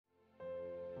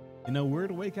In a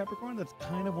weird way, Capricorn, that's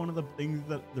kind of one of the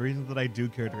reasons that I do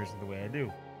characterization the way I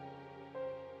do.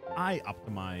 I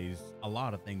optimize a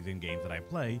lot of things in games that I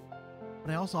play,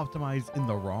 but I also optimize in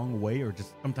the wrong way or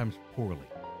just sometimes poorly.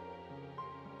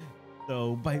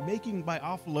 So by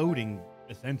offloading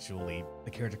essentially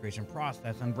the character creation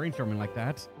process and brainstorming like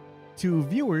that to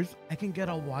viewers, I can get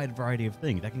a wide variety of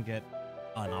things. I can get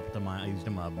unoptimized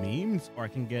memes, or I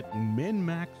can get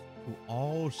min-max to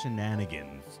all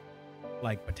shenanigans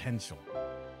like potential.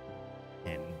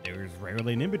 And there's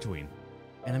rarely an in-between.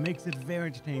 And it makes it very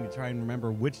entertaining to try and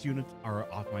remember which units are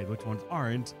optimized, which ones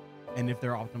aren't, and if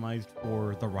they're optimized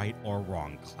for the right or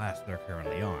wrong class they're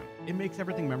currently on. It makes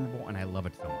everything memorable, and I love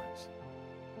it so much.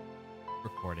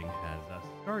 Recording has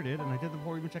started, and I did it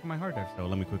before even checking my hard drive, so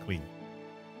let me quickly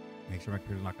make sure my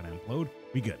computer's not going to implode.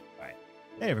 We good. All right.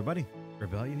 Hey, everybody.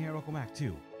 Rebellion here. Welcome back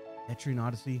to Etrian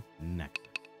Odyssey Nexus.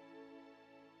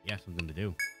 Yeah, something to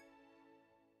do.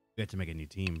 We have to make a new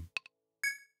team.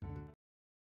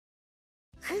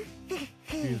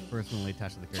 She's personally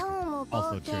attached to the character.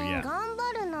 Also true, yeah.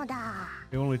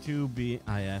 The only two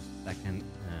BIS that can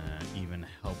even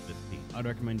help this team. I'd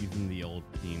recommend using the old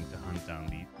team to hunt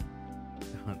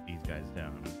these guys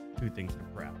down. 2 things to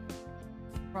prep.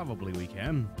 Probably we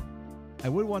can. I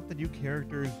would want the new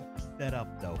characters set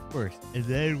up though first, and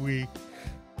then we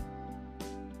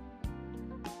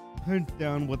hunt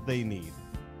down what they need.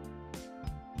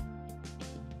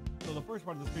 So the first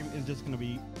part of the stream is just going to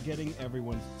be getting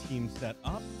everyone's team set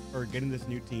up, or getting this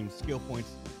new team's skill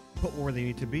points put where they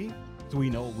need to be, so we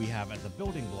know what we have as a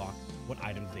building block, what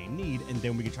items they need, and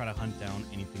then we can try to hunt down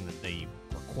anything that they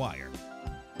require.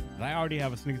 And I already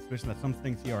have a sneaky suspicion that some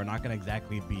things here are not going to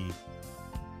exactly be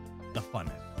the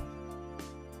funnest.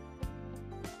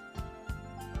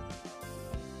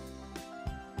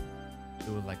 It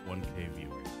was like 1K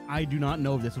viewers. I do not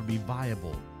know if this would be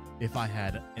viable if I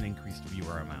had an increased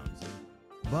viewer amount,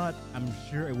 but I'm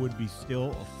sure it would be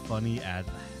still funny as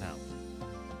hell.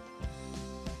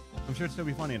 I'm sure it'd still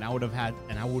be funny, and I would have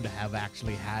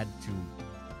actually had to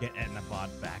get Etnabot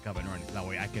back up and running, so that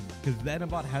way I could, because the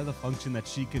Etnabot has a function that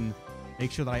she can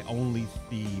make sure that I only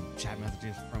see chat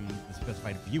messages from the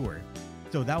specified viewer,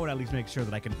 so that would at least make sure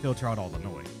that I can filter out all the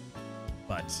noise.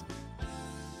 But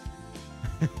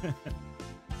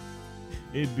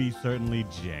it'd be certainly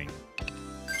jank.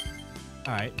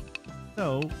 All right,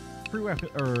 so primer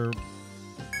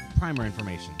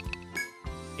information.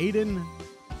 Aiden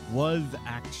was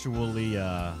actually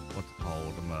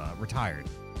retired.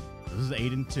 So this is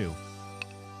Aiden 2.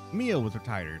 Mio was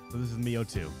retired, so this is Mio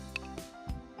 2.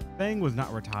 Fang was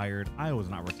not retired. I was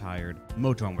not retired.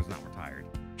 Moton was not retired.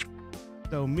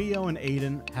 So Mio and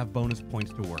Aiden have bonus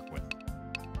points to work with.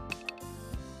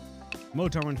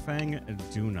 Moton and Fang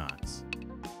do not.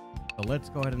 So let's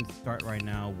go ahead and start right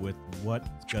now with what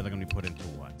skills are going to be put into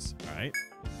what. All right.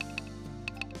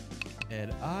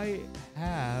 And I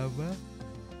have.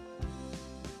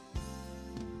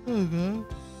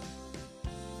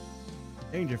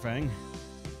 Danger Fang.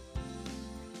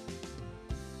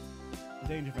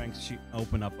 Danger Fang's sheet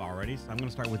open up already, so I'm going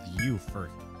to start with you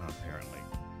first, apparently.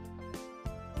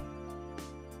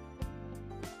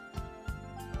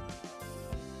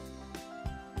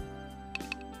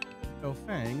 So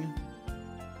Fang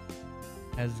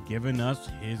has given us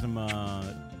his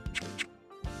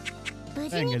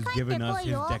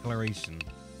declaration.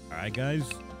 All right, guys.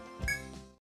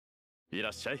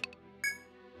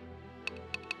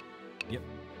 Yep.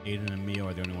 Aiden and Mio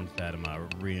are the only ones that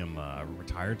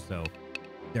retired, so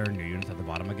there are new units at the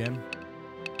bottom again.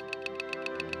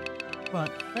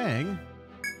 But Fang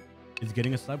is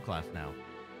getting a subclass now.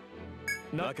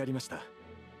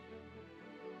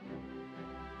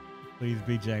 Please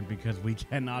be jank, because we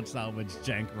cannot salvage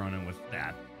jank running with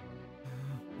stats.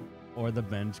 Or the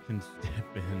bench can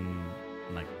step in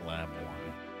like lab 1.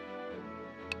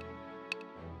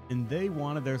 And they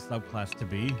wanted their subclass to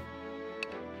be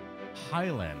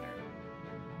Highlander.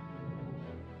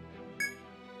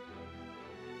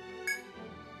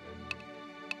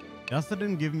 They also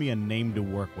didn't give me a name to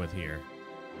work with here.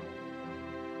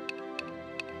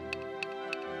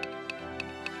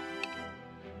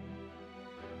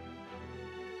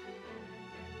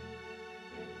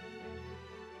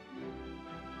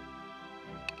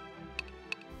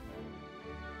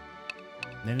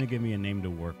 They didn't give me a name to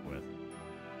work with.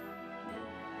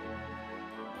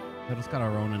 Pedal Scatter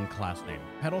Ronin class name.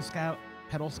 Pedal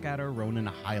Scatter Ronin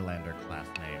Highlander class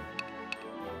name.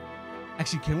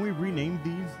 Actually, can we rename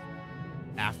these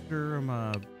after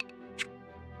let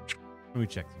me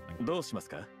check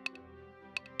something.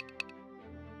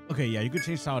 Okay, yeah, you could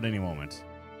change style at any moment.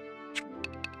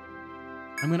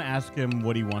 I'm going to ask him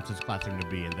what he wants his classroom to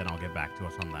be, and then I'll get back to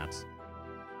us on that.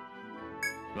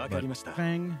 But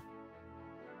Fang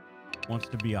wants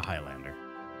to be a Highlander.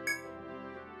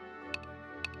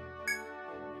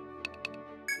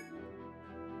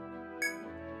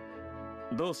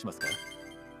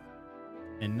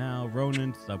 And now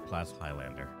Ronin, subclass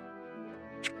Highlander.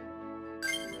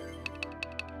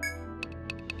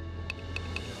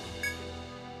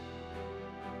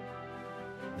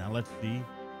 Now let's see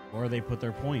where they put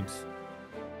their points.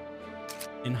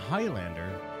 In Highlander,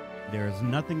 there is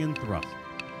nothing in thrust.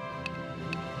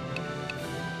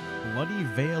 Bloody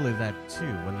Veil is at 2.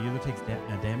 When the user takes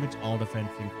damage, all defense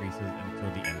increases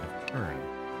until the end of turn.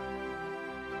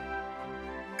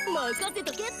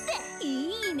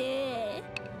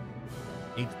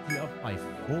 HP up by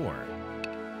 4.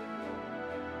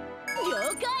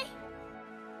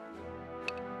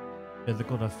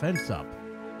 Physical defense up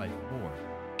by 4.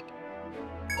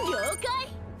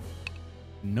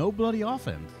 No bloody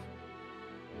offense.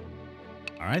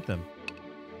 Alright then.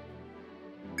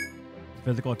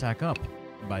 Physical attack up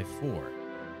by 4.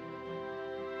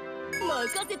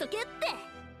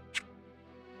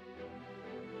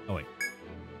 Oh wait.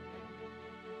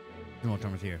 No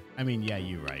term is here. I mean, yeah,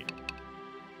 you're right.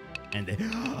 And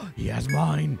he has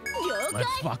mine.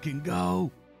 Let's fucking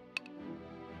go.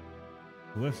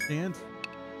 Withstand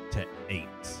to 8.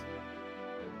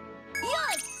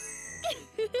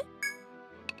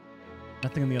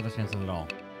 Nothing on the other chances at all.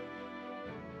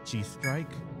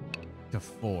 G-Strike to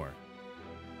 4.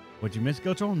 Would you miss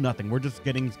skill troll? Nothing. We're just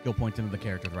getting skill points into the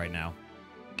characters right now.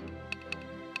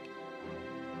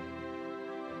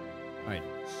 Alright,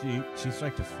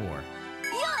 G-Strike to 4.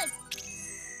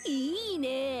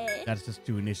 That's just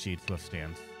to initiate Swift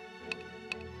Stance.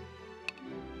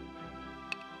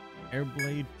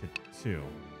 Airblade to 2.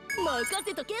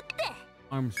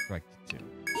 Arm Strike to 2.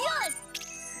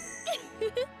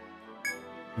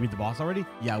 You beat the boss already?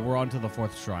 Yeah, we're on to the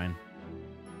 4th shrine.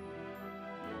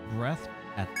 Breath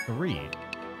at 3.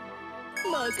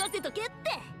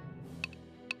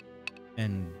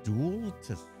 And duel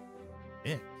to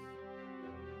 6.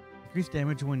 Increase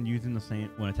damage when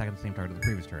attacking the same target as the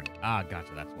previous turn. Ah,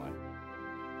 gotcha, that's why.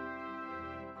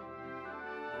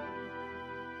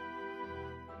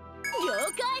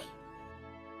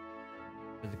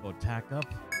 Physical attack up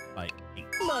by 8.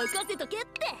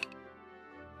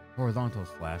 Horizontal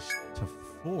slash to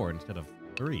 4 instead of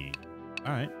 3.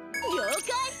 Alright.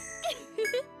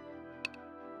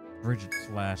 Rigid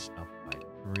slash up by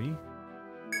 3.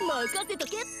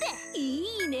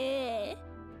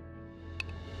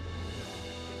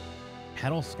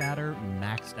 Petal scatter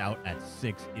maxed out at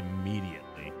 6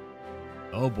 immediately.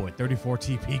 Oh boy, 34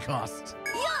 TP cost.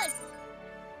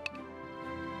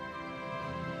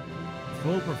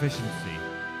 Full proficiency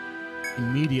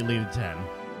immediately to 10.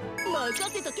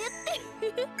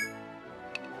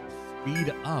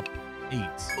 Speed up 8.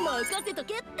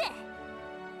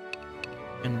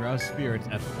 And rouse spirits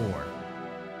at 4.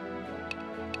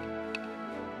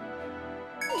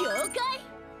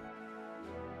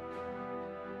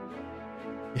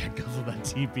 Yeah, guzzle that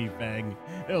TP, Fang.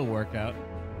 It'll work out.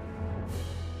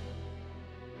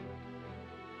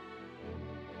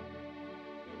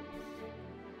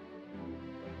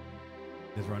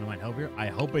 Does Ronin might help here? I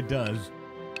hope it does.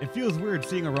 It feels weird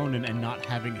seeing a Ronin and not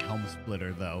having Helm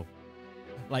Splitter, though.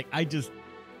 Like, I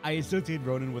associate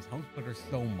Ronin with Helm Splitter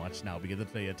so much now because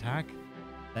it's an attack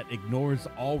that ignores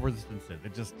all resistances.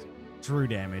 It's just true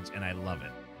damage, and I love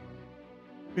it.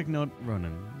 Quick note,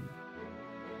 Ronin.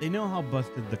 They know how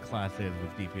busted the class is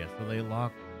with DPS, so they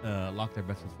lock their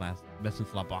best in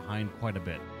slot behind quite a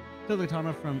bit. So the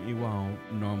Tana from Iwao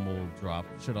normal drop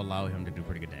should allow him to do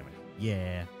pretty good damage.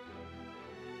 Yeah.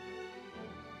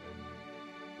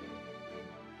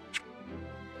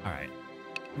 Alright.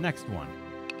 Next one.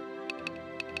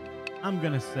 I'm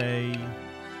gonna say...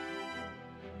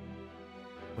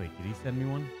 Wait, did he send me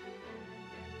one?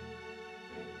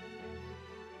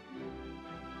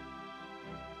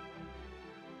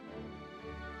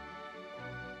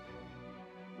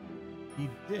 He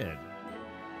did.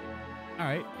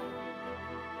 Alright.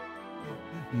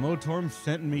 Motorm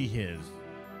sent me his.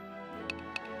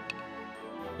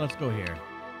 Let's go here.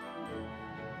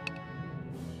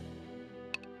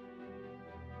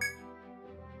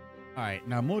 Alright,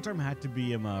 now Motorm had to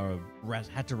be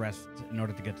rest in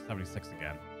order to get to 76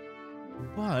 again.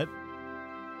 But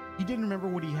he didn't remember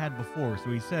what he had before,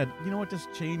 so he said, you know what,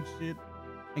 just change it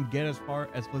and get as close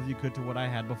as you could to what I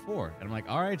had before. And I'm like,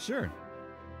 alright, sure.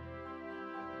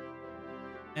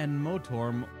 And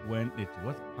Motorm went into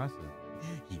what classes?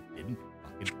 He didn't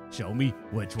fucking show me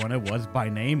which one it was by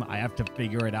name. I have to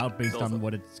figure it out based on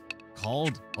what it's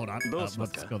called. Hold on. Let's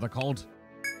go. They're called.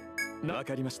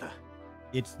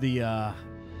 It's the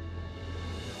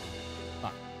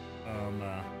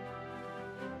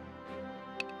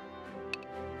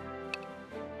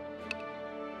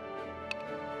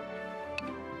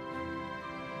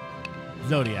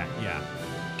Zodiac, yeah.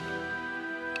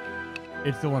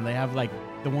 It's the one they have, like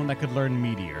the one that could learn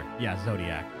Meteor. Yeah,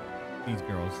 Zodiac. These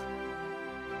girls.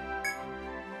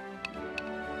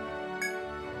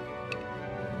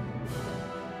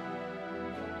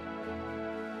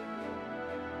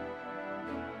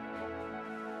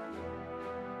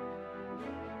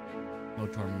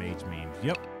 Motorm Mage memes.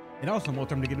 Yep. And also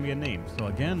Motorm to give me a name. So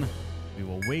again, we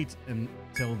will wait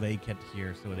until they get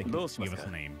here so they can give us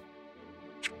a name.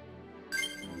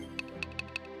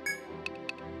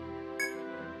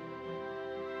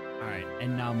 Alright,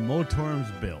 and now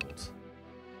Motorm's build.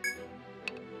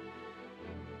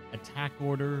 Attack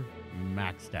order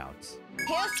maxed out.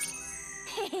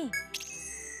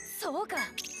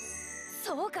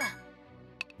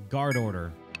 Guard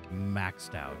order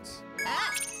maxed out.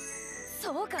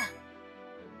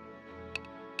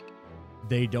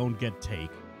 They don't get take.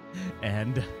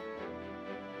 And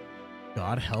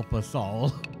God help us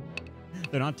all.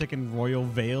 They're not taking Royal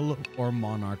Veil or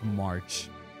Monarch March.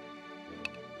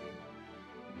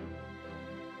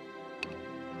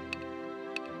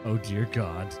 Oh dear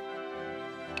God.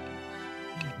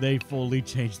 They fully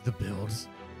changed the builds.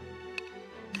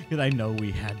 Because I know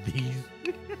we had these.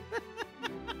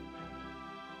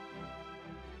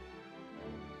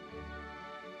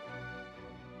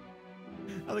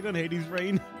 How's it going, Hades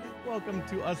Rain? Welcome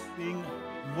to us seeing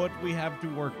what we have to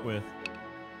work with.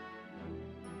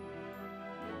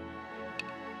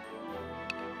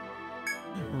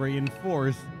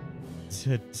 Reinforce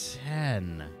to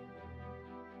 10.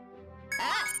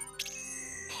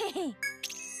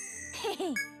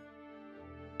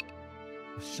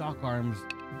 Shock arms,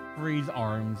 freeze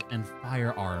arms, and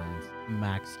fire arms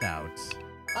maxed out.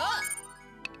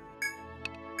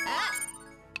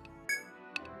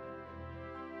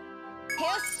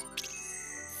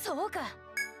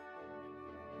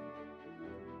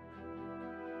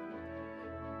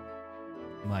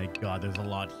 My God, there's a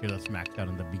lot here that's maxed out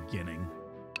in the beginning.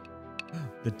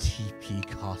 The TP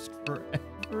cost for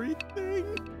everything.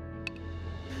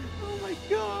 Oh my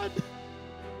God.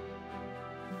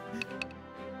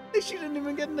 She didn't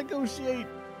even get to negotiate.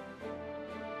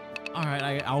 All right,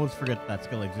 I always forget that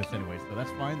skill exists anyway, so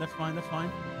that's fine, that's fine, that's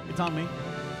fine. It's on me.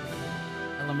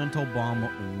 Elemental Bomb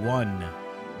 1.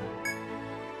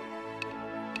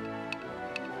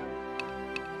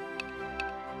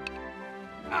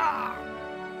 Ah!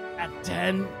 At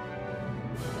 10.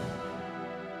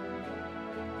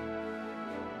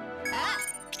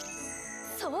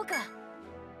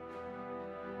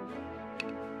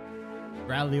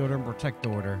 Rally order and protect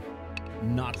order,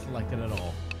 not selected at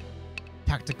all.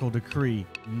 Tactical decree,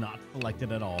 not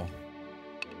selected at all.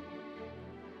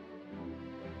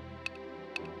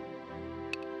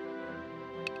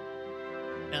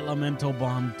 Elemental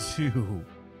bomb 2.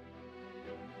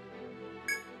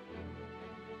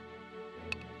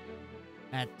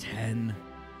 At 10.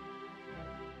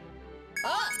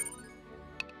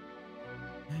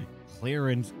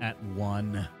 Clearance at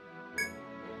 1.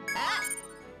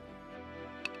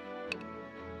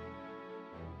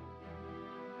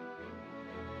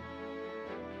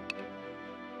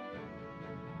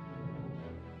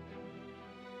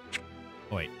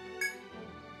 Wait.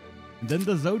 And then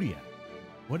the Zodiac.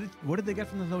 What did they get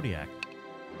from the Zodiac?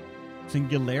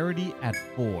 Singularity at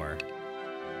 4.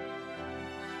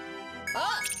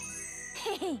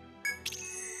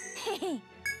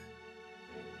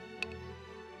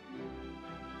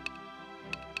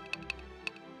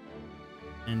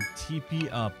 And TP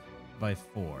up by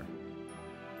 4.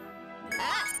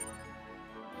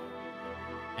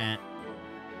 And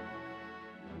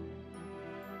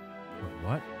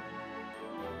what?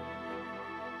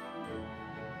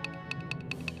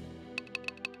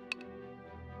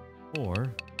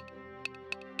 Four.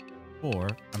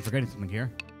 I'm forgetting something here.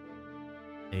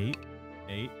 8,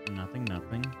 nothing. 10,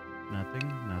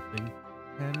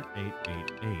 8,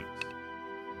 8, 8.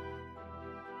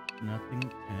 Nothing,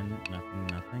 10,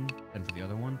 nothing. 10 for the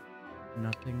other one.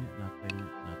 Nothing.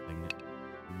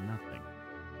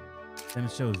 Then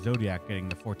it shows Zodiac getting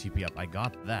the 4 TP up. I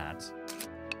got that.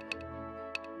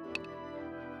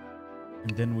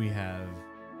 And then we have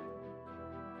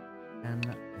 10,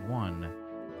 1.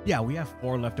 Yeah, we have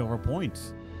 4 leftover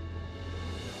points.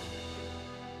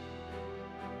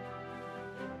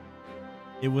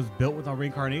 It was built without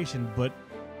reincarnation, but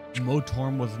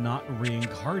Motorm was not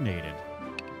reincarnated.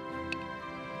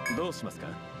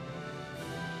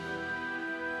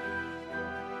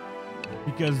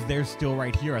 because they're still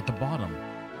right here at the bottom.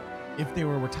 If they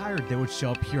were retired, they would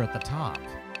show up here at the top.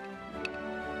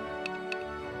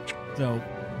 So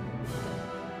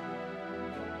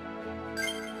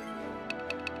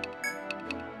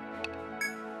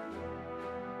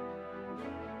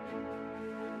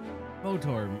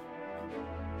Motor,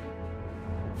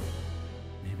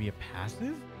 maybe a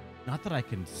passive? Not that I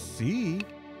can see.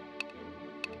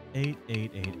 8,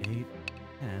 8, 8, 8,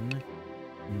 10.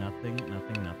 Nothing,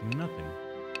 nothing, nothing, nothing.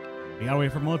 We gotta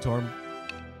wait for Motor.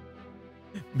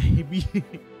 Maybe,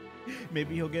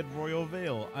 maybe he'll get Royal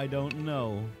Veil. I don't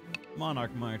know.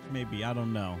 Monarch March, maybe. I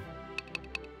don't know.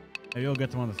 Maybe he'll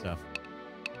get some other stuff.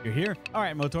 You're here? All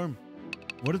right, Motor.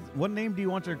 What name do you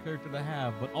want your character to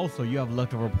have? But also, you have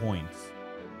leftover points.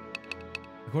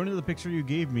 According to the picture you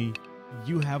gave me,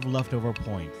 you have leftover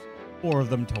points. 4 of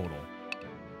them total.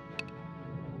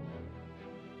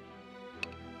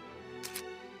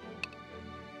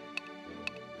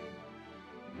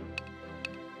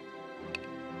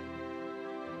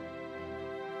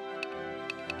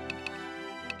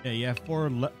 Yeah, you have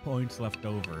 4 points left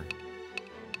over.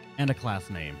 And a class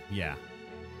name, yeah.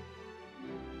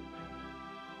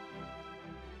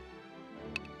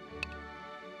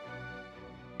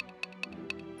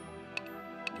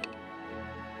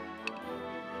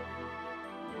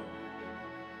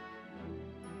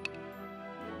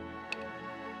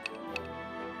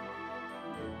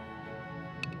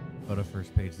 Go to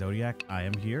first page Zodiac. I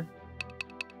am here.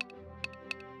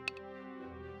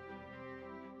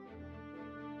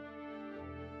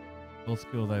 All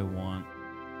skills I want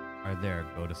are there.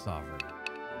 Go to Sovereign.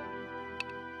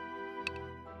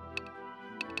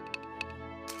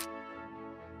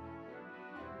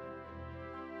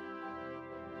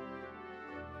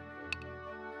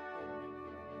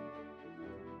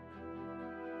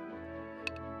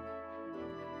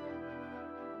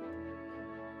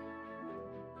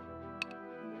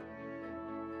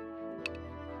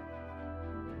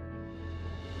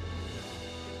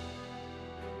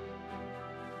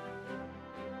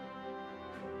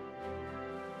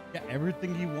 Yeah,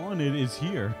 everything he wanted is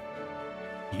here.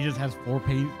 He just has 4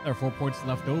 points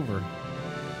left over.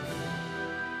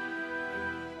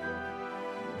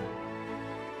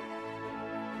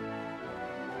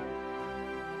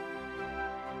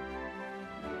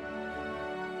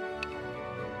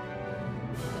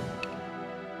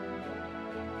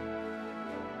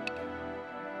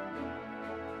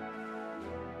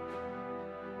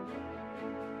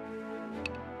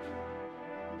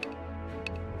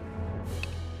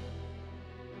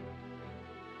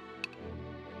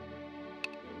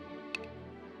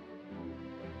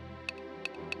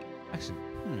 Actually,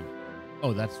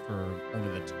 oh, that's for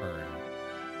only the turn,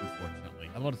 unfortunately.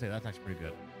 I was about to say, that's actually pretty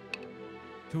good.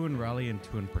 2 in Rally and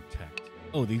 2 in Protect.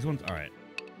 Oh, these ones? All right.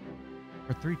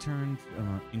 For 3 turns,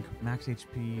 max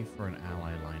HP for an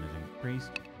ally line is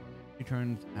increased. 2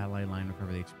 turns, ally line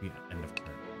recover the HP at end of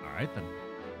turn. All right, then.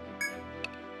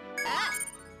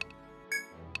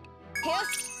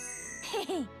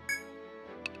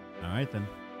 All right, then.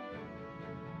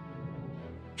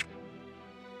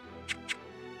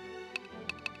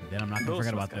 Then I'm not going to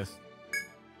forget about this.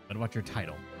 What about your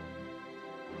title?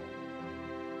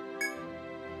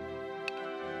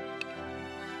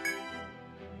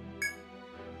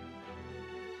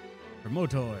 For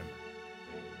Motor,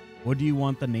 what do you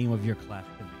want the name of your class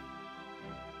to be?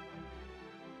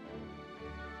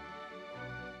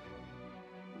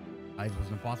 Eyes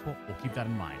was impossible? We'll keep that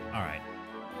in mind. All right.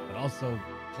 But also,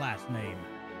 class name.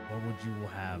 What would you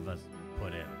have us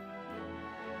put in?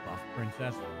 Buff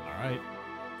Princess? All right.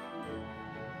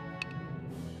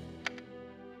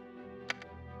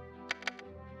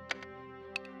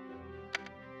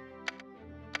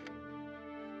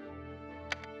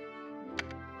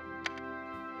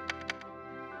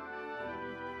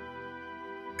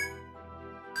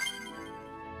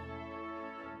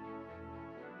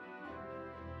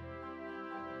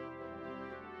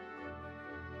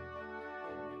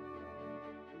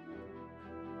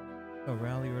 A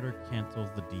rally order cancels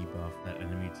the debuff that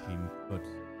enemy team put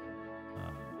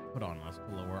on us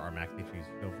to lower our max HP.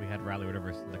 So if we had rally order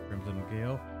versus the Crimson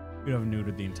Gale, we'd have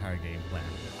neutered the entire game plan.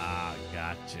 Ah,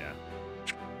 gotcha.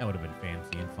 That would have been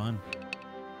fancy and fun.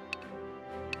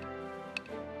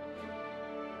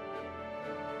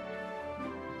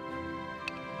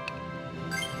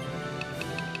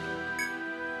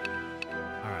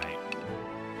 All right.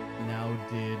 Now,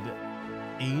 did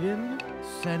Aiden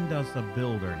send us a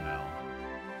builder now?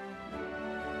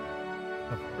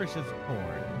 Capricious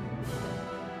Cord.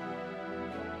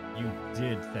 You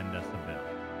did send us a bill.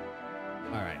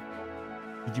 All right.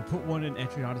 Did you put one in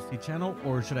Etrian Odyssey channel,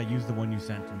 or should I use the one you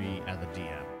sent to me as a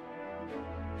DM?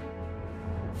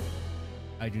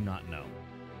 I do not know.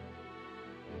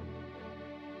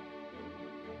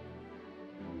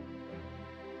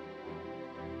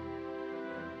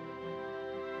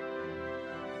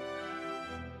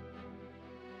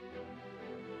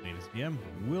 Latest DM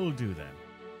will do then.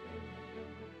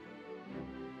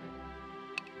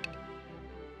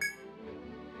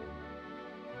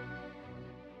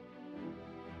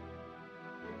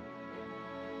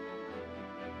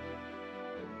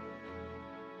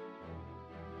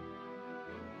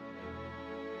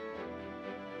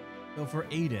 Go for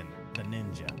Aiden, the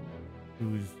ninja,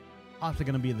 who's also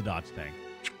going to be the dodge tank.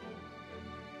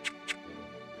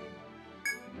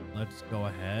 Let's go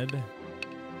ahead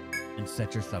and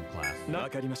set your subclass.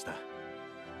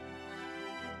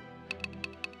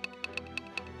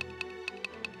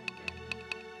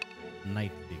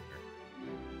 Night Seeker.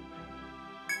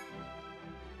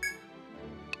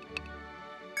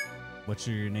 What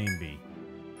should your name be?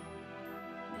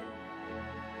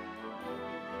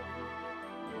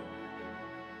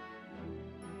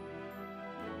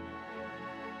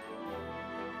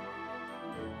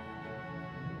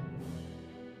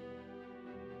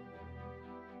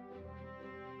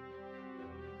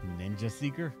 Ninja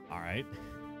Seeker? Alright.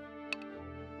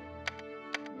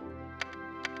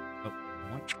 Oh,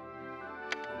 one.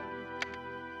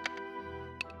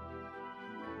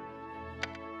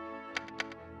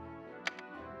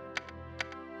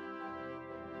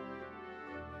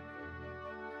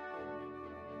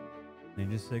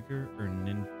 Ninja Seeker or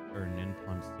Ninton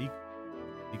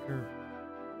Seeker?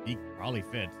 Seek probably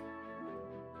fits.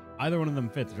 Either one of them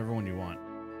fits, whichever one you want.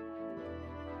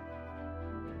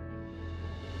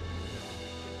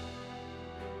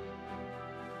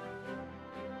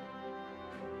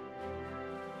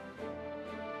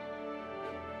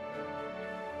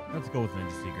 Let's go with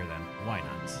Ninja Seeker then. Why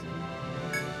not?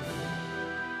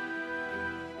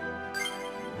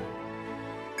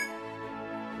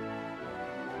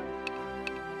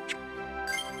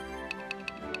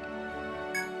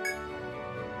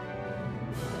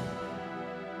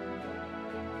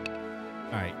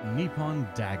 Alright, Nippon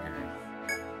Dagger.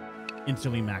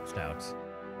 Instantly maxed out.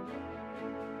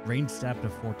 Range stab to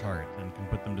 4 targets and can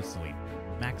put them to sleep.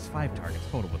 Max 5 targets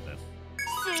total with this.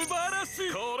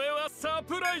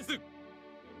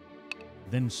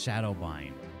 Then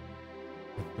Shadowbind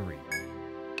for 3.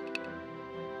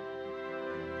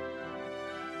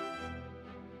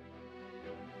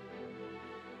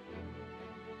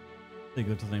 They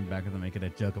go to the name back and make it a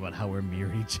joke about how we're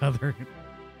mirrored each other.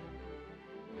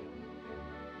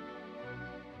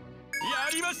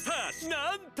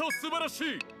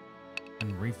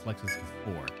 And reflexes to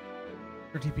 4.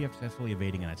 For TPF successfully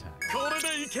evading an attack.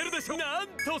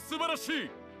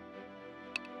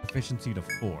 Proficiency to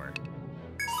 4.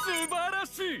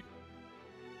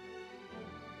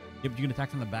 Yep, you can attack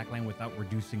from the backline without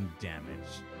reducing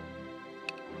damage.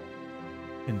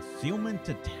 Concealment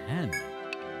to 10.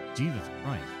 Jesus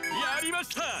Christ.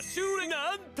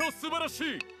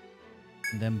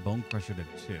 And then Bone Crusher to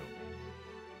 2.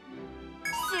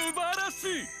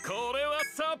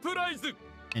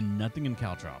 And nothing in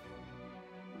Caltrop.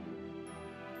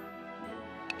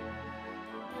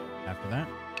 After that,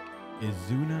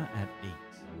 Izuna at 8.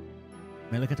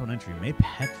 Melee cut to an entry may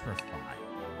petrify.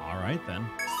 Alright then.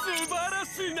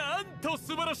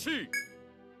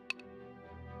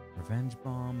 Revenge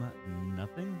Bomb,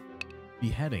 nothing.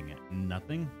 Beheading,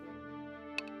 nothing.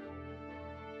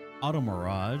 Auto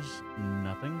Mirage,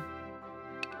 nothing.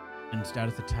 And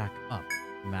status attack up,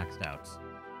 maxed out.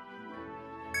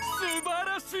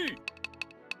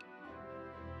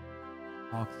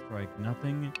 Hawk Strike,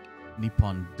 nothing.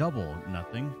 Nippon Double,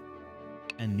 nothing.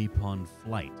 And Nippon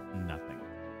Flight, nothing.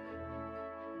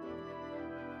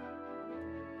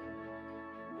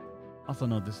 Also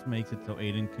note, this makes it so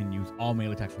Aiden can use all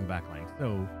melee attacks from backline.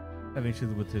 So, having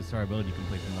issues with his star ability, can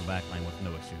play from the backline with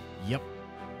no issue. Yep.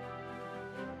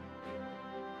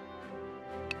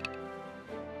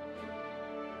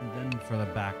 And then for the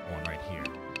back one right here.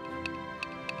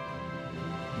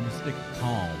 Mystic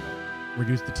Calm.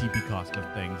 Reduce the TP cost of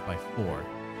things by 4.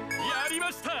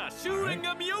 Right.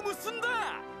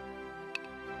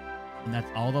 And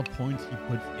that's all the points he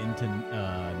puts into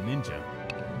Ninja.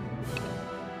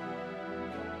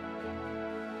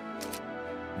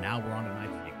 Now we're on to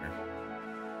Night Seeker.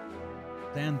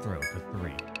 Sand Throw to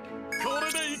 3.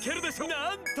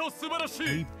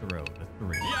 Sleep Throw to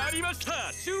 3.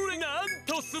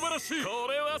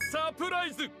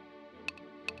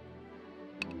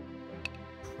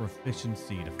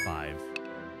 Proficiency to 5.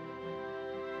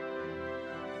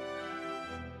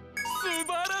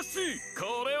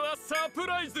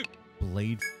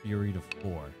 Blade Fury to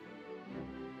 4.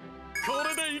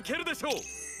 いけるでしょう。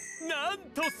なん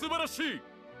と素晴らしい。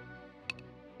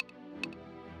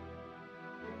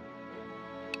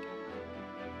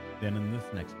 Then in this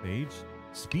next page,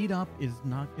 speed up is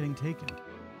not getting taken.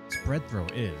 Spread throw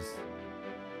is.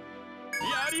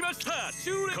 やりました。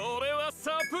修練。これは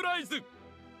サプライズ。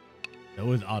 That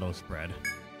was auto spread.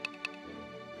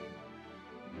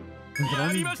 Since it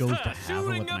only goes to half of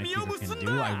what the Night Seeker can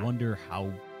do, I wonder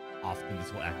how often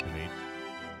this will activate.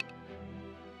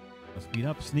 So speed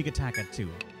up, sneak attack at 2.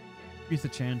 Increase the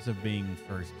chance of being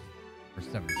first for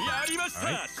 7 seconds.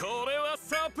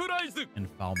 Alright. And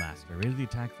Foul Master. Raise the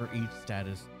attack for each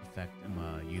status effect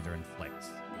user inflicts.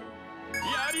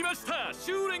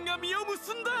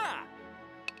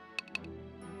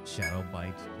 Shadow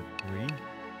Bite to 3.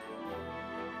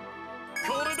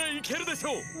 これでいけるでし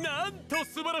ょう。なんと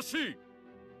素晴らしい。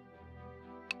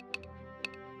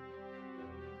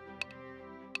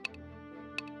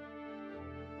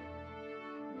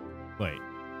 Wait.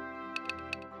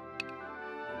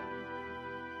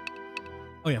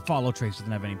 Oh yeah, Follow Trace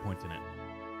doesn't have any points in it.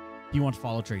 He wants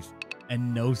Follow Trace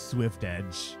and no Swift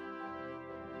Edge.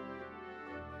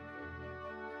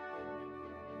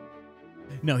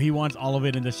 No, he wants all of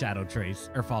it into Shadow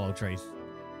Trace or Follow Trace.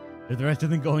 The rest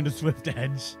isn't going to Swift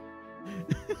Edge.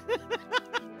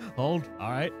 All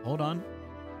right, hold on.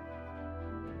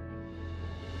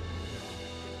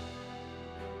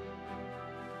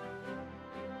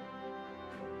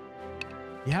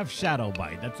 You have Shadow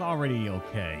Bite. That's already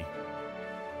okay.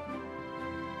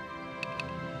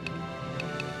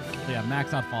 So yeah,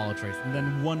 max out Follow Trace, and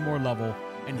then one more level,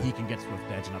 and he can get Swift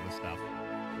Edge and other stuff.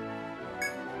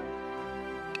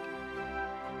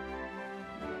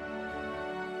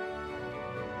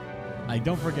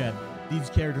 Don't forget,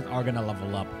 these characters are gonna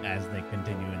level up as they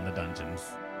continue in the dungeons.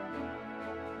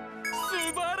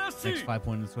 Next 5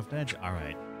 point in Swift Edge. All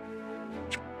right.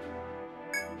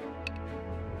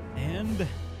 And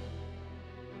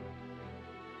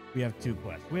we have 2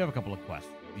 quests. We have a couple of quests.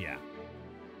 Yeah.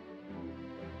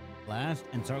 Last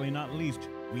and certainly not least,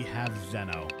 we have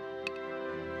Zeno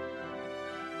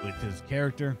with his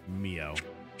character Mio,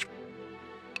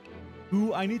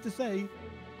 who I need to say,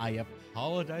 I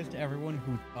apologize to everyone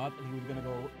who thought that he was gonna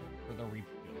go for the repeal.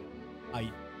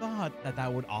 I thought that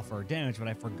that would offer damage, but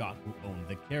I forgot who owned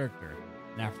the character,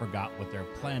 and I forgot what their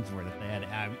plans were. That they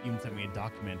had even sent me a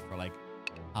document for like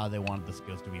how they wanted the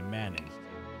skills to be managed.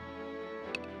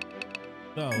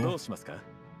 So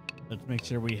let's make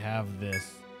sure we have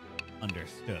this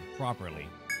understood properly.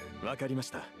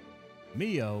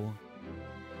 Mio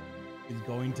is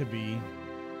going to be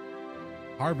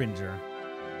Harbinger,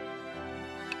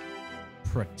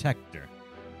 Protector.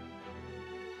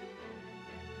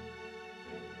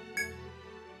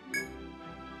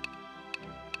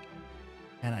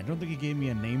 And I don't think he gave me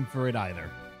a name for it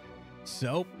either.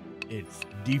 So it's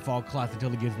default class until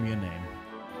he gives me a name.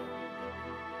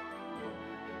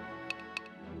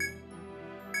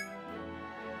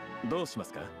 Now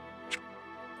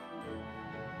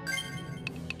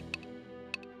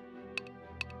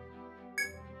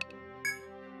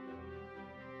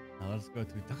let's go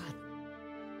through that.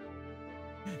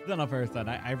 Then on Parasite,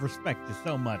 I respect you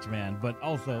so much, man, but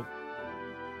also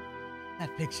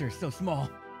that picture is so small.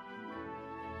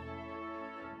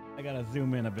 I gotta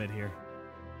zoom in a bit here.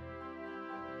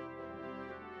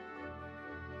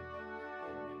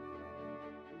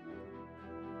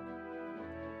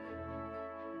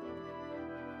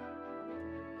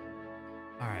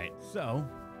 All right, so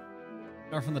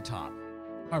start from the top.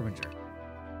 Harbinger.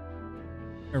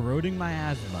 Eroding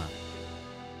Miasma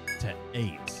to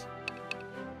 8.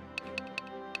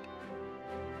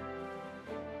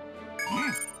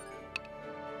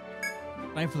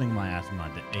 Stifling Miasma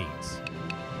to 8.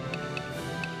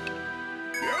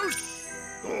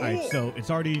 Alright, so it's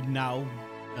already now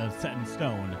set in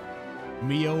stone.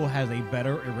 Mio has a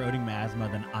better eroding miasma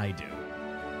than I do.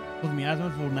 So the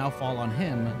miasmas will now fall on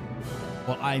him,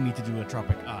 while I need to do a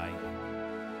Tropic Eye.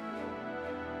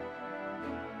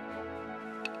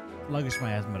 Sluggish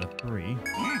miasma to 3.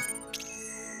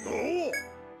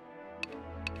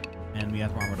 And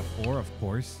miasma armor to 4, of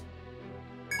course.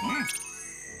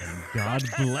 And God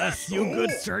bless you, good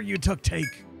sir, you took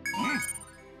take.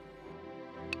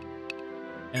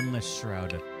 Endless Shroud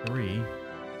to 3.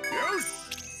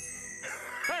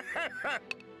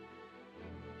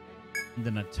 And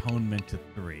then Atonement to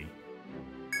 3.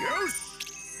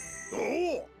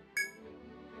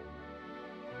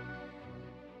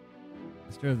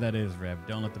 As true as that is, Rev,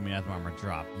 don't let the miasma armor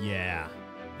drop. Yeah.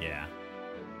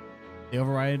 They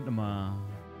override the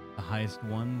highest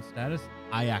one status?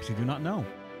 I actually do not know.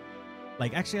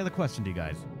 Like, actually, I have a question to you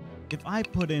guys. if I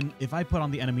put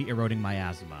on the enemy eroding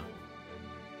miasma,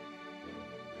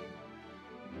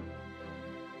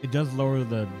 it does lower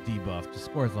the debuff to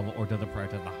Score's level, or does it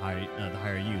prioritize the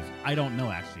higher use? I don't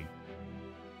know, actually.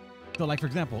 So, like, for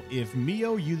example, if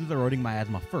Mio uses eroding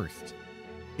miasma first,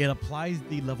 it applies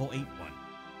the level 8 one.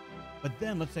 But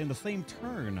then, let's say in the same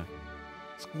turn,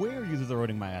 Square uses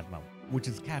eroding miasma, which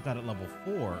is capped out at level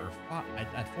 4 or 5,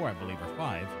 at 4, I believe, or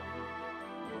 5.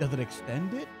 Does it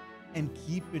extend it and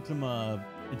keep its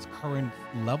current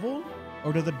level,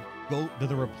 or does it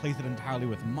replace it entirely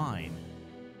with mine?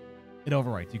 It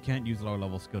overwrites. You can't use lower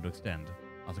level skill to extend.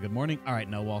 Also, good morning. All right,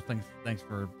 no, well, thanks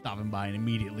for stopping by and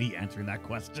immediately answering that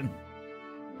question.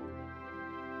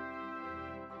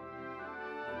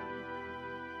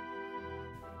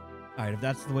 All right, if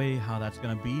that's the way how that's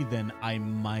gonna be, then I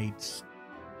might.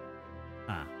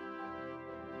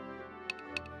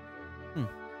 You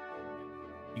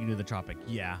can do the tropic.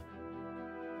 Yeah,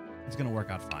 it's gonna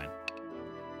work out fine.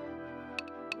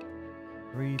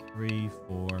 3, 3,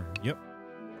 4. Yep.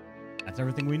 That's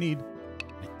everything we need.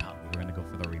 I thought we were going to go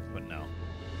for the reef, but no.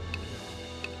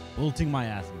 Wilting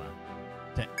miasma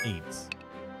to 8.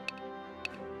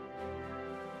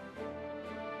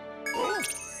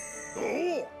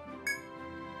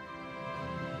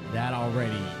 That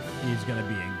already is going to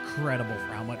be incredible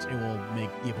for how much it will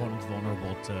make the opponents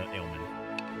vulnerable to ailment.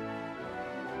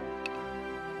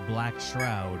 Black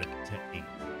Shroud to 8.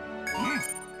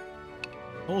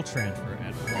 Full transfer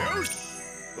at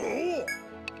 4.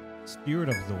 Spirit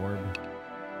Absorb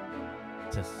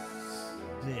to 6.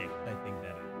 I think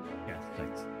that is. Yeah,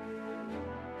 6.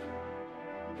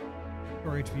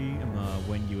 For HP,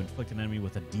 when you inflict an enemy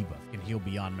with a debuff, can heal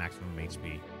beyond maximum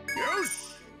HP.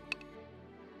 Yes!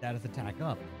 Status attack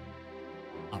up.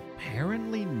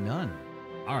 Apparently none.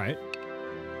 Alright.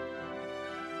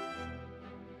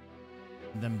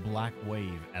 Then Black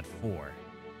Wave at 4.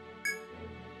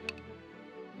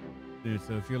 Dude,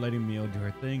 so if you're letting Mio do her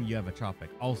thing, you have a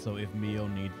tropic. Also, if Mio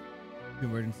needs to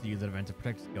emergency use an event to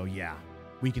protect us, go, yeah,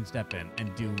 we can step in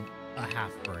and do a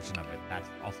half version of it. That's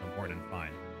also important and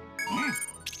fine.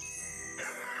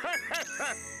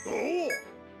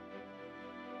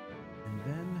 And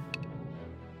then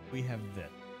we have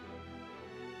this.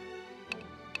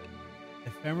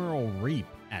 Ephemeral Reap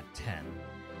at 10.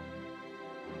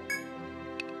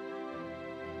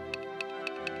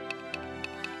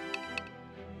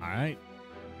 Alright.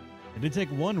 I did take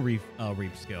one reap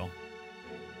skill.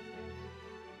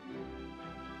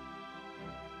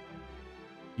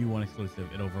 You want exclusive,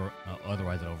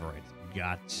 otherwise it overwrites.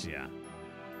 Gotcha.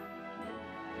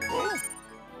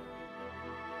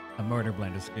 A murder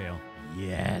blender scale.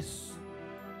 Yes.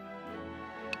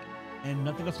 And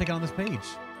nothing else taken on this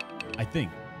page, I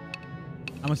think.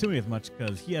 I'm assuming as much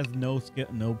because he has no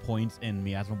points in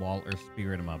Miasma Wall or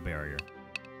Spirit Barrier.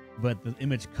 But the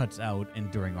image cuts out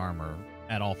Enduring Armor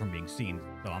at all from being seen.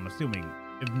 So I'm assuming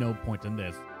if no points in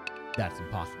this, that's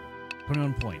impossible.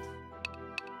 21 points.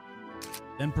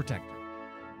 Then Protector.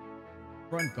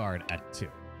 Front Guard at 2.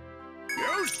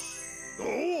 Yes!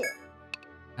 Oh!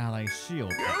 Ally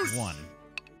Shield at 1.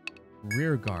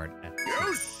 Rear Guard at 2.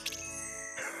 Yes!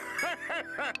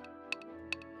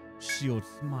 Shield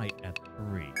Smite at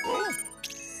 3.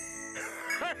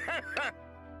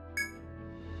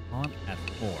 Taunt at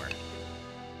 4.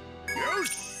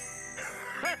 Yes!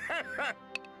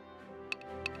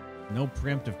 No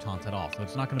preemptive taunts at all, so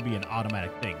it's not going to be an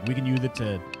automatic thing. We can use it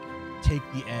to take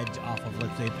the edge off of,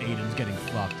 let's say, if Aiden's getting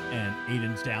fucked and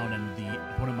Aiden's down and the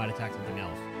opponent might attack something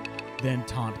else. Then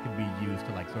taunt could be used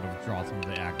to, like, sort of draw some of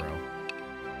the aggro.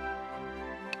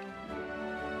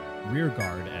 Rear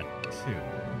Guard at 2.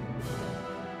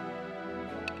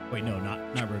 Wait, no,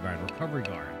 not Rear Guard. Recovery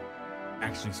Guard.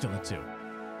 Actually, still at 2.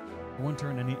 For one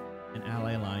turn, an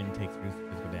ally line takes reduced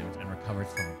physical damage and recovers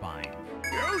from bind.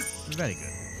 Yes! Very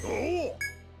good. Oh!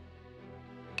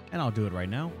 And I'll do it right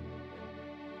now.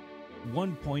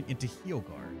 1 point into Heal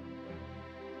Guard.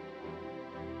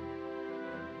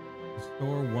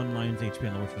 Restore 1 line's HP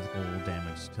and lower physical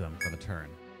damage to them for the turn.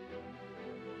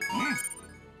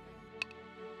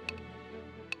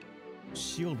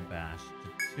 Shield Bash to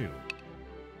 2.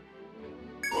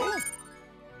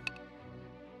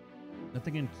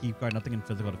 Nothing in Keep Guard, nothing in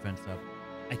physical defense up.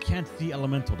 I can't see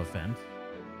elemental defense.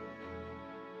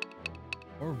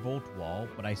 Or Volt Wall,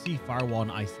 but I see Firewall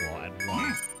and Ice Wall at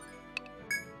 1.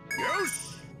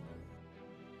 Yes!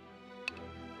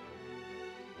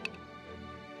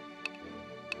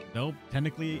 Nope,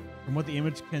 technically, from what the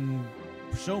image can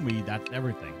show me, that's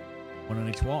everything. 1 on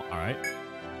each wall, alright.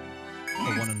 So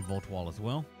 1 in Volt Wall as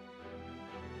well.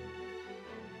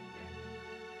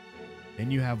 Then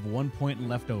you have 1 point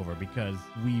left over because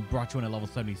we brought you in at level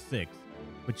 76,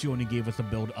 but you only gave us a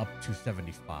build up to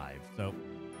 75. So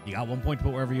you got 1 point to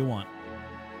put wherever you want.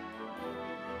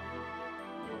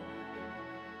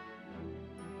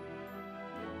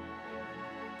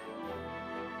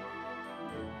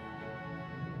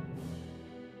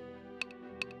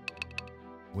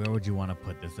 Where would you want to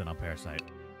put this in a parasite?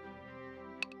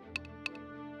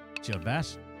 Shield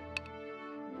bash.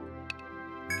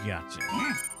 Gotcha.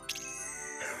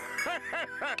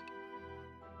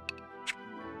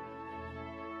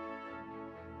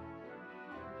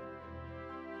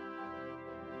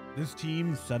 This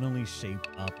team suddenly shaped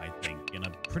up, I think, in a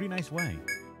pretty nice way.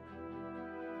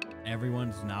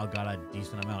 Everyone's now got a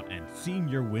decent amount, and seeing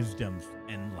your wisdoms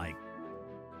and like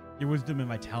your wisdom and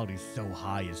vitality so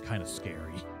high is kind of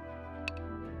scary.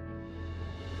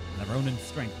 And the Ronin's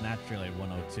strength naturally at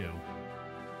 102.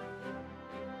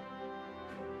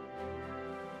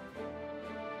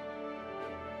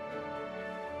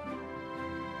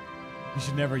 You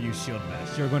should never use shield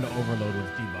bash. You're going to overload with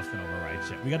debuffs and override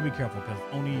shit. We got to be careful because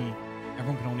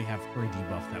everyone can only have 3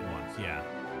 debuffs at once. Yeah.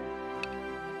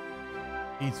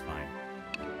 He's fine.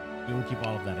 We will keep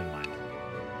all of that in mind.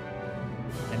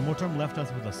 And Mortorm left us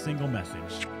with a single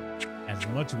message. As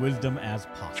much wisdom as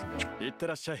possible.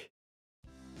 Let's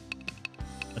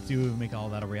see if we can make all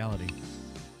that a reality.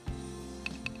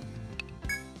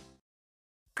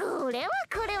 こ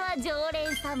れは常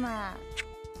連様。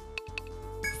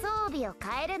装備を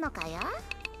変えるのかや?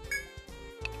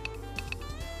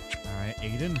 Alright,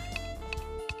 Aiden.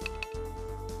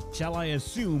 Shall I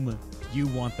assume you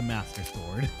want the Master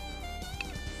Sword?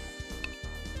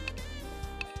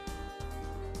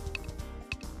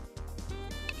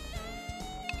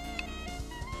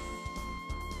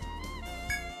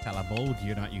 Calabold,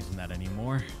 you're not using that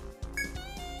anymore.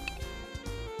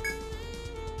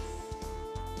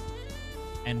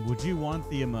 And would you want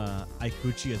the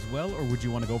Ikuchi as well, or would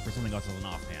you want to go for something else as an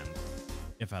offhand,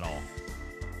 if at all?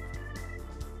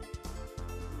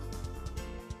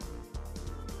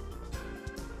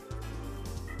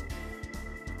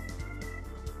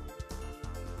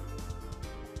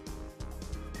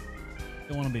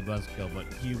 Don't want to be Buzzkill,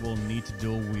 but he will need to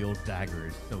dual wield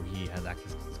daggers, so he has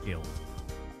access to skills.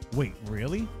 Wait,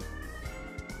 really?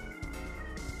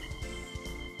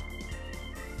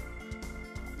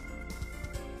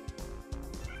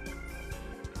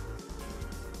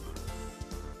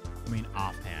 I mean,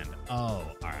 offhand. Oh,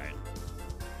 alright.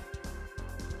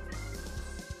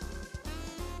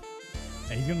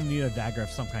 Yeah, he's gonna need a dagger of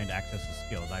some kind to access to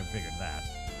skills. I figured that.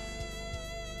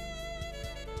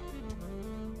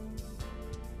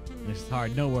 This is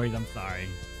hard. No worries, I'm sorry.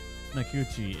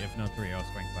 Nakuchi, if no 3-0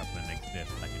 strength weapon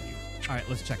exists, I can use. Alright,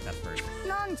 let's check that first.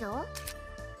 Nanjo?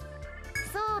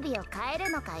 装備を変える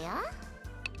のかや?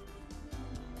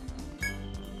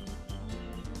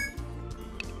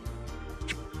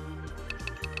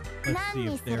 Let's see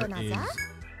if there is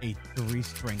a 3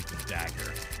 strength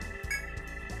dagger.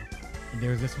 And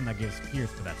there's this one that gives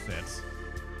pierce to that fits.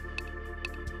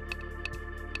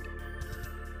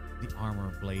 The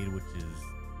armor blade, which is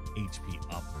HP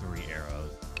up 3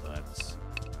 arrows, but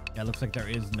yeah, it looks like there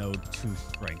is no 2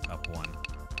 strength up 1.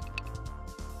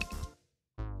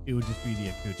 It would just be the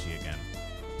Akuchi again.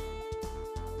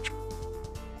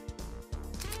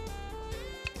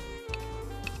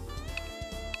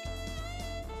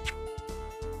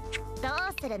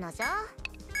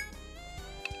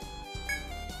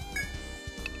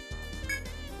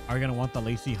 Are we gonna want the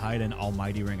Lacy Hide and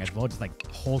Almighty Ring as well? Just like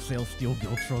wholesale steal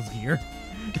Giltro's gear?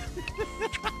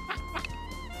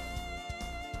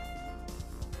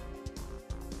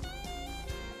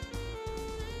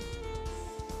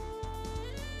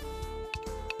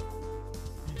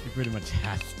 He pretty much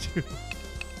has to.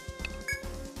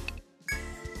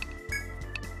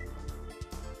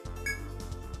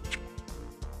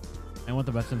 I want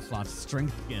the best in slots.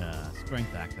 Strength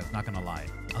access, not gonna lie.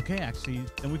 Okay, actually,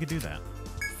 then we could do that.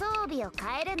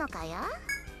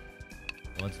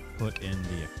 Let's put in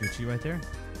the Akuchi right there.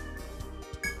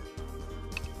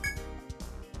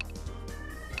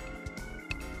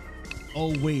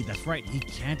 Oh wait, that's right. He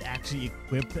can't actually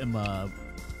equip him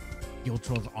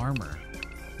Giltro's armor.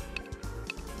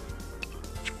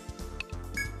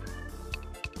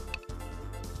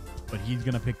 But he's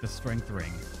gonna pick the strength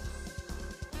ring.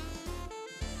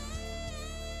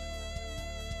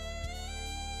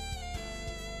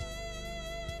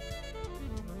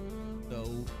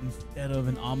 Instead of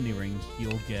an Omni Ring,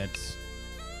 he'll get,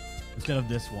 instead of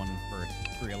this one for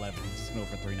 311, he's just going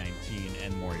for 319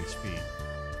 and more HP.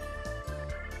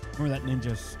 Remember that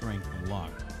ninja strength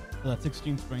unlocked. So that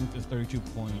 16 strength is 32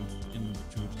 points in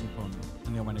to its component,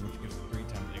 and the Almighty which gives 3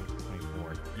 times 8, which is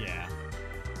 24. Yeah.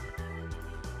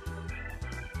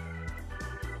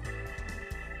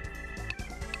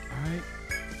 Alright.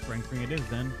 Strengthening it is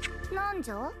then. なん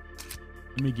じゃ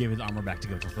Let me give his armor back to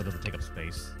go so it doesn't take up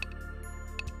space.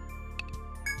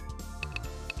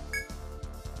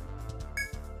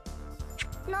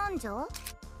 Nanjo?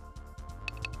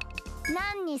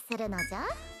 何にするのじゃ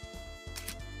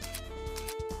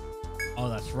Oh,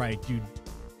 that's right. You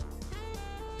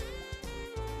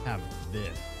have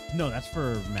this. No, that's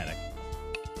for medic.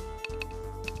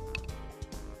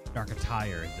 Dark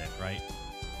attire is it, right?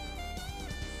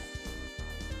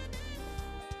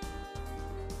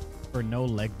 For no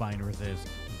leg bind resist,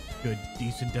 good,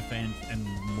 decent defense, and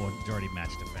majority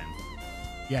match defense.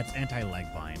 Yeah, it's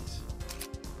anti-leg bind.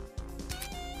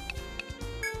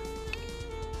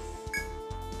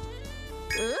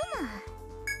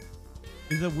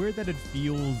 Is it weird that it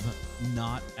feels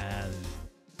not as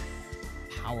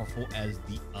powerful as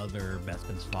the other best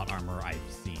in slot armor I've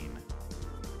seen?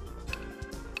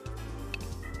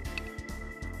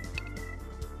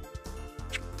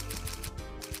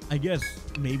 I guess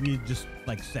maybe just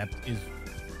like Sept is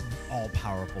all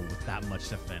powerful with that much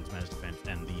defense, magic defense,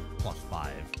 and the +5.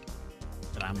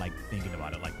 That I'm like thinking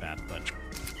about it like that, but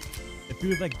it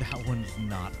feels like that one's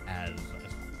not as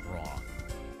strong.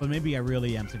 But maybe I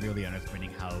really am severely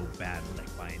underestimating how bad leg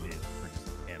bind is for just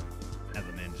him as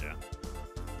a ninja.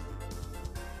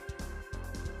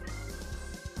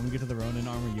 When we get to the Ronin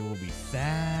armor, you will be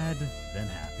sad, then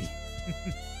happy.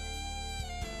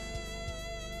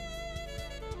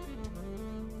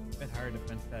 Bit higher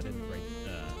defense stat in great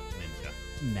ninja.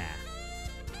 Nah.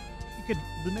 You could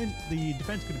the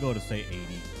defense could go to say 80,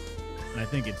 and I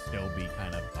think it'd still be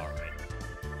kind of alright.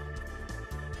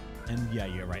 And yeah,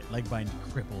 you're right. Leg bind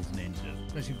cripples ninjas,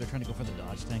 especially if they're trying to go for the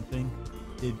dodge tank thing.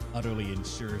 It utterly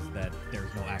ensures that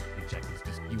there's no accuracy check. It's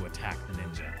just you attack the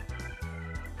ninja.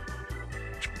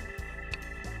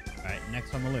 All right,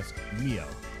 next on the list, Mio.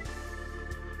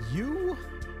 You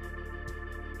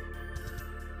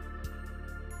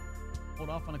hold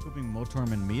off on equipping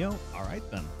Motorm and Mio. All right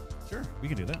then, sure, we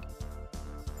can do that.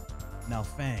 Now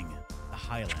Fang, the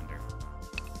Highlander.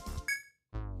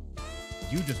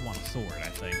 You just want a sword, I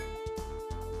think.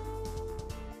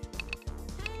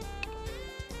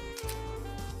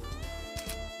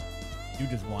 You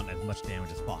just want as much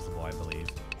damage as possible, I believe.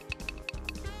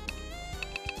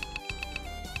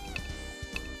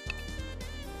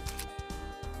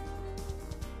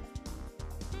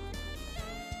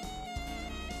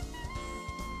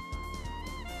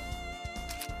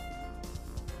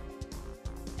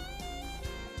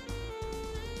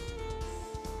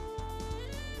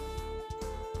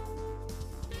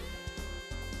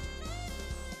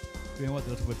 Do you want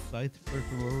to go with Scythe for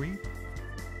Ferrari?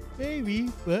 Maybe,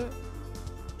 but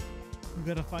we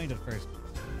gotta find it first.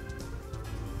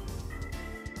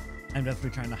 I'm definitely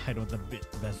trying to hide what the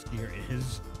best gear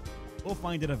is. We'll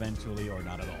find it eventually or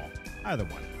not at all. Either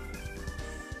one.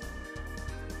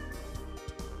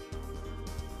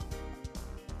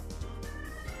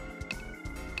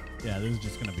 Yeah, this is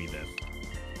just gonna be this.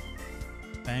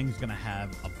 Fang's gonna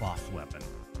have a boss weapon.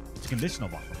 It's a conditional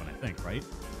boss weapon, I think, right?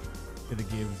 It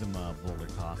gives him a boulder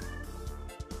toss.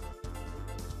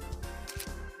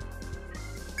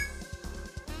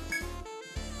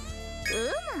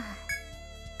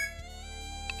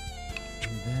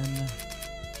 And then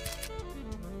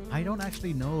I don't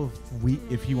actually know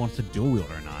if he wants to dual wield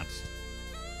or not.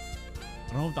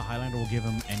 I don't know if the Highlander will give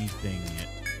him anything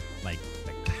like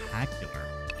spectacular.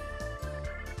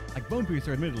 Like Bone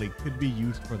Piercer, admittedly, could be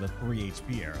used for the 3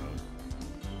 HP arrows.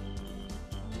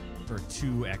 For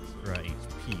 2 extra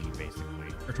HP,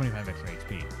 basically. Or 25 extra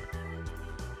HP.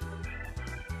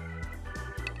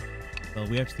 So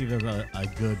we have to see if there's a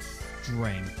good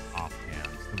strength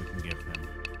offhand that we can give him.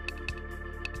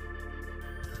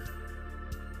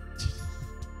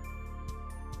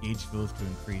 Age goes to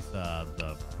increase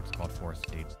the what's called 4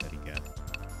 stage that he gets.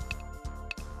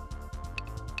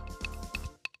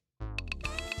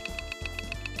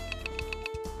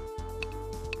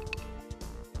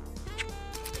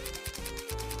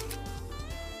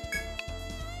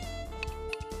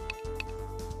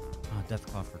 Death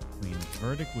Claw for Queen's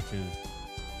Verdict, which is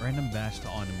random bash to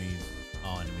all enemies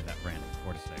at random,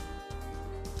 4 to 6.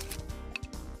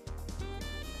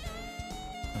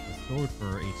 Got the sword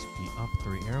for HP up,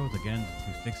 3 arrows, again,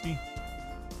 260.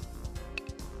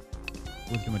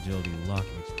 Wisdom, Agility, Luck,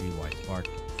 HP, White Spark.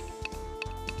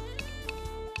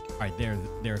 Alright,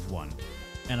 there's one.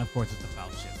 And of course it's the Foul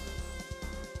Ship.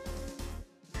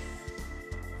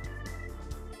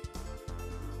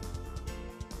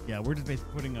 Yeah, we're just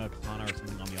basically putting a katana or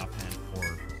something on the offhand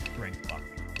for strength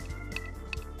buffing.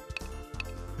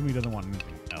 Kumi doesn't want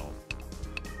anything else.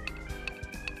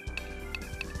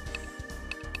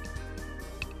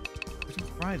 I'm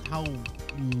surprised how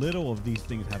little of these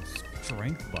things have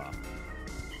strength buff.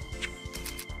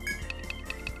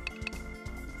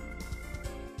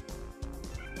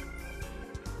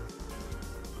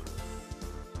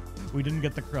 We didn't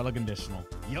get the Krella conditional.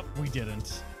 Yep, we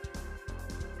didn't.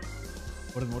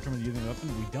 What is Motorm using a weapon?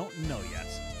 We don't know yet.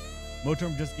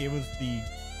 Motorm just gave us the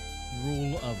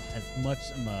rule of as much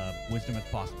wisdom as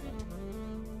possible.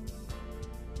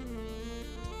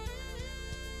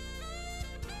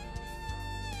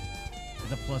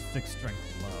 It's a +6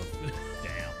 strength love.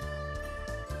 Damn.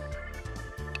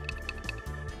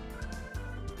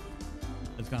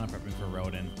 It's kind of prepping for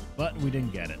Rodin, but we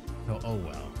didn't get it, so oh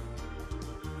well.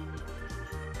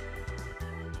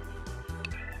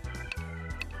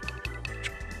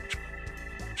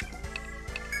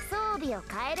 Did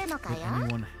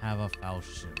anyone have a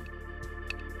falchion?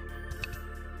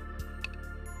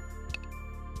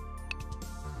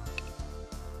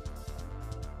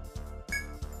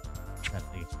 That's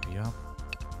HP up.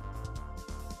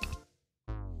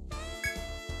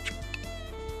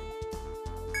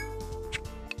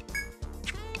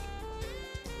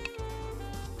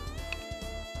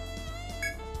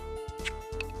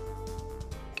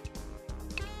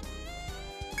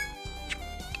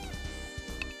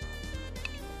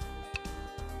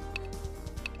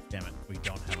 Damn it, we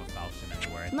don't have a falchion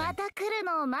anywhere, I think. また来る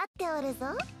のを待っておる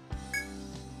ぞ。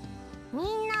み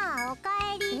んなおか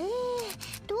えり。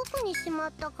どこにしま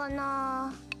ったか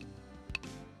な。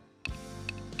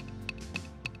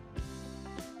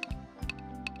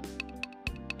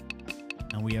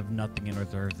And we have nothing in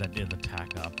reserve that is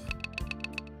attack up.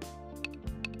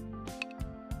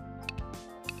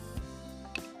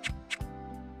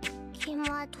 気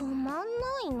は止まんな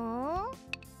いの？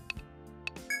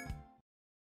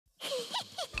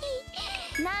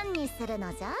何にする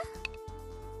のじゃ？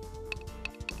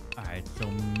 Alright, so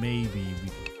maybe we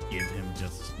could give him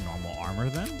just normal armor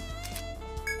then?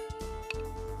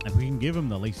 If we can give him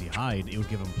the lacy hide, it would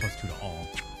give him +2 to all.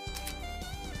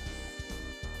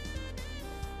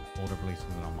 Older places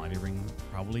an almighty ring,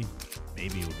 probably.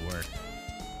 Maybe it would work.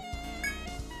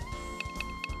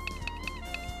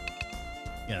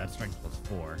 Yeah, that's strength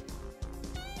 +4.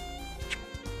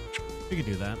 We could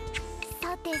do that.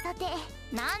 さてさて、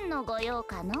何のご用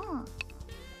かの？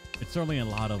 It's certainly a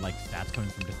lot of like stats coming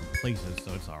from different places,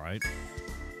 so it's alright.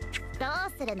 ど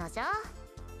うするのじゃ？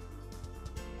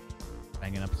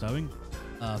 Fang and up subbing.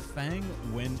 Fang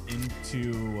went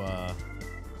into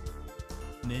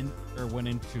went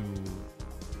into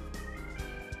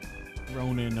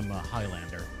Ronin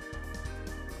Highlander.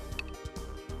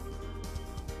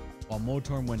 While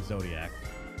Motorm went Zodiac.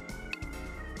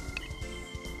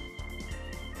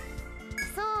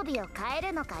 装備を変え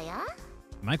るのかや？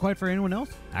 Am I quiet for anyone else?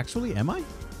 Actually, am I?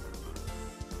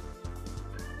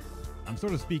 I'm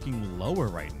sort of speaking lower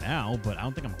right now, but I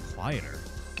don't think I'm quieter.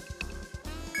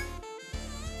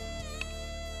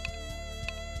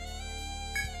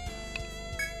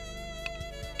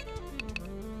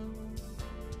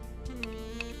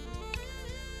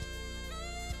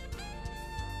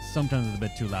 Sometimes it's a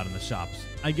bit too loud in the shops.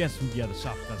 I guess, yeah, the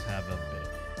shop does have a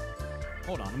bit.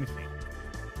 Hold on, let me see.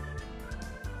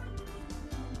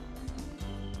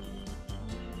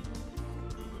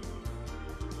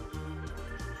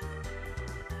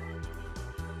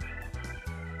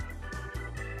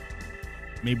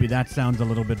 Maybe that sounds a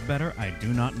little bit better. I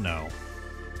do not know.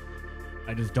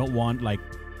 I just don't want, like,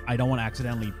 I don't want to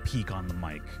accidentally peek on the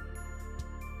mic.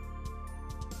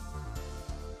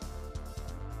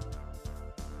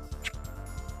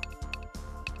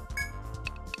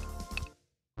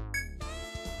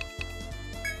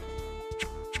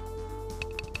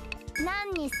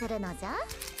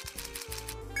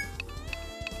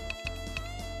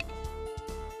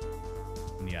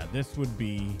 Yeah, this would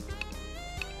be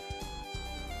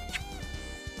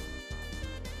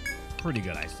pretty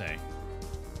good, I say.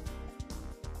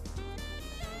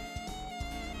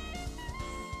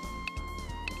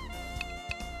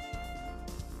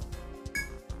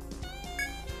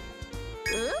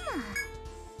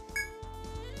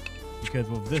 Because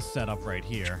with this setup right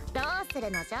here,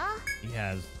 he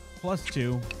has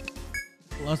 +2,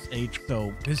 +8,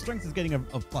 so his strength is getting a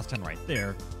 +10 right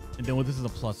there. And then with this is a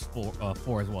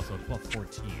 +4 as well, so it's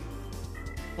 +14.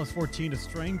 +14 to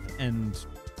strength and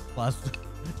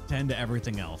 +10 to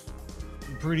everything else.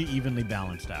 Pretty evenly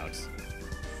balanced out.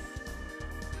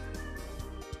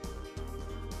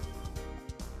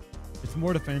 It's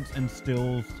more defense and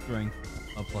still strength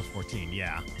Oh, plus 14,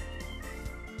 yeah.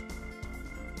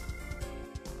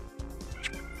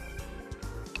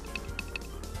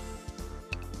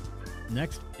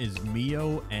 Next is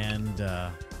Mio and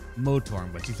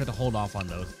Motorn, but she said to hold off on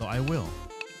those, so I will.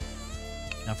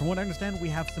 Now, from what I understand, we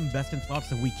have some best in slots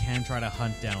that we can try to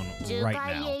hunt down right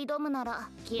now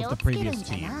with the previous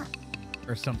team,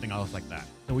 or something else like that.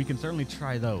 So we can certainly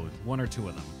try those, one or two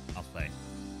of them, I'll say.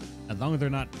 As long as they're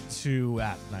not too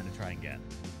asinine to try and get.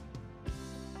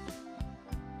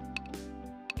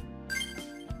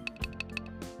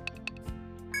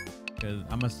 Because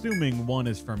I'm assuming one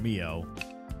is for Mio,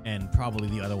 and probably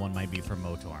the other one might be for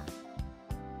Motorn.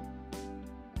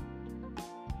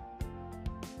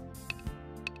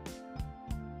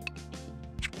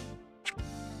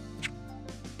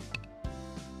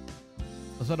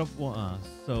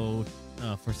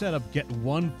 For setup, get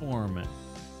one form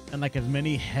and like as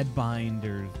many head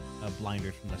blinders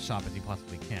from the shop as you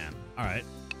possibly can. All right.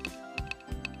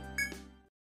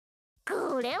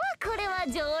 これは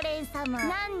常連様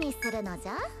何にするのじ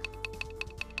ゃ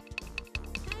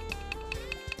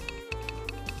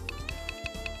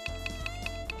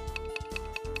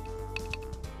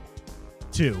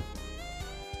 2.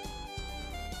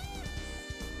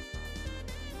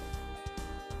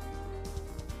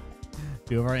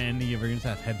 Do you have any of your units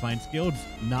have headbind skills?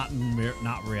 Not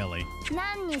really.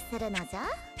 何にするのじゃ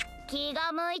気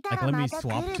が向いた Like, ら let me また来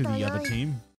swap る to と the よ other い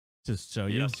team to show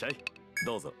い you. らっしゃい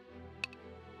どうぞ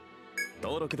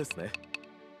登録ですね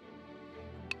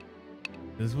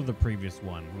This is with the previous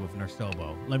one with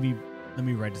Nersobo. Let me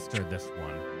register this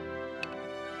one.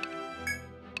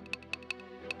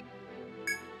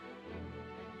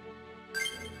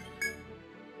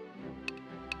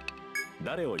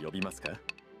 誰を呼びますか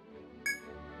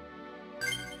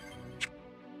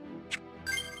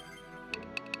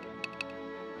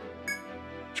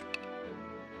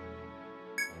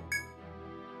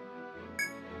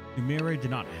Umire did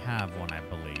not have one, I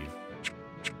believe.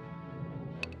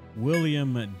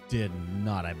 William did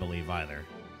not, I believe, either.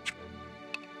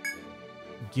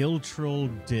 Giltril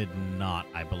did not,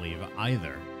 I believe,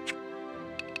 either.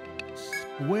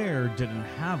 Square didn't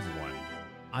have one,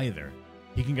 either.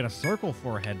 He can get a circle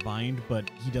for a headbind, but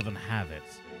he doesn't have it.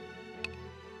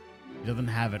 He doesn't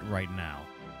have it right now.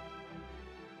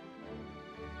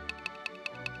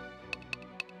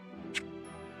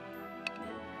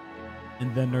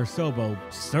 And then Nersobo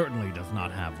certainly does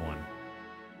not have one.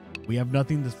 We have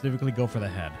nothing to specifically go for the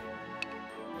head.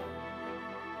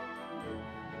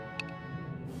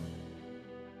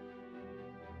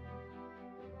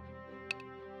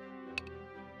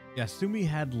 Yeah, Sumi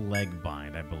had leg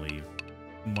bind, I believe,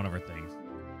 in one of her things.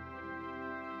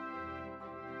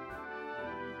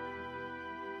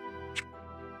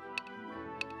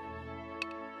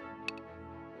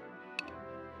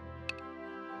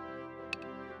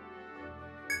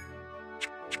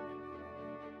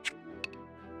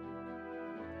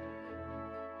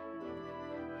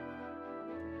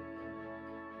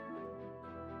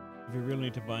 If we really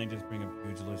need to bind, just bring a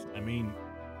pugilist. I mean,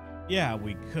 yeah,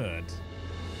 we could.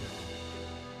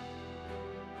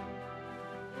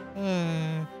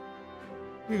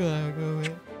 We gotta go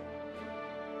with.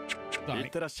 いっ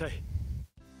てらっしゃい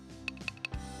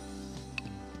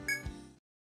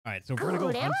Alright, so if we're gonna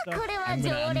go hunt stuff, I'm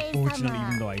gonna, unfortunately,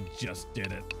 even though I just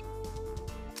did it,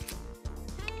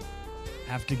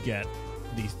 have to get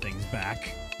these things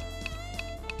back.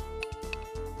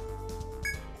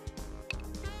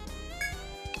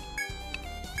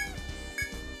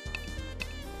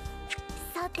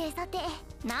 Sate,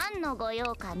 何のご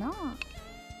用かの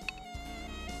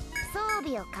装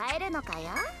備を変えるのか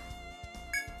や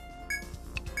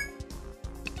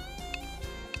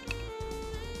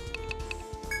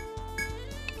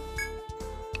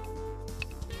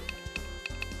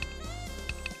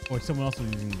Or someone else was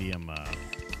using the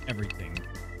everything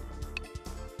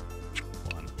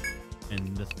one.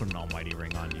 And let's put an almighty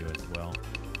ring on you as well.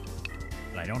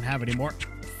 But I don't have anymore.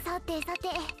 さて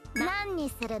何に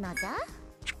するのじゃ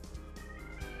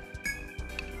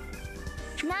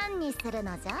何にする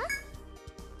のじゃ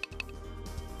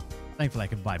Thankfully I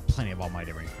could buy plenty of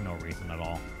almighty rings for no reason at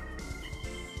all.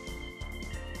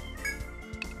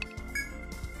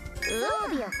 装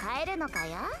備を変えるのか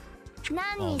や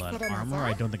何 All にす that るの armor, じ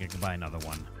I ゃ don't think I can buy another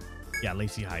one. Yeah,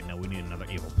 Lacy hide, no, we need another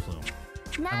evil plume.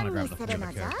 I 何 wanna に grab す the る flavor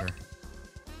のじゃ character.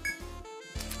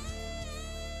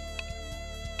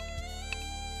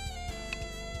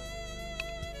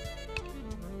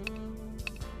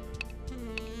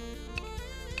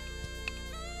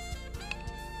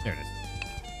 There it is.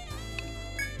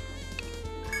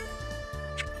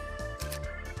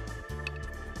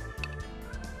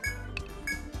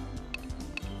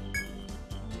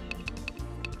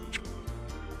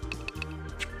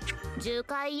 重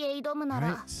回へ挑むな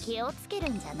ら Right. 気をつける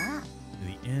んじゃな。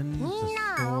 The inn, み the ん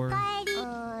なお store. かえり。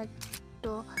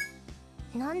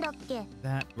なんだっけ。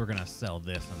 That we're gonna sell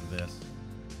this and this.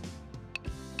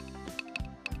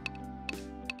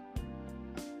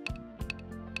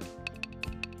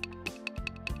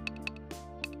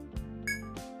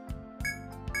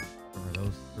 Remember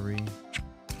those three?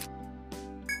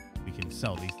 We can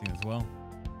sell these things as well.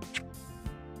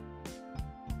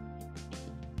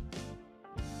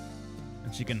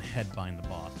 And she can headbind the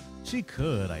boss. She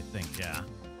could, I think, yeah.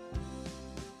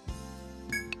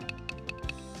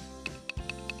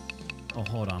 Oh,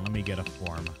 hold on. Let me get a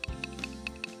form.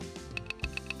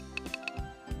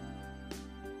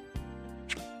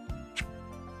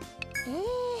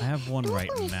 I have one right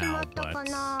now, but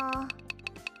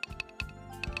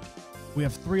we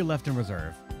have 3 left in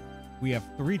reserve. We have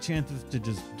 3 chances to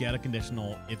just get a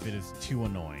conditional if it is too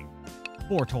annoying.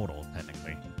 4 total,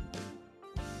 technically.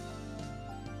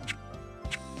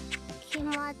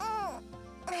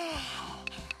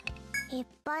 いっ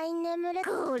ぱい眠れ。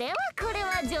これは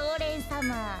常連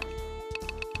様。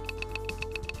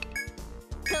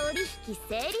取引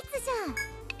成立じ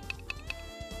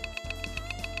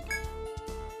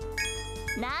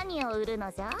ゃ。何を売る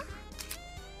のじゃ。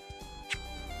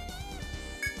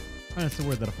 I'm just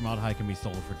aware that a formaldehyde can be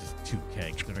sold for just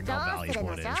 2K, considering ど how うする valuable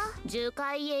の it じ is. ゃ。重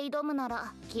回へ挑むな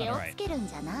ら気をつけるん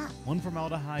じゃな。 One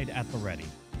formaldehyde at the ready.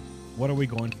 What are we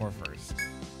going for first?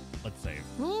 Let's save.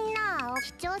 みんな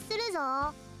主張する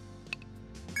ぞ。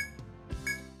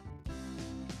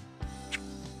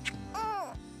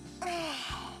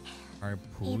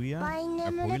いっぱい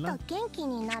眠ると元気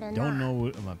になるな。 Don't know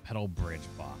a pedal bridge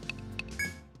box.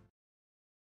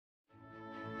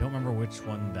 Don't remember which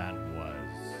one that was.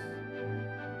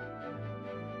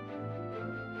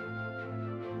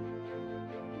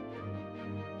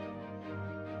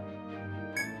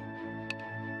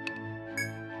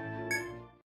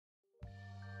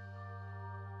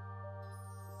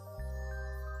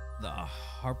 The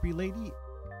Harpy Lady?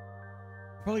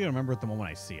 Probably gonna remember it the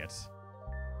moment I see it.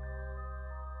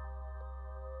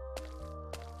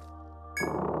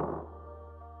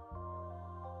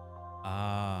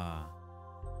 Ah,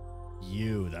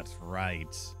 you, that's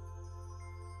right.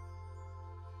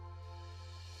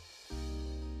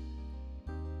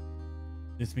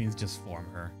 This means just form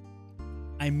her.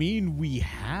 I mean, we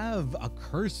have a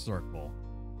curse circle.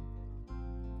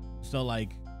 So,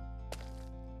 like,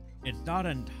 it's not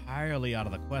entirely out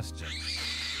of the question.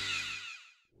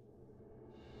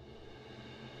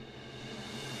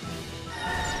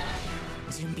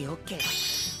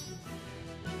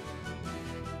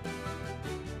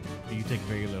 You take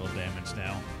very little damage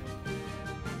now.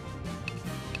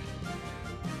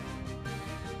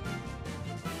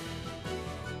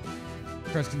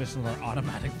 Curse conditions are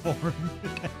automatic form.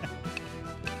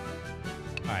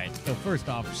 Alright, so first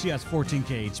off, she has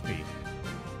 14k HP.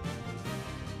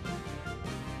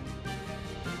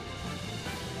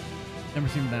 Never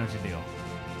seen the damage to deal.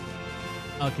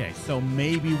 Okay, so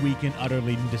maybe we can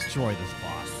utterly destroy this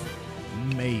boss.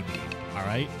 Maybe.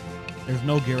 Alright? There's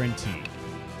no guarantee.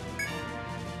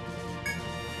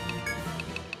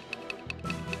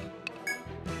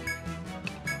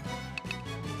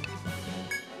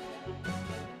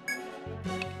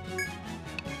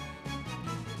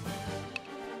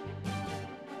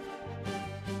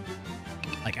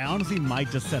 Like, I honestly might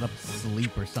just set up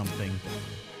sleep or something.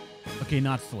 Okay,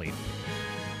 not sleep.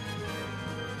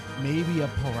 Maybe a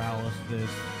paralysis.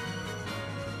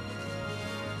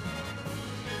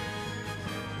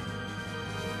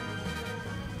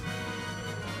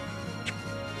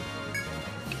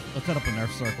 Let's set up a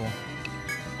nerf circle.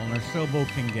 Well, Nersobo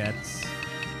can get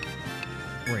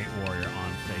Great Warrior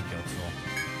on Fake Ghostrel.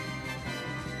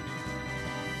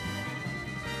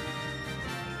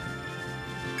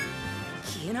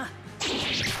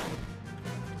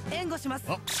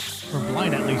 Oh, for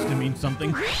blind at least it means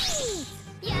something. Big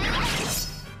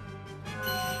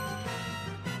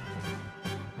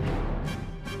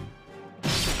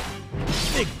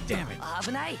damn it. All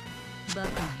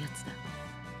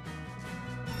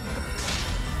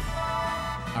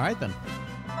right then.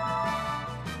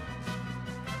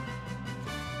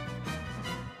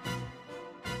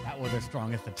 That was their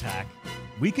strongest attack.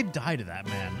 We could die to that,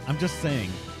 man. I'm just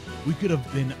saying. We could have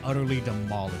been utterly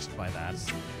demolished by that.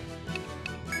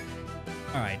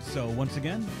 Alright, so once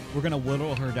again, we're going to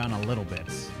whittle her down a little bit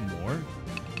more.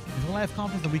 Until I have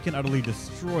confidence that we can utterly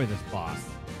destroy this boss.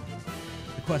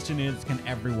 The question is, can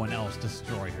everyone else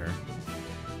destroy her?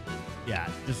 Yeah,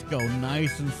 just go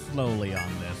nice and slowly on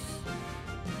this.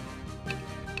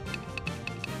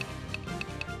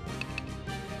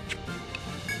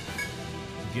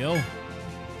 Gil.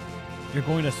 You're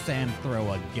going to sand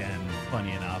throw again,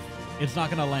 funny enough. It's not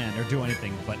going to land or do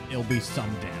anything, but it'll be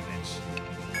some damage.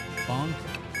 Bonk,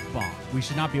 bonk. We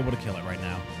should not be able to kill it right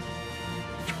now.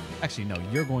 Actually, no.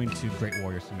 You're going to Great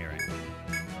Warrior Smearing.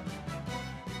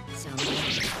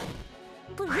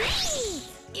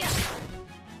 Yeah.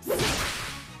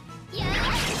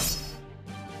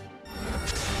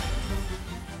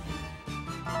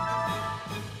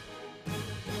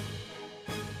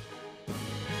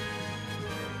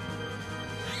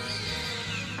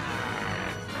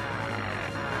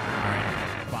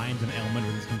 Binds and ailment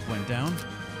resistance went down.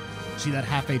 See that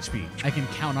half HP. I can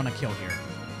count on a kill here.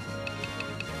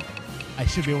 I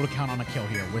should be able to count on a kill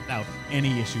here without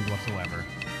any issues whatsoever.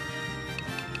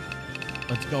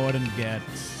 Let's go ahead and get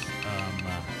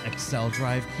Excel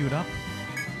Drive queued up.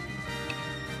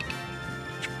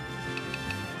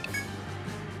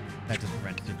 That just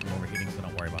prevents it from overheating, so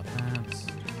don't worry about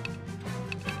that.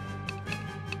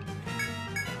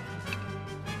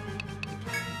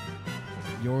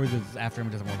 Yours is after him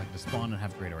doesn't more like to spawn and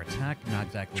have greater attack. Not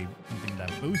exactly something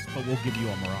that boosts, but we'll give you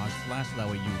a Mirage Slash so that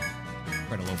way you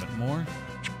spread a little bit more.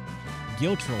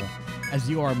 Giltril, as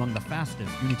you are among the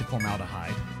fastest, you need to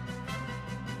Formaldehyde.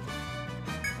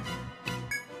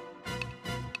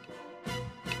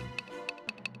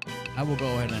 I will go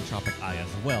ahead and Entropic Eye as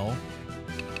well.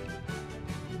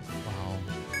 While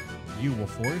you will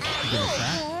force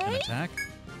an attack.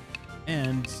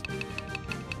 And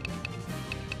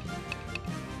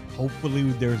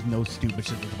hopefully there's no stupid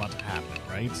shit that's about to happen,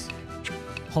 right?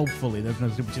 Hopefully there's no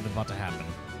stupid shit that's about to happen.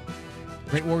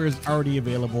 Great Warrior is already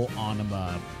available on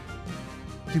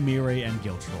Tumire and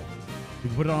Giltril. We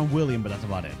can put it on William, but that's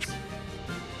about it.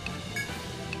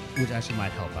 Which actually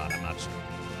might help out, I'm not sure.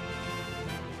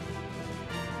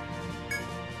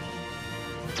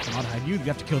 I'll hide you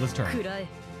have to kill this turn.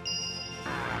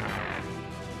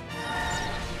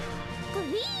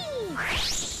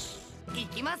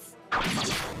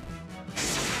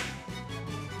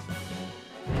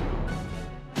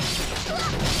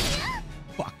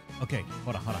 Fuck. Okay,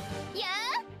 hold on. Yeah.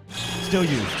 Still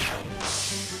used.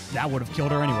 That would have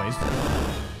killed her anyways.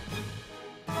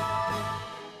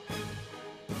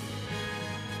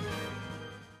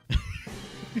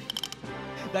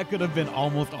 That could have been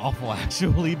almost awful,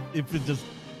 actually, if it just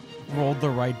rolled the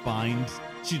right bind.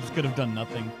 She just could have done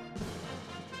nothing.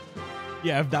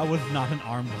 Yeah, if that was not an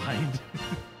arm bind.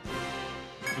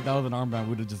 If that was an arm bind,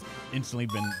 we would have just instantly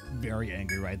been very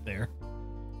angry right there.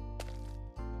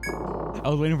 I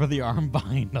was waiting for the arm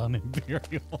bind on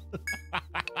Imperial.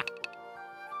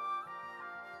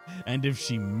 And if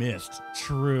she missed,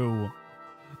 true.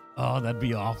 Oh, that'd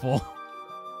be awful.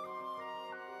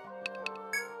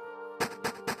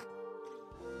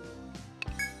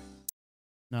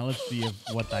 Now let's see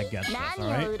what that gets us,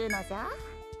 alright?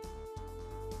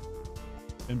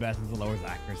 Investments lowers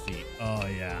accuracy. Oh,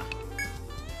 yeah.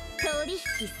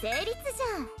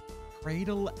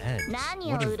 Cradle Edge.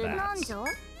 What is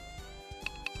that?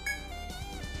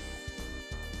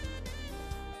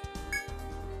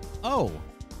 Oh!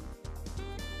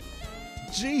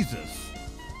 Jesus!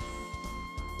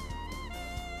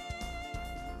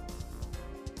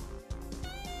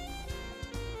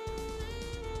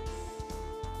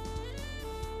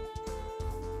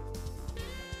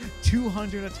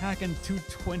 $200 attack and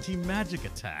 220 magic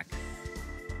attack.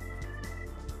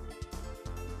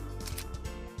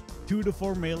 2 to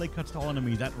 4 melee cuts to all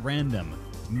enemies at random.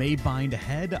 May bind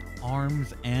head,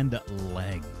 arms, and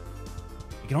leg.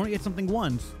 You can only get something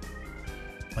once,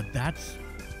 but that's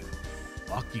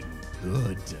fucking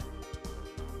good.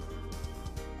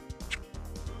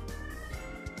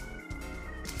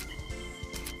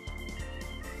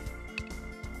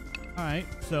 All right,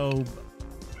 so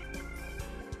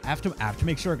I have to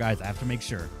make sure, guys. I have to make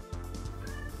sure.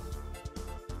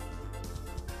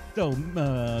 So,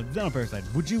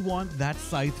 Xenoparasite, would you want that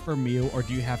scythe for Mew, or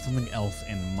do you have something else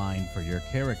in mind for your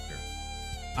character?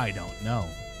 I don't know.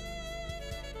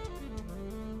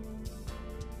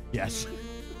 Yes.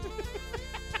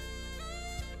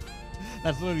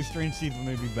 That's literally Strange Seeds, but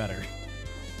maybe better.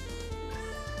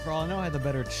 For all I know, I had the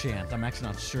better chance. I'm actually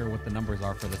not sure what the numbers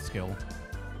are for the skill.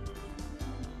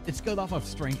 It's skilled off of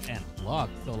strength and luck,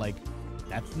 so like,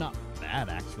 that's not bad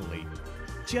actually.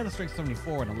 She had a strength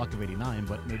 74 and a luck of 89,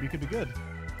 but maybe it could be good.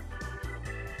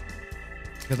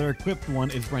 Because her equipped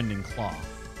one is Rending Claw.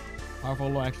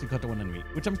 Powerful will actually cut to one enemy.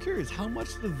 Which I'm curious, how much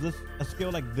does a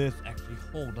skill like this actually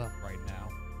hold up right now?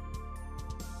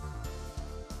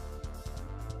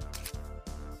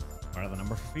 What are the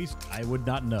number for feast? I would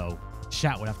not know.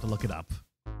 Chat would have to look it up.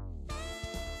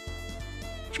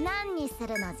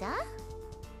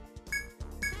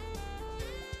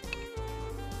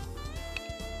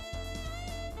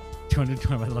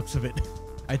 220 by the looks of it.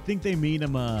 I think they mean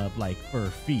him like for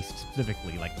feast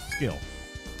specifically, like the skill.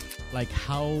 Like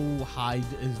how high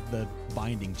is the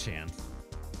binding chance?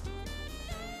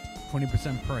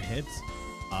 20% per hit.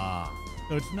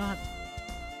 So it's not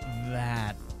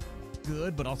that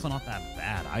good, but also not that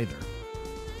bad either.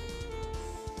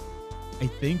 I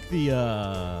think the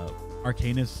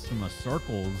Arcanus from the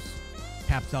circles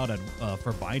caps out at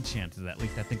for bind chances at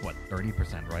least, I think, what,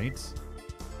 30%, right?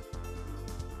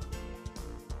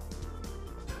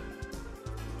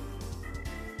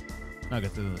 No, I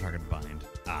guess this is the target bind.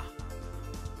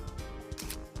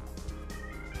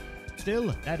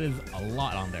 Still, that is a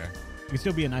lot on there. It can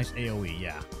still be a nice AoE,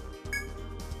 yeah.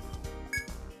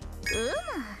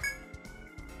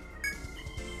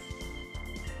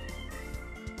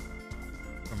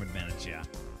 From advantage, yeah.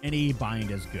 Any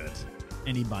bind is good.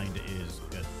 Any bind is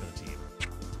good for the team.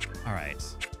 All right.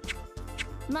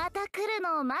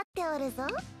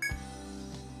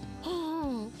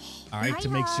 All right, to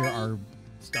make sure our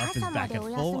stuff is back at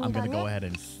full, I'm going to go ahead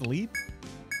and sleep.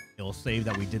 It'll save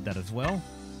that we did that as well.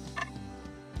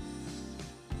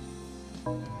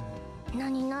 All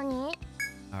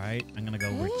right, I'm going to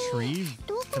go retrieve,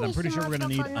 because I'm pretty sure we're going to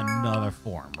need another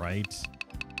form, right?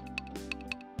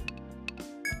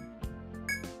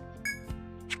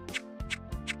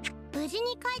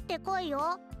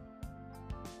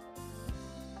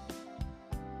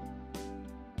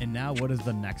 And now what is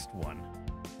the next one?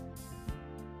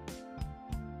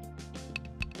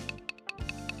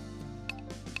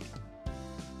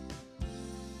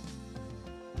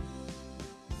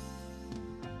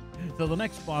 So the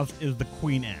next boss is the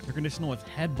Queen Ant. Her conditional is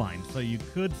Headbind, so you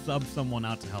could sub someone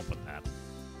out to help with that.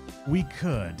 We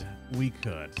could.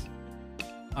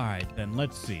 All right, then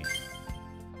let's see.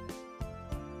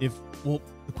 Well,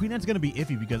 the Queen Ant's gonna be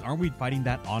iffy because aren't we fighting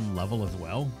that on level as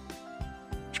well?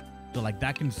 So like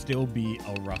that can still be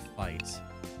a rough fight.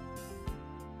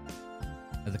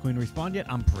 Has the Queen respawned yet?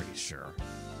 I'm pretty sure.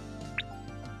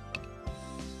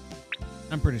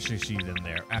 I'm pretty sure she's in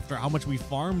there. After how much we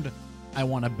farmed, I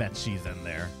want to bet she's in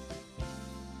there.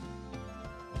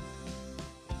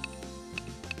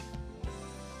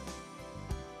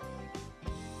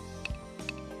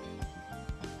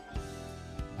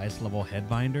 Highest level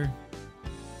Headbinder.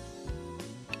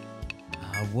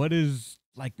 What is,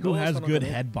 like, who has good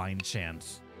Headbind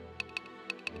chance?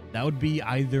 That would be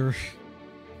either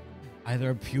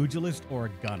a pugilist or a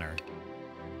gunner.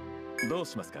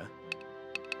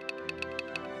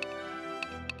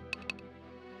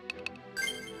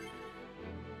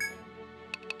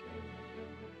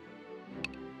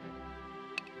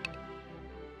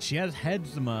 She has head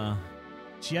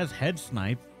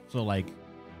snipe, so like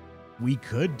we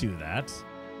could do that.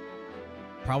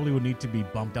 Probably would need to be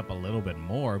bumped up a little bit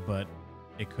more, but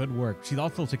it could work. She's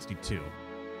also 62.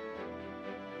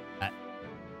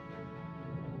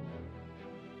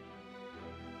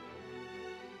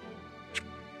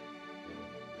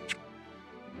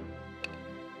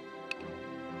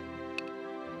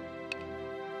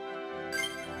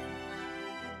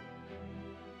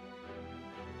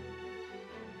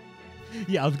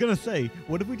 Yeah, I was gonna say,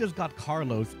 what if we just got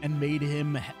Carlos and made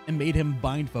him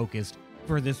bind focused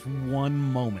for this one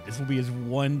moment? This will be his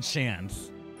one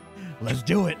chance. Let's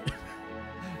do it.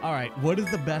 All right, what is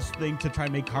the best thing to try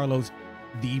and make Carlos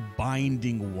the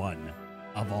binding one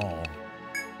of all?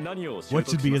 What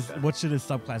should his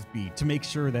subclass be to make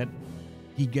sure that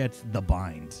he gets the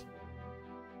bind?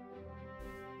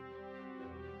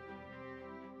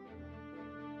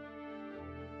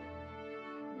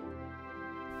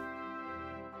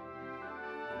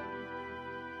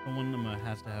 Someone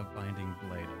has to have binding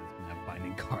blade. It's gonna have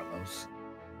binding Carlos.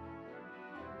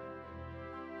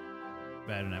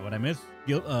 Bad night. What I missed?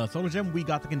 Solar Gem. We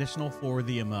got the conditional for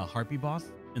the Harpy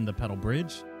boss in the Petal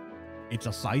Bridge. It's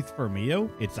a scythe for Mio.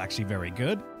 It's actually very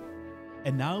good.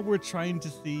 And now we're trying to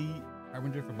see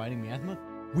Harbinger for binding Miasma.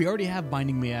 We already have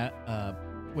binding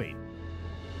wait.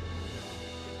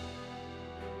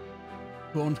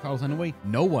 Who owns Carlos anyway?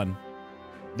 No one.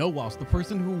 No, whilst the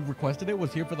person who requested it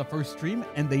was here for the first stream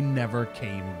and they never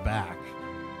came back.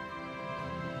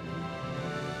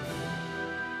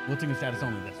 Wilting and status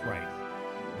only, that's right.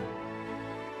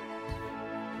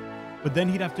 But then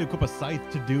he'd have to equip a scythe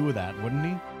to do that, wouldn't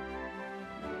he?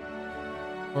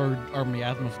 Or are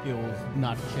miasma skills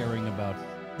not caring about...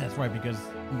 That's right, because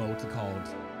mode's called...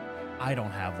 I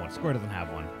don't have one. Square doesn't have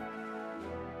one.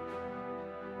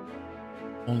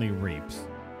 Only reaps.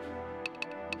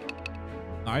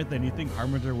 Alright, then you think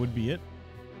Harbinger would be it?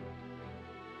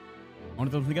 Want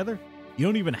to throw them together? You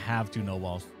don't even have to, No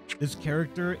Walls. This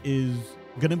character is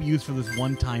going to be used for this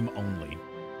one time only.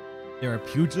 They're a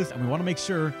pugilist, and we want to make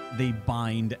sure they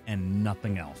bind and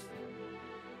nothing else.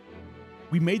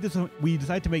 We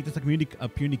decided to make this a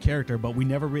puny character, but we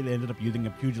never really ended up using a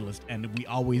pugilist, and we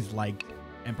always liked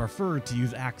and preferred to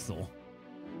use Axel.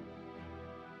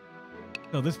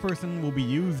 So this person will be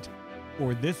used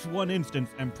for this one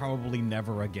instance and probably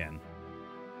never again.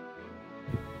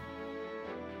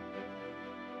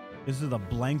 This is a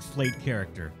blank slate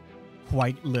character,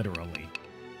 quite literally.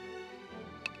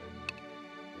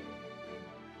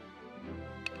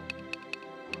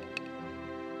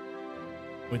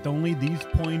 With only these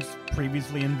points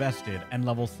previously invested and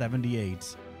level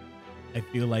 78, I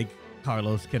feel like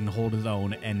Carlos can hold his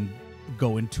own and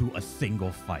go into a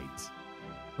single fight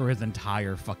for his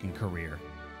entire fucking career.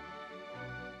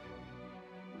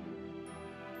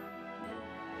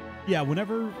 Yeah,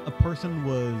 whenever a person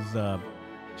was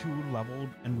too leveled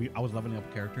and I was leveling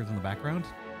up characters in the background,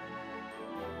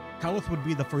 Carlos would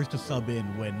be the first to sub in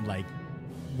when, like,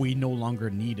 we no longer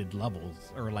needed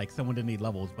levels, or like someone didn't need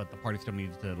levels, but the party still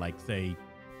needed to, like, say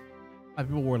 5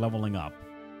 people were leveling up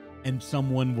and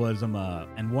someone was and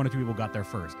 1 or 2 people got there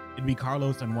first. It'd be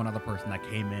Carlos and one other person that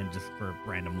came in just for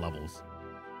random levels.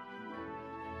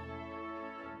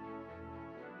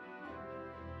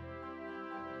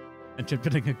 And Chip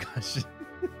getting a concussion.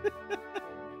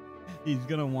 He's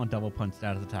gonna want double punch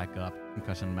status attack up,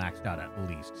 concussion maxed out at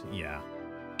least. Yeah.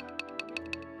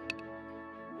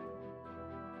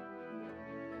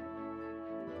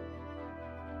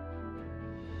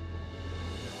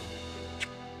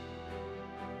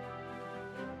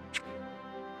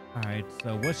 Alright,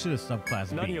 so what should a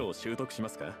subclass be?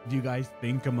 Do you guys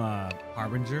think I'm a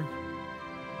Harbinger?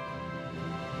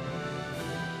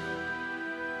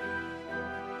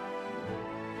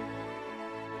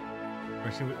 Or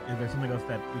is there something else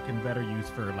that we can better use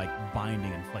for, like,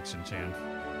 binding infliction chance?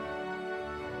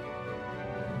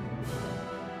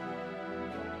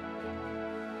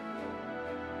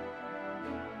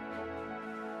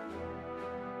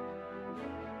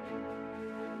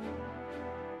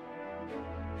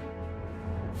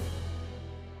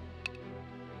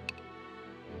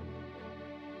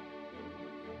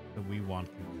 We want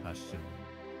concussion.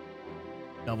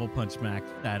 Double punch max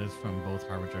status from both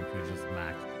Harbinger and Pugilist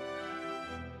max.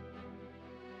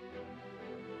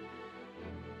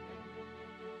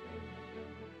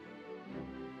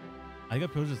 I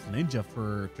got Pugilist Ninja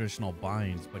for traditional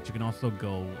binds, but you can also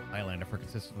go Highlander for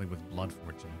consistently with Blood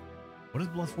Fortune. What does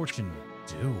Blood Fortune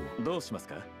do?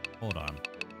 Hold on.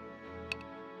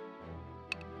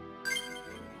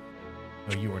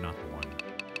 No, you are not the one.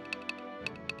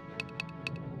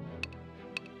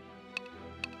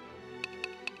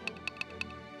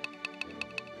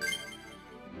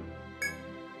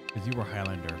 Because you were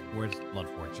Highlander. Where's Blood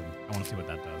Fortune? I want to see what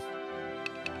that does.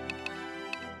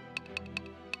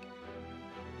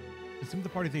 Assume the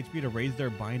party's HP to raise their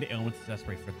bind ailment success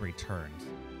rate for 3 turns.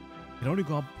 It can only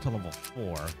go up to level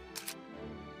 4.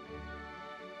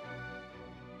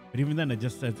 But even then, it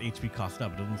just says HP cost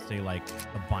up. It doesn't say, like,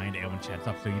 the bind ailment chance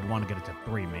up, so you'd want to get it to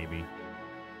 3, maybe.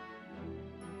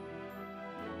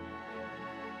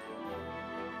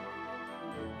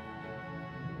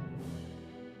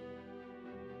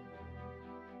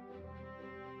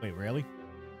 Wait, really?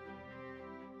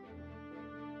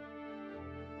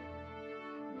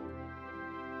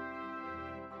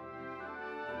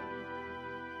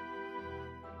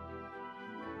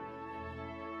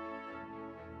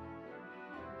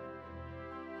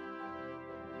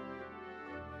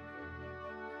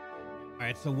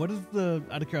 Alright, so what is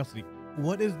out of curiosity,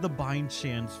 what is the bind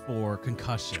chance for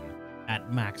concussion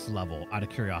at max level, out of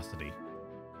curiosity?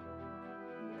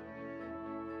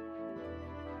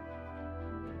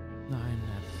 9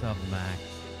 at sub max.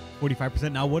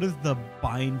 45%. Now, what is the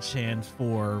bind chance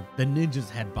for the ninja's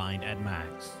head bind at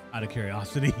max, out of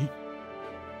curiosity?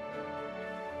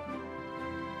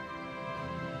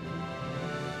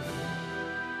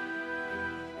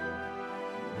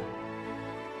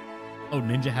 Oh,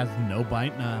 ninja has no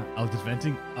bind? Nah, I was just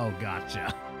venting? Oh,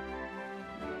 gotcha.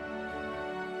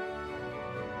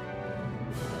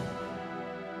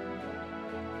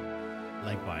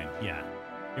 Like bind, yeah.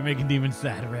 You're making demons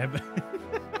sad, Reb.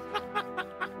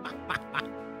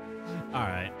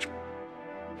 Alright.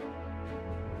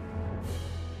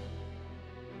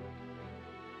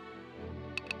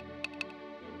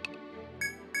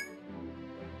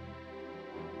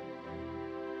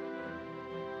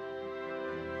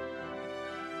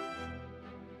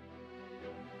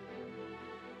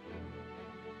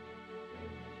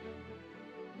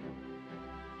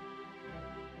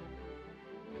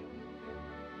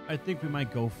 I think we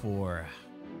might go for...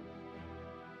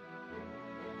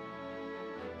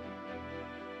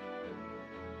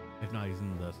 I if not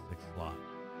using the 6th slot.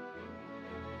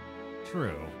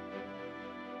 True.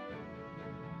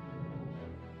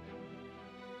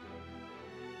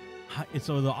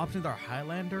 So the options are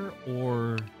Highlander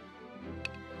or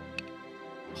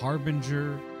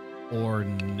Harbinger or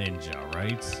Ninja,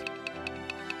 right?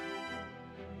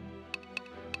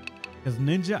 Because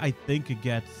Ninja, I think it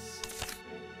gets...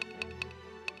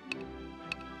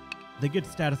 They get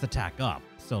status attack up,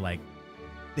 so like,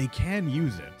 they can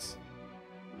use it.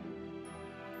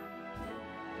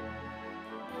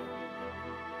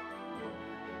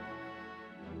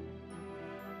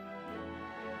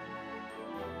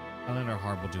 Highlander or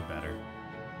Harb will do better.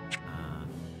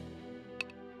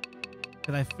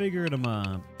 Because I figured him,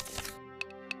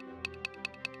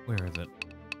 where is it?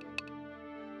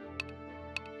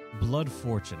 Blood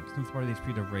Fortune. Since part of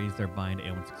HP to raise their bind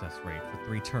and success rate for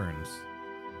 3 turns.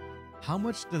 How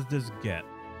much does this get?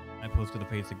 I posted a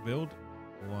basic build.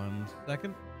 1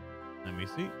 second. Let me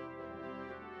see.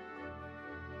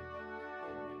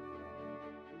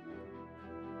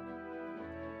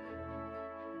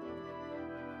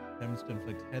 Attempts to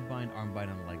inflict head bind, arm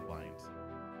bind, and leg bind.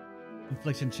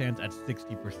 Infliction chance at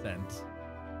 60%.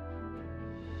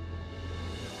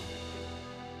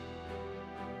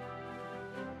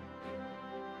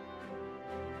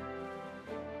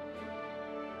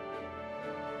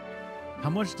 How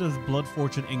much does Blood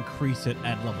Fortune increase it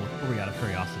at level 3 out of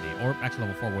curiosity? Or actually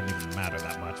level 4 wouldn't even matter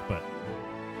that much, but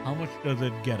how much does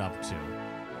it get up to?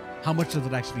 How much does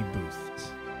it actually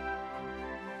boost?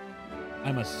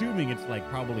 I'm assuming it's like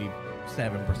probably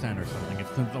 7% or something.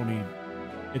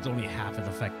 It's only half as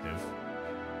effective.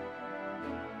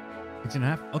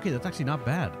 6.5? Okay, that's actually not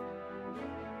bad.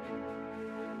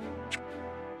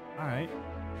 Alright.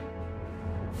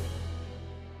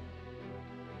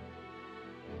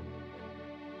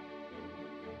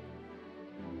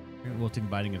 Wilting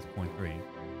biting is 0.3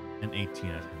 and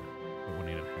 18 at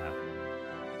 1.8.5.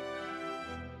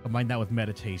 Combine that with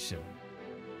meditation.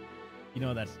 You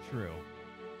know that's true.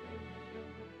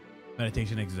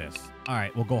 Meditation exists. All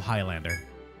right, we'll go Highlander.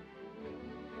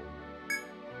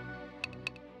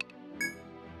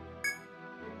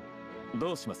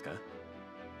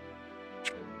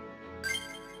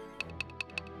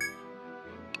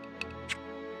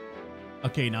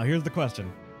 Okay, now here's the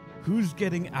question. Who's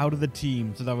getting out of the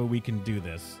team so that way we can do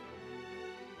this?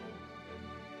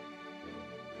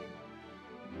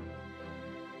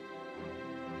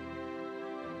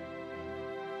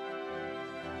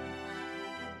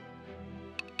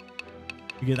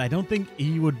 Because I don't think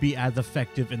he would be as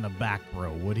effective in the back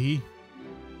row, would he?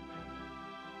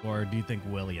 Or do you think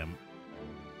William?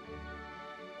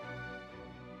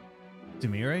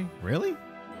 Demire? Really?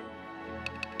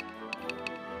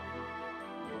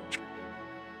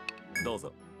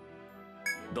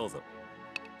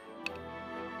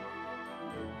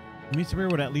 I mean, Demire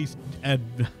would at least add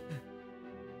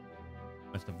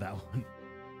rest of that one.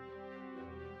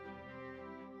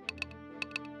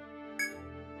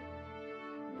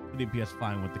 DPS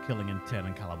fine with the killing intent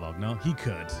and Calabog. No, he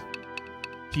could.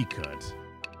 He could.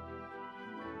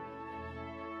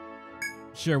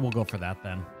 Sure, we'll go for that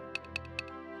then.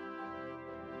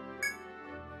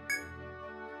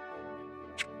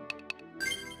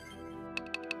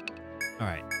 All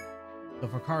right. So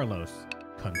for Carlos,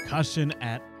 concussion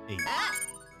at 8.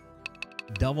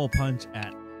 Double punch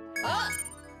at 10.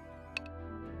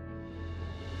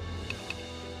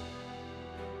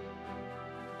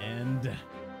 And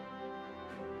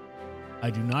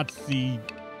I do not see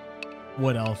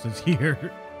what else is here.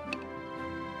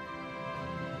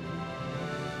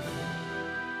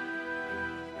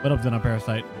 What up, Dena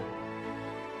Parasite?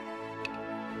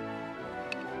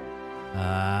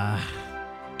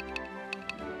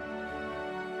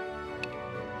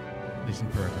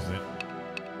 Decent prerequisite.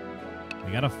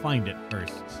 We gotta find it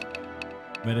first.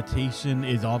 Meditation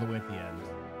is all the way at the end.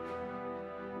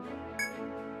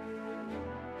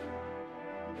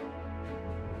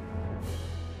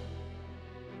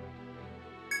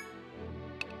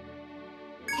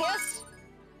 Yes.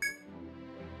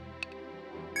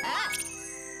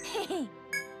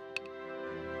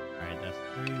 Alright, that's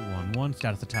 3-1-1.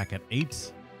 Status attack at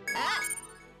 8.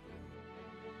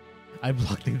 I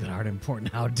block things that aren't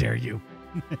important. How dare you?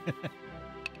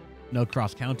 No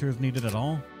cross counters needed at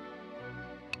all.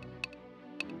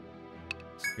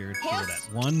 Spirit Sword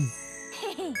at 1.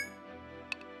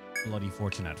 Bloody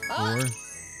Fortune at 4.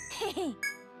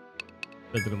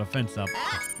 Physical defense up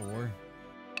at 4.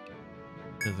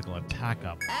 Physical attack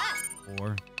up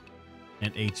 4.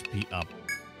 And HP up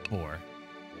 4.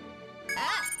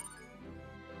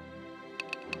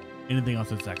 Anything else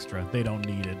that's extra, they don't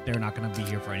need it. They're not going to be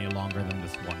here for any longer than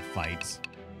this one fight.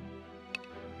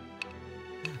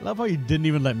 Love how you didn't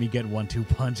even let me get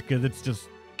 1-2 punch because it's just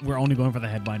we're only going for the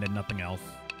headbind and nothing else.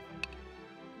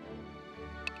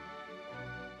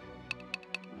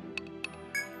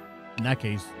 In that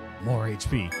case, more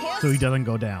HP, so he doesn't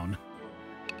go down.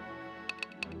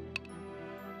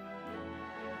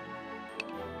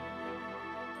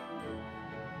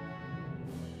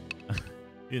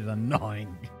 It's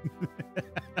annoying.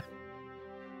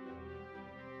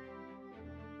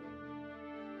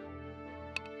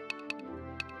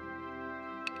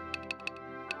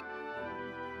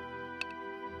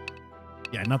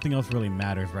 Yeah, nothing else really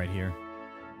matters right here.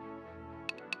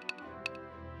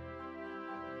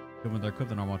 When they're equipped,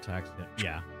 the normal attacks.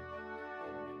 Yeah.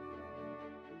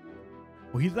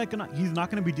 Well, he's not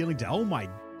gonna be dealing to. Oh my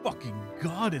fucking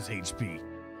god, his HP.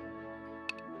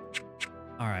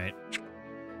 All right.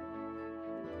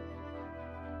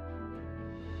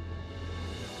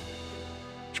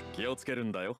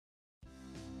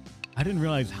 I didn't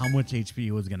realize how much HP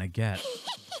he was gonna get,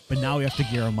 but now we have to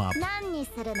gear him up.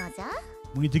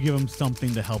 We need to give him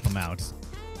something to help him out.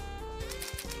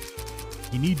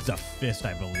 He needs a fist,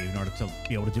 I believe, in order to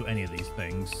be able to do any of these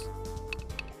things.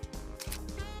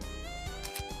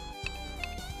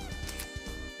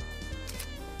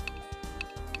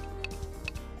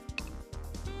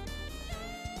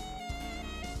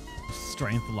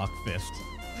 Strength, luck, fist.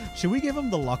 Should we give him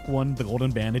the luck one, the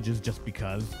golden bandages, just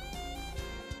because?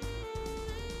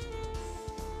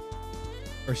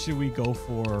 Or should we go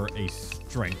for a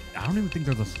strength? I don't even think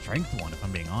there's a strength one, if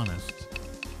I'm being honest.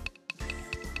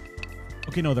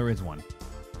 Okay, no, there is one.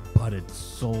 But it's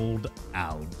sold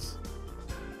out.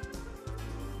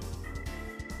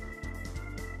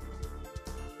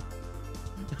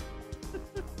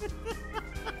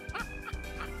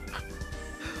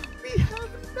 We have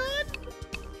none.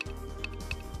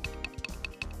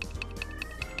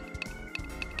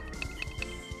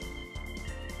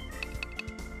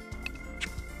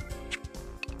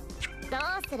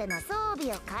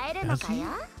 Does he?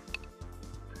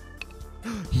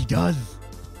 He does.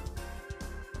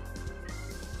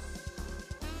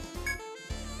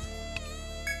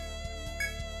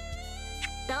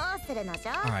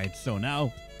 Alright, so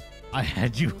now I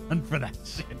had you hunt for that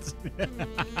shit.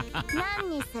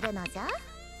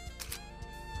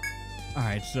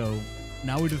 Alright, so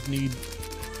now we just need...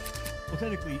 Well,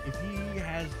 technically, if he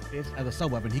has this as a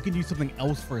sub-weapon, he can use something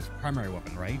else for his primary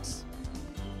weapon, right?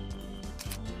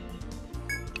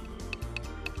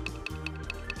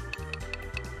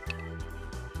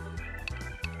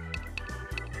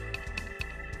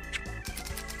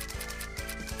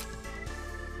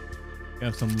 We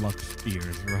have some luck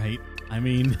spears, right? I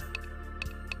mean,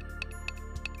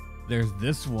 there's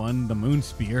this one, the moon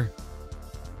spear.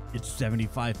 It's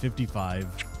 75-55.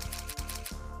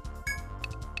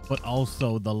 But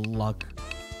also the luck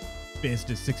fist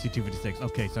is 62-56.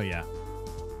 Okay, so yeah.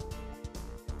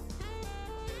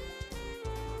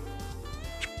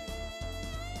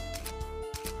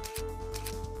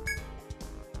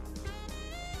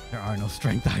 There are no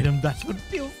strength items. That's what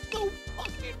feels so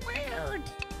fucking weird.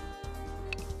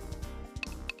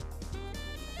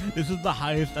 This is the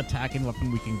highest attacking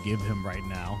weapon we can give him right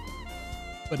now.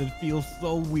 But it feels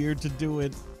so weird to do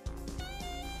it.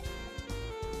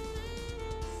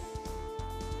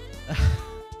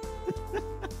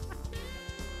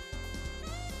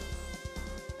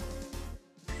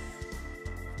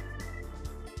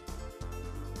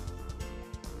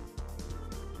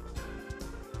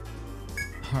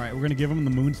 Alright, we're going to give him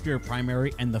the Moon Spear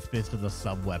primary and the Fist as a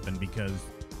sub-weapon because...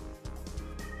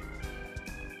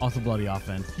 Also Bloody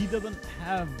Offense. He doesn't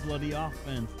have Bloody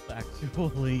Offense,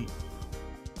 actually.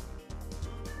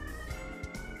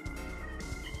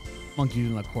 Monk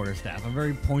using a quarterstaff. A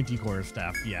very pointy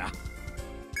quarterstaff, yeah.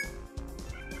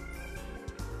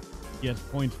 He has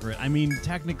points for it. I mean,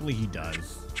 technically he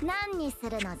does.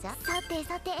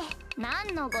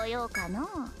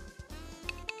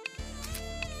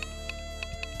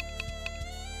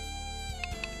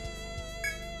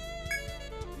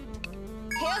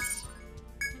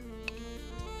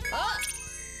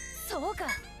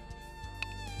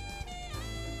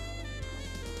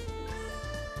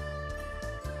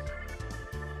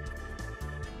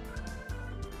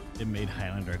 It made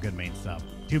Highlander a good main sub.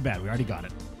 Too bad, we already got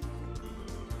it.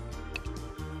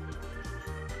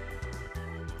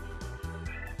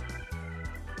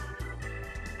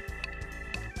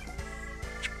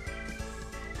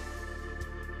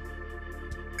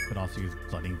 Could also use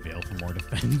Flooding Veil for more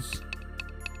defense.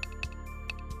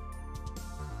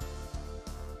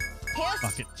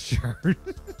 Fuck it, sure.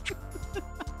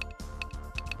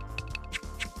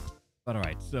 But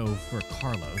alright, so for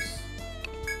Carlos,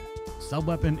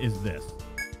 sub-weapon is this.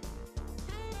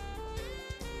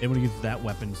 able to use that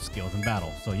weapon's skills in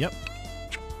battle. So, yep.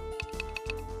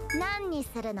 何に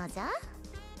するのじゃ?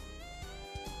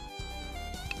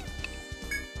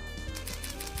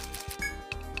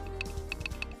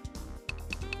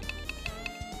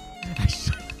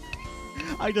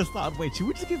 I just thought, wait, should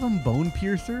we just give him Bone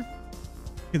Piercer?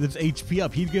 Because it's HP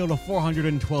up. He'd go to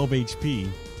 412 HP.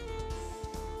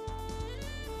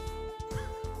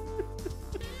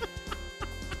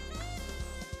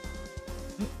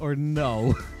 Or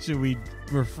no? Should we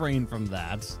refrain from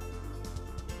that?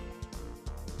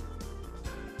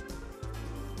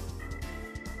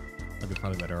 That'd be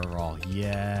probably better overall.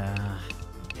 Yeah.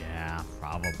 Yeah,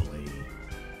 probably.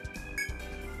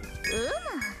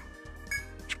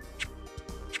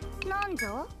 I'm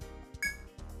gonna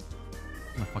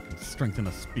fucking strengthen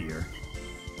a spear.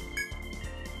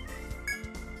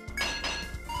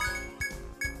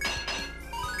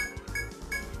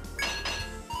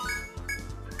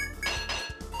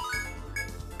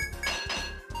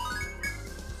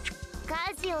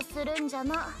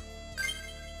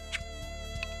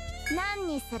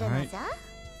 Right.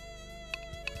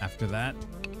 After that,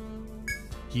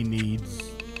 he needs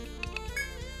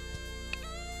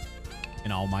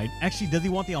an Almighty. Actually, does he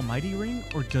want the Almighty Ring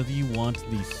or does he want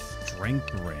the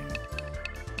Strength Ring?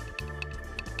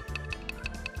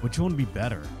 Which one would be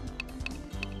better?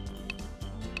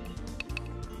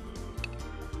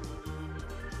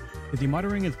 The Almighty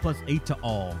Ring is +8 to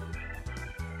all.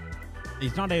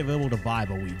 It's not available to buy,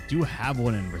 but we do have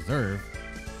one in reserve.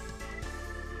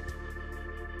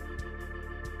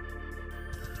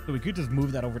 So we could just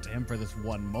move that over to him for this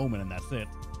one moment, and that's it.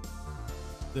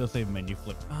 They'll save menu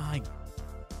flip. Fine.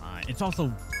 It's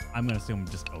also, I'm going to assume,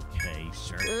 just okay.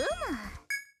 Sure.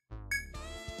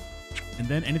 And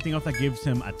then anything else that gives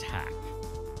him attack.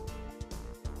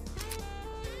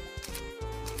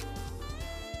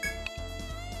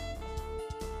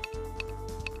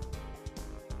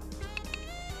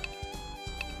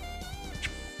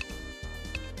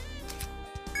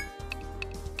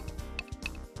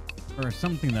 Or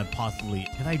something that possibly,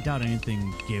 because I doubt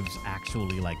anything gives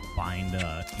actually like bind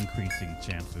increasing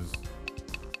chances.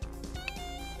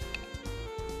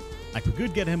 Like we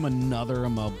could get him another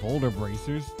boulder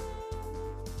bracers.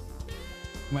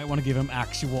 Might want to give him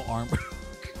actual armor.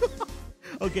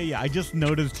 Okay, yeah, I just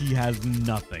noticed he has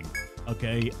nothing.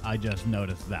 Okay, I just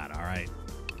noticed that. All right,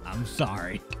 I'm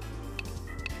sorry.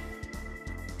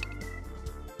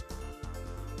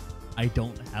 I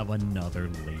don't have another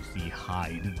lacy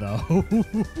hide, though.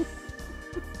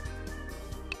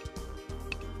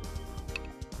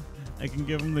 I can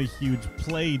give him the huge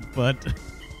plate, but...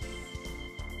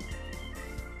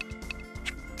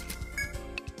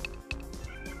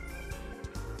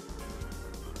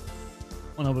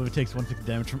 Well, no, but it takes 160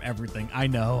 damage from everything. I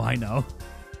know.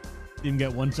 Didn't even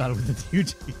get one shot with a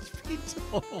huge HP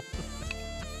total.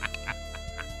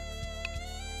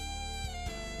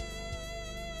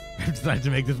 I've decided to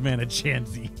make this man a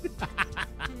Chansey.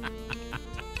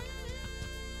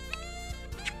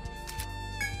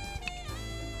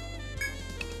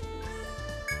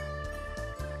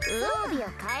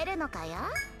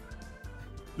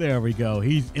 There we go.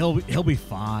 He'll be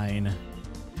fine.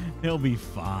 He'll be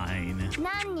fine.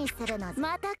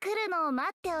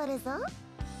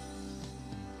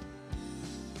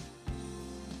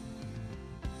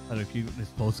 This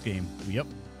post game. Yep.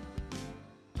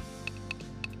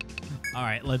 All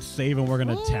right, let's save and we're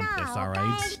gonna attempt this. All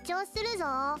right. His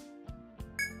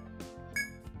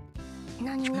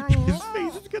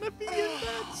face is gonna be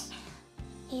nuts.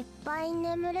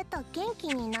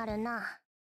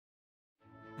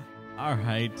 All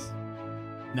right.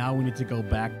 Now we need to go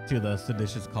back to the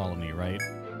seditious colony, right?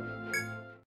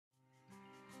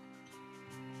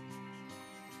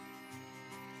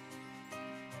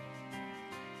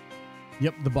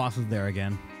 Yep, the boss is there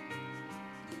again.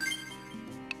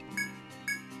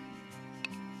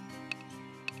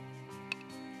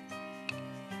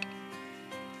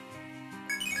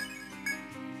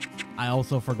 I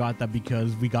also forgot that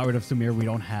because we got rid of Sumir, we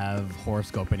don't have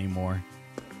horoscope anymore.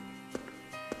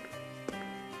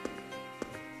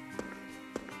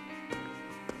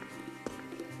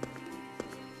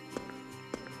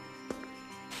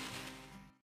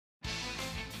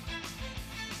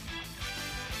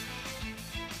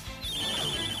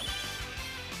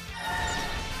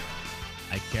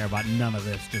 I care about none of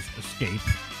this, just escape.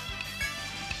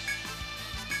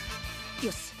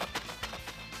 Yes.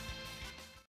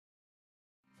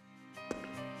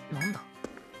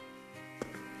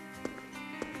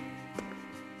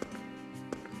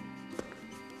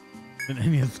 Than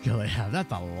any other skill I have.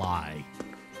 That's a lie.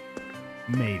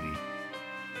 Maybe.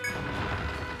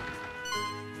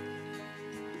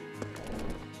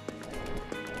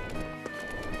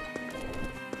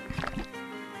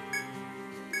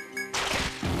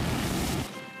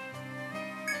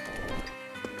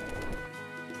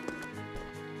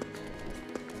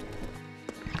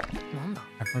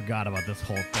 forgot about this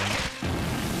whole thing.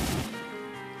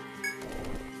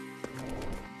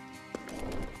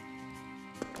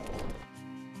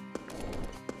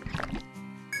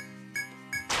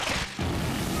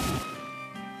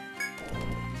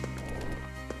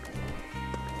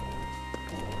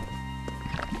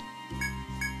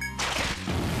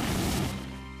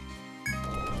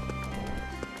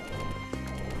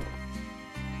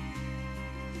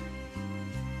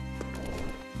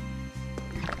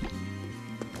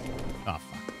 Oh,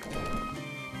 fuck.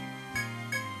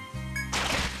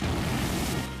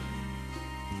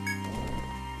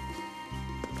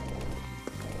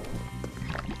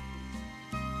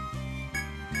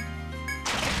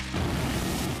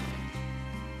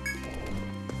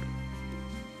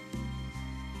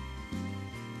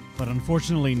 But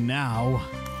unfortunately now,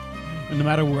 no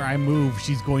matter where I move,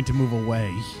 she's going to move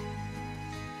away.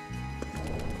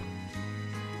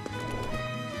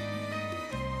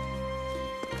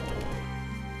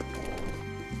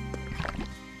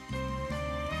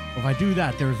 If I do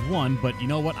that, there's one, but you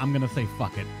know what? I'm gonna say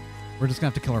fuck it. We're just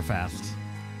gonna have to kill her fast.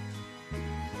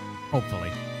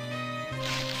 Hopefully.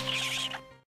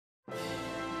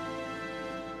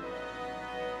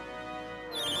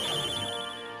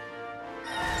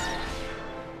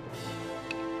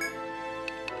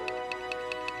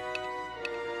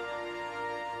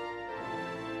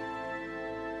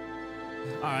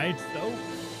 Alright, so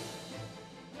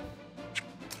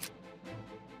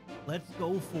let's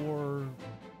go for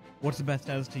what's the best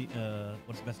status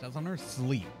on her?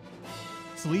 Sleep.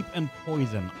 Sleep and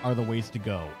poison are the ways to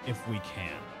go if we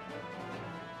can.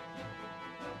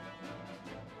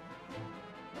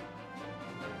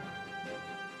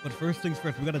 But first things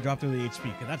first, we gotta drop through the HP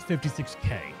because that's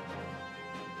 56k.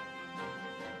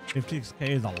 56k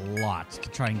is a lot to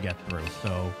try and get through,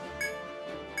 so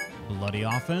bloody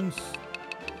offense.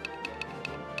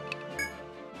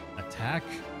 Attack.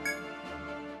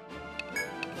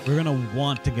 We're gonna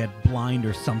want to get blind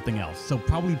or something else. So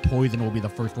probably poison will be the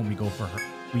first one we go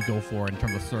for in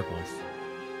terms of circles.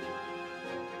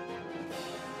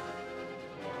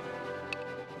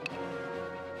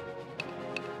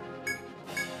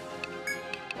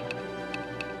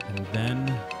 And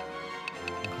then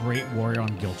Great Warrior on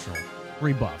Giltril.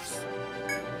 3 buffs.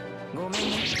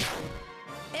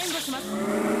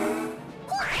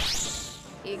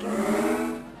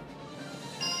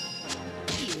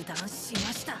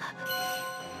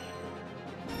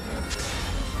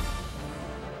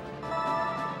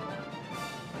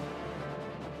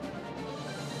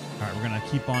 Alright, we're gonna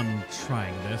keep on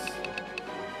trying this.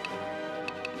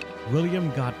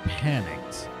 William got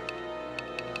panicked.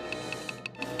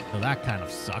 So that kind of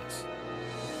sucks.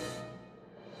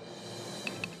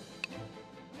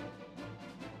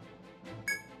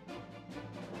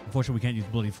 Unfortunately, we can't use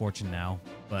Bloody Fortune now,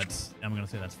 but I'm gonna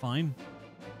say that's fine.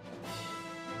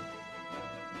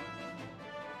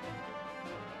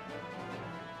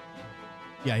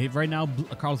 Yeah, right now,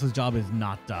 Carlos's job is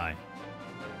not die.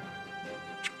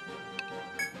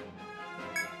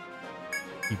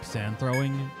 Keep sand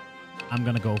throwing. I'm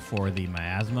gonna go for the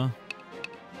miasma.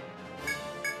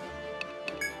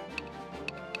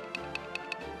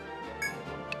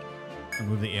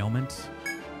 Remove the ailment.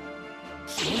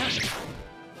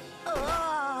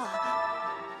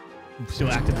 Still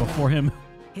active before him.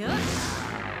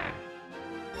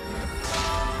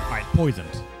 Alright,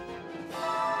 poisoned.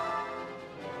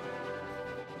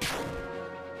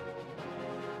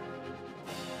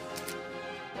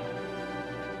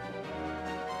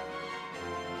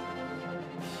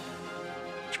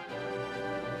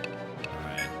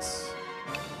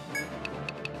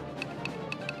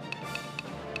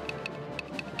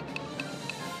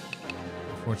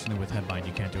 Unfortunately, with Headbind,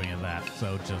 you can't do any of that,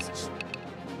 so just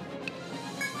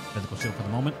physical shield for the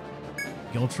moment.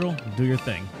 Giltril, do your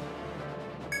thing.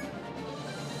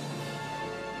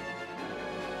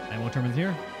 And what tournament's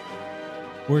here?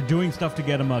 We're doing stuff to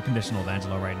get him a conditional with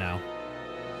Angelo right now.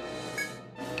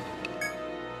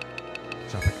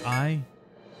 Tropic Eye.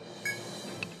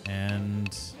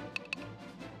 And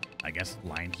I guess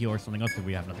Lion Heal or something else, because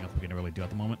we have nothing else we can really do at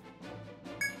the moment.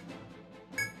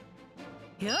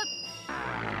 Yep.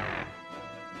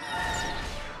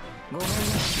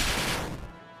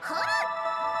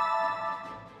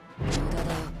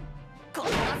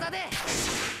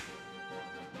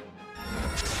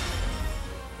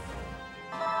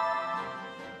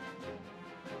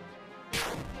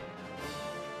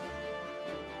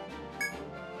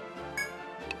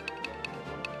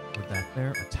 Put that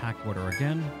there. Attack order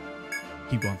again.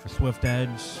 Keep going for Swift Edge.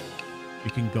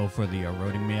 You can go for the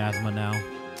Eroding Miasma now.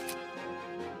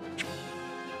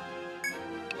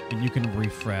 And you can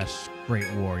refresh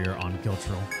Great Warrior on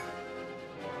Giltril.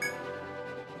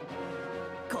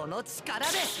 この力で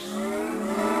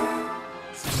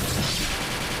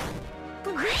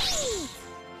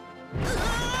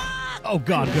Oh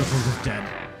god, Giltril's is dead.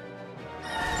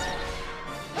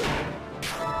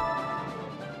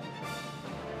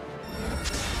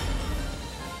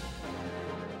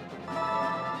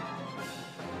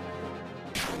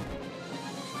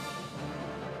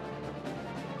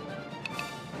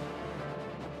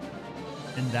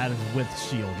 And that is with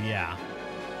shield, yeah.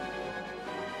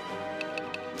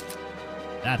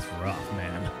 That's rough,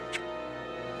 man.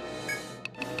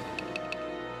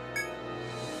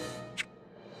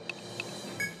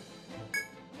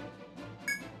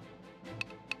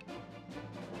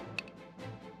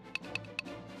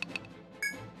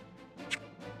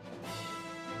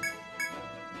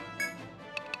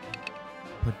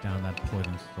 Put down that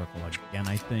poison circle again,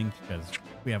 I think, because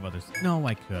we have others. No,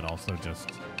 I could also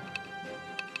just...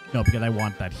 No, because I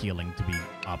want that healing to be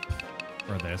up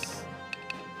for this.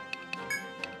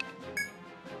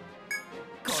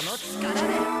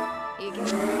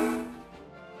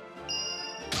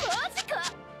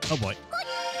 Oh boy.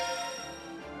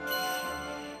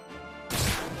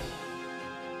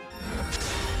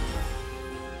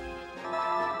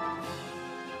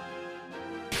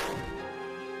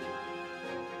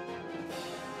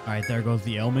 Alright, there goes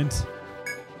the ailment.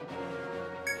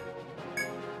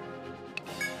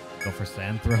 Go for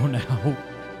sand throw now.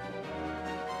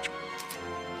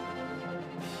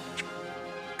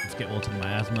 Let's get ultimate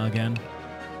miasma again.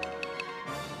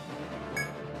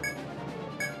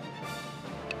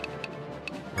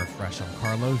 Refresh on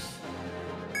Carlos.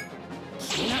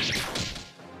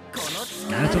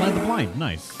 And it's alive the blind.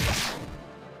 Nice.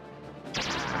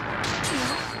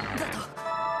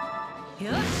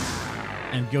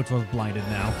 And Giltril's blinded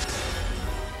now.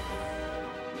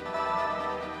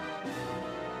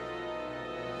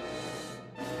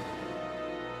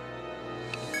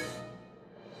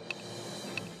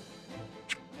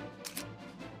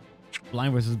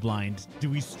 Blind versus blind. Do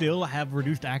we still have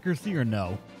reduced accuracy or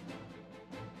no?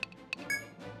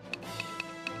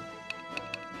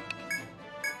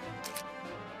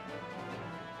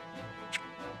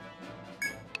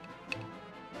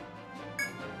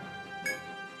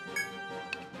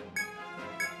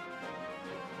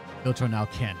 Giltro now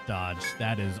can't dodge.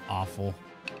 That is awful.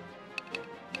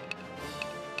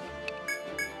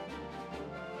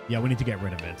 Yeah, we need to get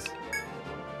rid of it.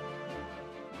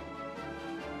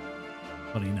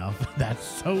 Funny enough, that's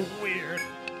so weird.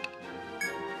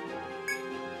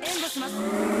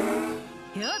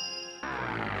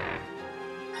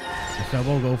 So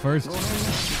we'll go first.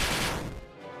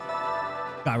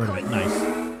 Got rid of it. Nice.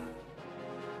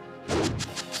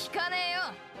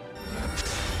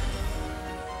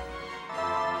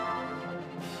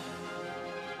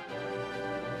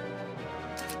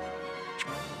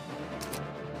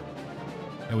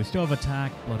 Yeah, we still have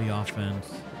attack, bloody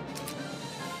offense.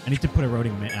 I need to put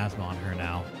eroding miasma on her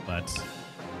now, but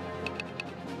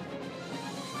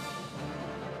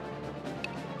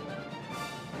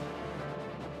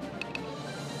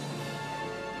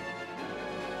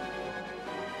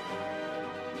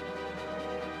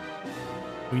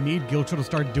we need Giltro to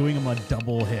start doing him a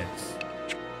double hits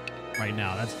right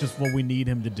now. That's just what we need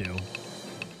him to do.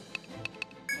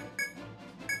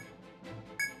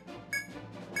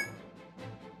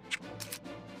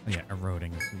 Yeah,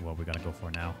 eroding is what we gotta go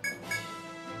for now.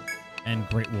 And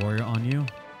Great Warrior on you.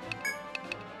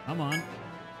 Come on.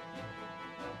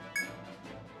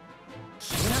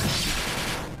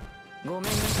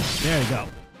 There you go.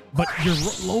 But you're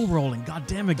low rolling. God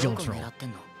damn it, Giltro.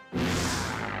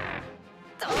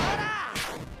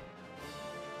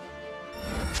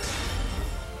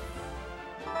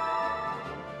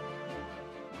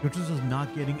 Giltro's is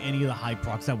not getting any of the high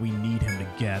procs that we need him to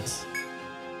get.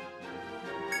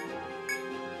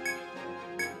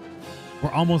 We're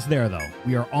almost there, though.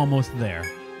 We are almost there.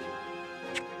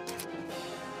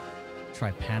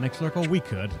 Try Panic Circle? We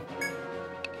could.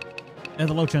 There's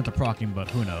a low chance of proccing,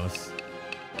 but who knows?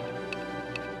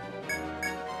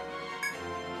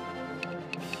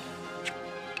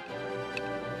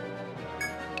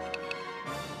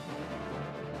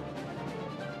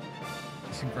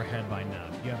 Looking for Headbind now.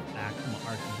 You have Act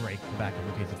Arc Break back up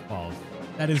in case it falls.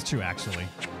 That is true, actually.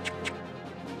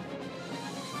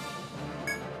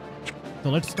 So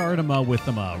let's start him with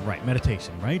right,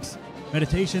 meditation, right?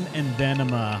 Meditation and then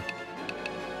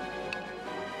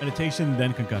meditation,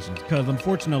 then concussions. Because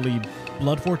unfortunately,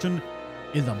 Blood Fortune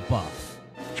is a buff.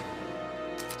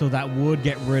 So that would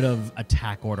get rid of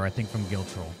attack order, I think, from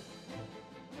Giltril.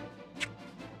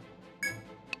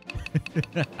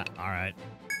 All right.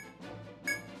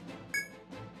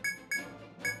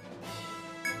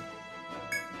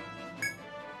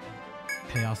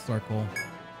 Chaos Circle.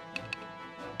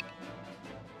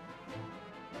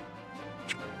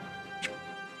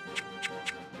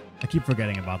 I keep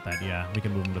forgetting about that. Yeah, we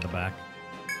can move him to the back.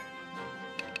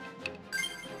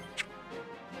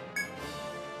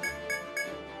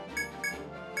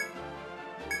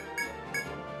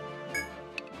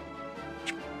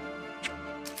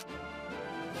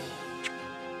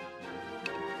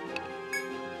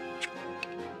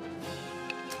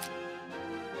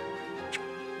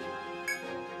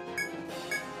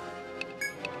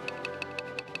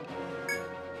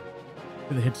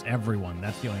 It hits everyone.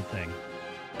 That's the only thing.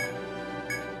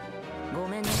 ご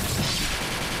めんね。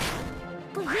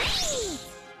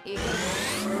いける。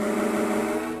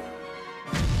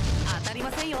当たり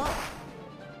ませんよ。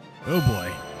Oh boy.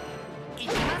 いき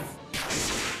ます。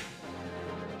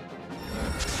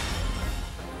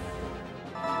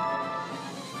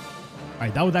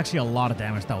Alright, that was actually a lot of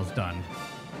damage that was done.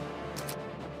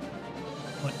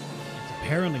 But it's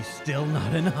apparently still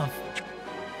not enough.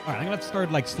 Alright, I'm gonna have to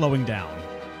start like slowing down.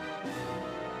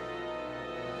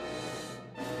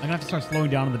 I'm gonna have to start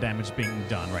slowing down on the damage being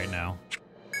done right now.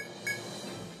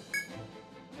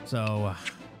 So,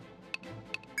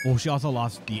 well, she also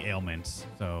lost the ailments,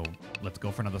 so let's go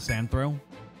for another sand throw.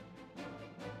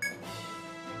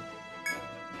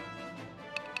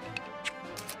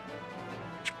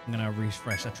 I'm gonna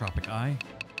refresh that Tropic Eye.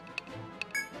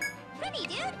 Pretty,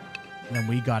 dude. And then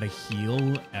we gotta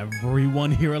heal everyone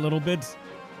here a little bit.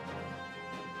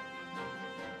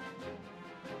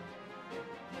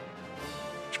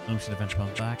 Oh, should have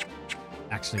bump back.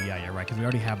 Actually, yeah, you're right, because we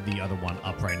already have the other one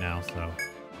up right now, so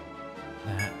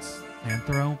that's sand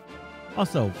throw.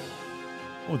 Also,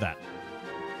 what was that?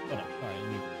 Hold up, sorry, let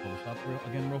me pull this up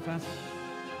again real fast.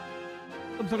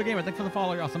 Welcome to the gamer, thanks for the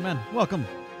follow, you're awesome, man. Welcome.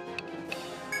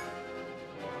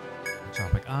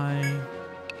 Tropic Eye.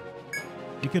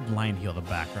 You could line heal the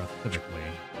back row specifically.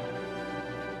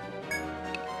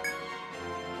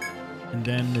 And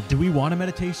then, do we want a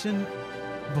meditation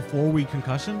before we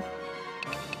concussion?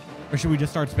 Or should we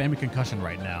just start spamming concussion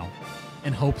right now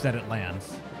in hopes that it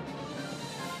lands?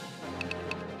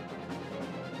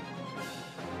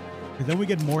 Because then we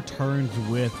get more turns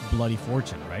with Bloody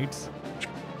Fortune, right?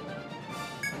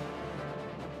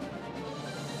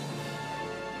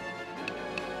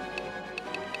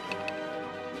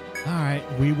 Alright,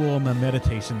 we will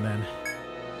meditation then.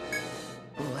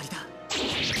 終わりだ。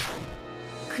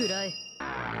暗い。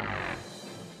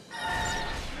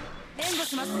援護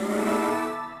します。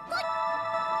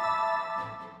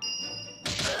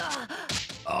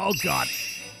 Oh god.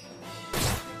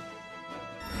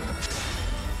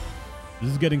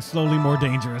 This is getting slowly more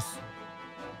dangerous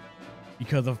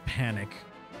because of panic.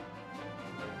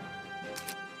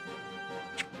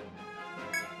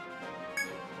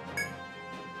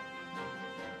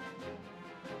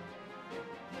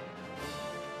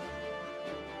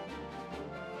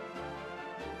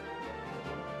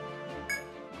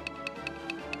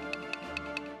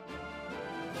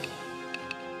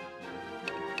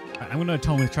 I'm going to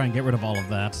totally try and get rid of all of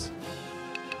that.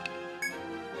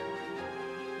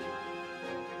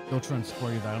 Filter and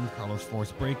square these items. Carlos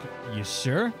Force Break. You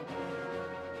sure?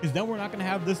 Because then we're not going to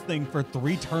have this thing for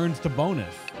 3 turns to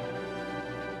bonus.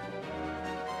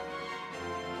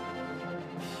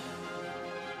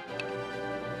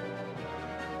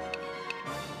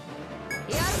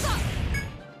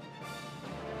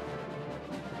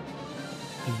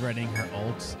 She's readying her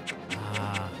ult.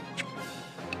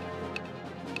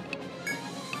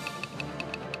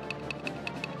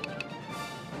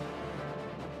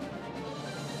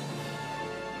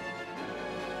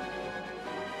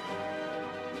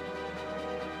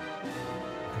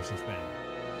 This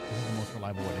is the most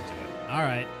reliable way to do it. All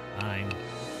right, fine.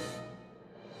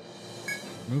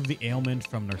 Remove the ailment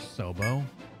from Nursobo.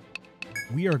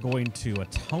 We are going to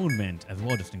Atonement as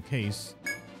well, just in case.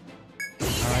 All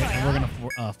right, and we're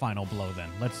gonna final blow then.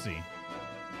 Let's see.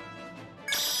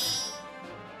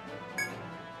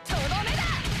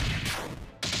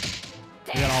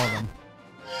 We got all of them.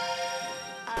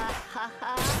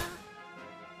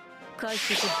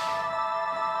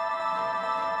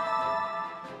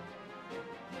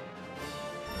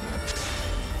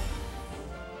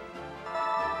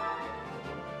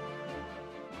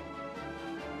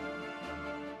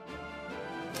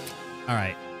 All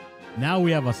right. Now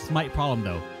we have a slight problem,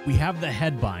 though. We have the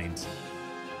headbind,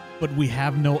 but we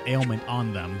have no ailment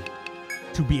on them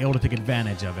to be able to take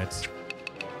advantage of it.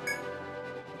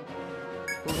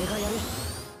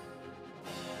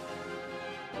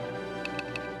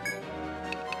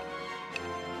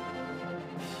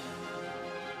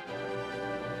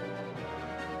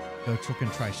 Gocho can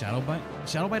try Shadow Bite.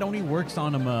 Shadow Bite only works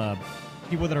on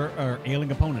people that are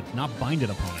ailing opponents, not binded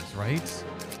opponents, right?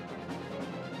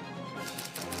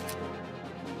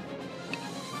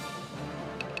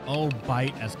 Oh,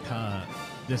 bite as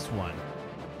this one.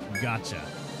 Gotcha.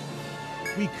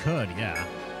 We could, yeah.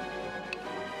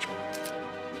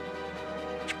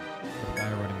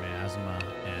 Guy running miasma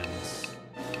and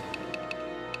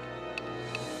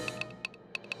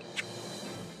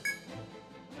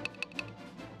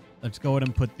let's go ahead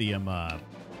and put the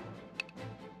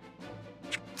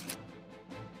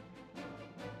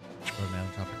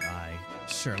Tropic Eye.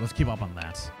 Sure, let's keep up on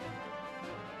that.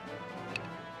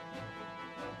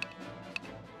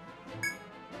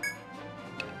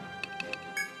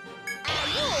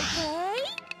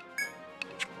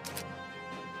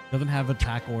 Doesn't have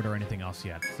attack order or anything else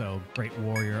yet. So Great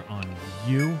Warrior on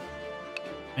you.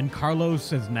 And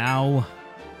Carlos is now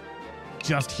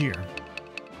just here.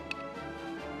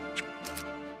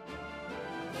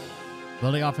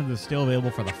 Building offense is still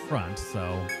available for the front,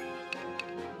 so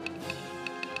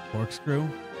Corkscrew.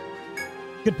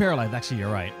 Good paralyze, actually,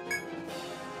 you're right.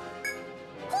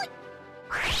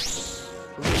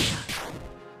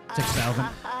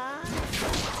 $6,000.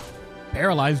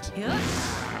 Paralyzed.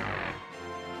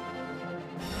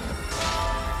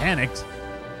 Panicked.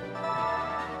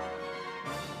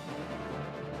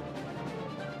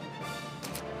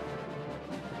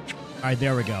 All right,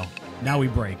 there we go. Now we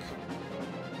break.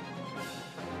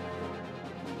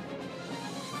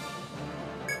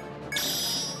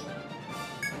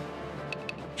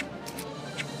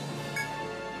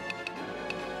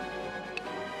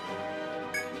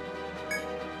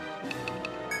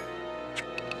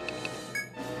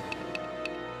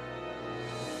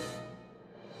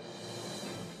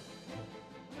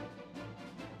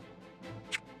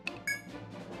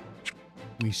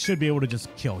 We should be able to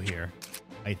just kill here,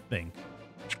 I think.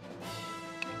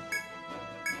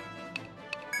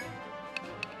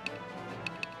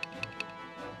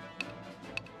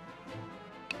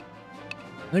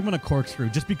 I think I'm gonna Corkscrew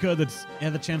just because it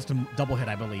has a chance to double hit,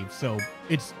 I believe. So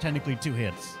it's technically 2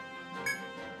 hits.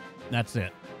 That's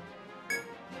it.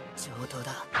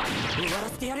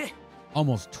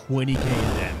 Almost 20k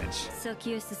damage.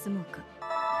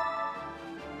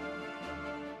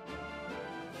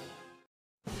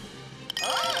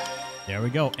 There we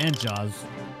go, and Jaws.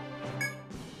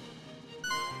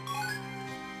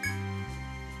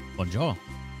 Bonjour.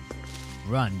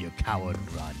 Run, you coward,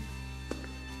 run.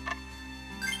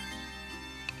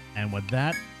 And with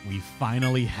that, we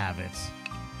finally have it.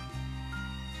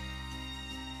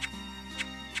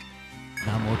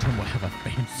 Now Motum will have a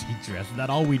fancy dress. Is that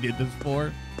all we did this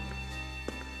for?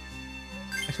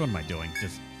 Actually, what am I doing?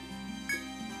 Just...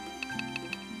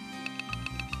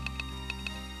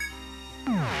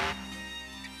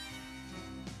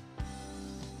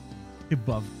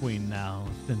 above Queen now,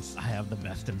 since I have the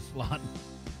best in slot.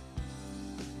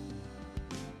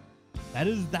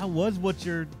 That was what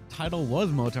your title was,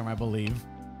 Motom, I believe.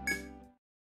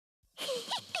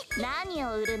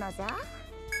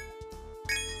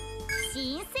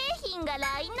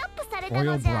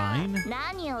 Oreo Brine?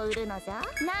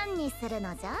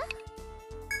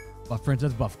 Buff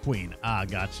Princess, Buff Queen. Ah,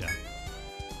 gotcha.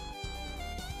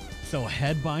 So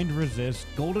Headbind resist,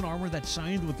 golden armor that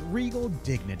shines with regal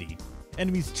dignity.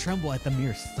 Enemies tremble at the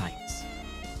mere sight.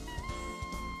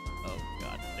 Oh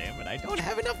god damn it, I don't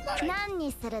have enough money.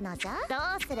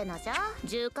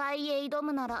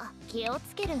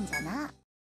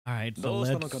 Alright, so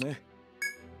let's...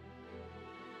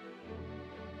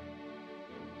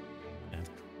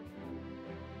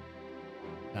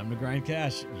 Time to grind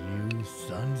cash, you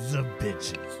sons of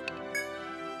bitches.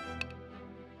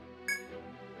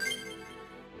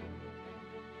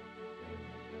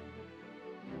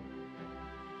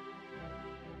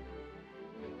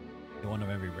 One of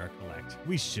every rare collect.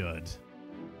 We should.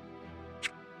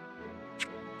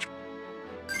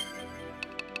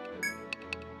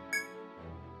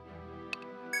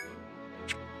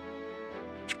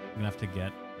 I'm gonna have to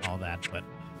get all that, but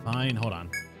fine. Hold on.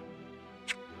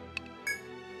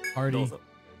 Party.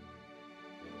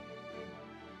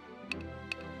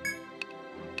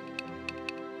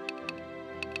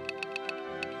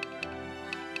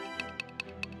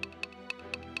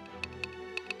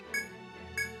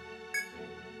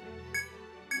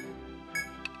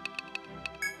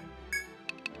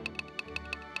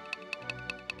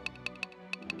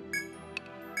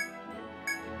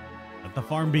 Let the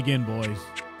farm begin, boys.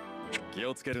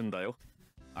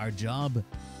 Our job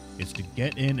is to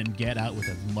get in and get out with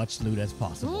as much loot as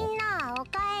possible.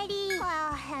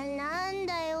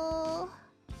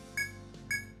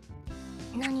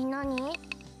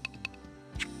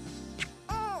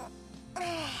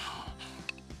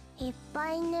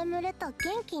 ぱい眠ると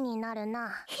元気になる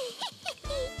な。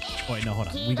 Oh, wait, no, hold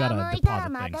on. 気 We が gotta 向いたら deposit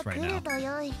ま things た right 来る now. と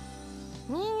よい。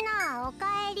みんなおか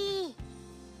えり。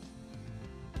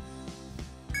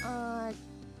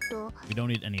We don't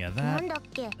need any of な that. んだっ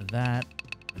け。 That.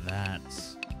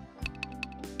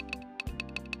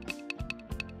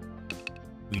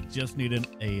 We just need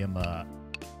a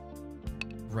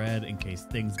bread in case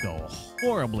things go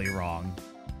horribly wrong.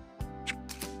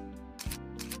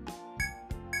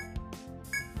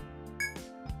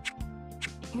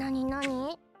 なにな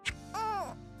に。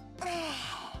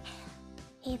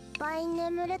いっぱい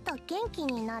眠ると元気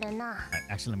になるな。 Right,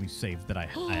 actually, let me save that I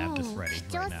have this ready 主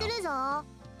張 right す now. るぞ。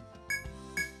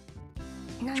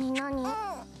なになに。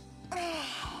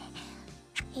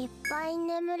いっぱい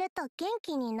眠ると元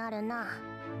気になるな。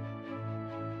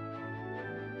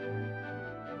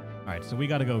 All right, so we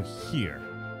gotta go here.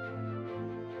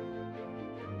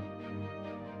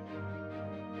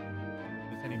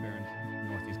 The Teddy Baron's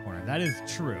northeast corner. That is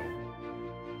true.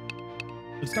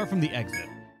 Let's start from the exit.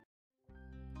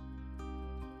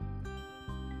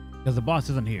 Because the boss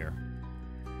isn't here.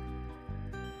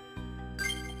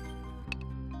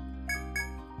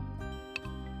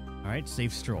 All right,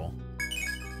 safe stroll.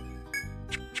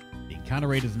 The encounter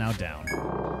rate is now down.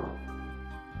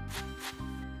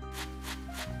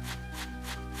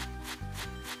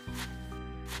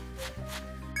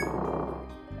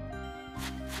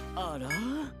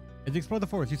 As you explore the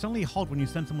forest, you suddenly halt when you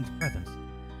sense someone's presence.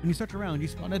 When you search around, you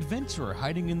spot an adventurer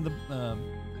hiding in the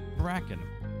bracken.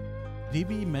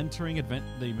 DB mentoring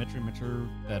the mentor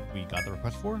that we got the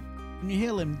request for. When you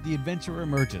hail him, the adventurer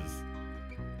emerges.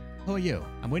 Who are you?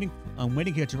 I'm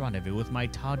waiting here to rendezvous with my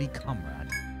tardy comrade.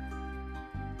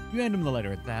 You hand him the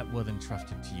letter that was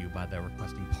entrusted to you by the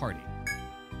requesting party.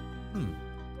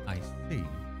 I see.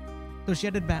 So she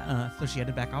headed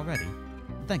back already.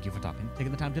 Thank you for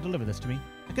taking the time to deliver this to me.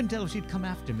 I couldn't tell if she'd come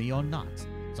after me or not,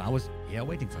 so I was here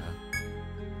waiting for her.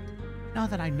 Now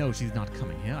that I know she's not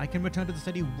coming here, I can return to the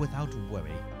city without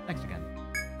worry. Thanks again.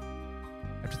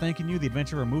 After thanking you, the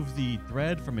adventurer removes the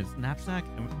thread from his knapsack.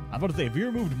 And I was about to say, if he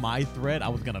removed my thread, I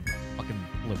was gonna fucking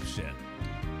flip shit.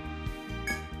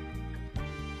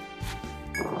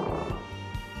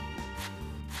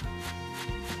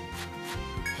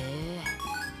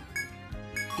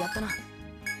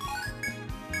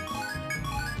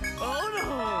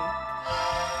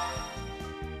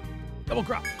 Double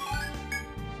crop.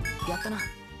 All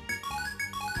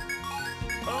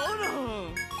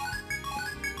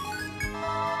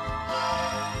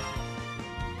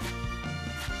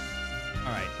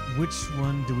right, which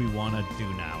one do we want to do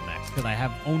now next? Because I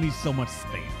have only so much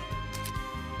space.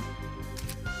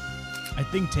 I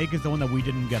think take is the one that we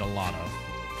didn't get a lot of.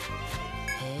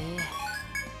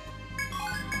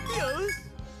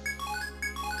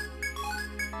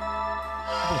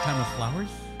 Double time of flowers?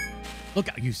 Look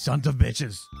out, you sons of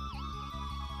bitches!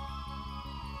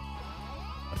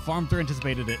 But Farm 3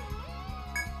 anticipated it.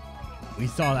 We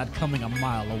saw that coming a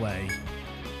mile away.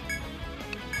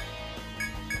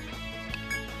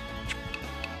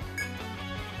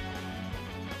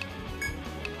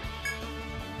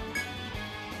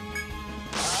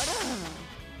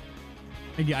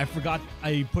 And yeah, I forgot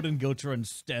I put in Giltra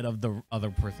instead of the other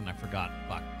person. I forgot.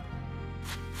 Fuck.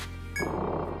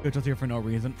 Giltra's here for no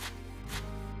reason.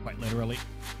 Quite literally.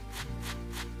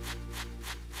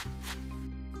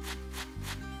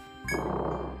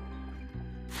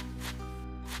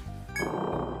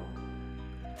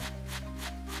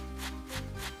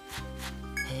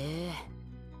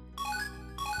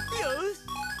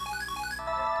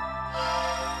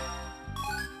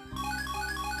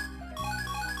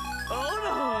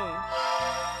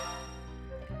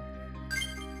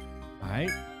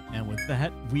 Alright, and with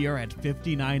that, we are at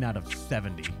 59 out of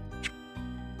 70.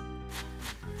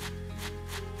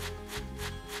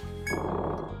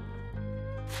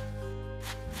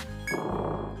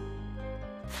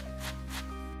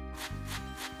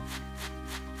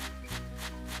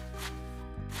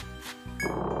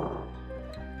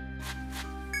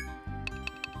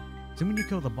 Assuming you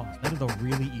kill the boss, that is a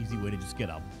really easy way to just get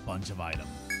a bunch of items.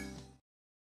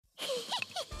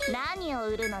 何を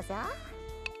売るのじゃ。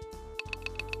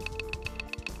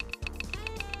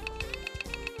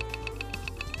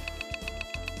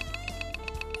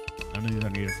 None of these are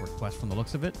needed for quests from the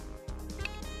looks of it.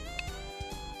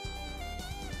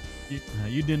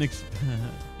 You didn't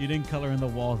you didn't color in the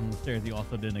walls and the stairs. You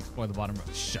also didn't explore the bottom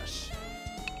row. Shush.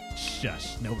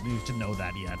 Shush. Nobody needs to know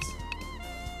that yet.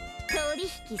 取引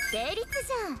成立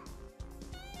じゃん。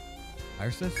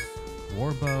 Iris,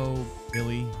 Warbow,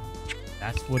 Billy.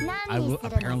 That's what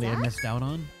apparently I missed out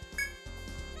on.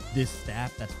 This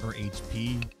staff, that's for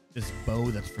HP. this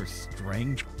bow that's for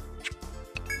strength.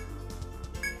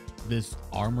 This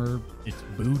armor, its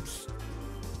boots,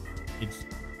 it's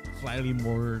slightly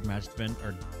more match defense,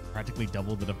 or practically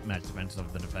double the match defense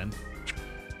of the defense.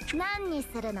 何に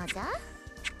するのじゃ？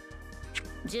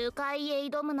樹海へ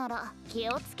挑むなら気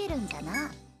をつけるんじゃ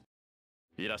な。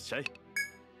いらっしゃい。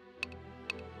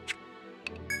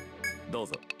どう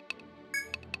ぞ。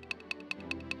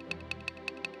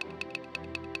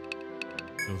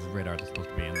Those radars are supposed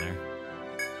to be in there.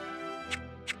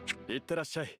 いってらっ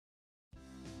しゃい。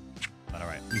 But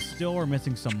alright, we still are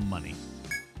missing some money.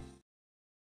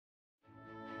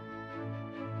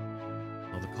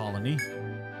 Oh, the colony.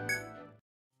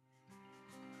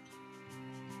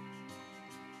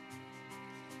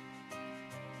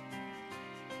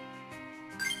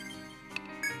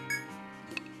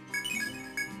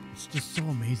 It's just so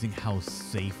amazing how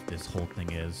safe this whole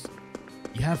thing is.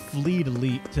 You have flee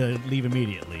to leave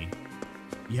immediately.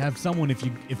 You have someone,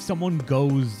 if someone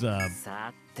goes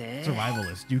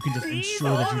survivalist, you can just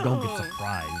ensure that you don't get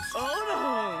surprised.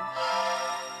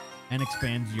 And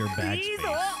expands your bag space.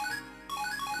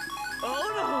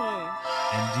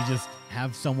 And you just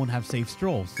have someone have safe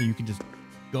stroll, so you can just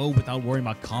go without worrying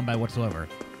about combat whatsoever.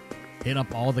 Hit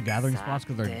up all the gathering spots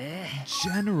because they're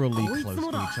generally close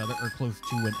to each other, or close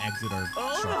to an exit or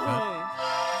shortcut.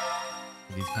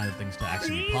 For these kind of things to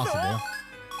actually be possible.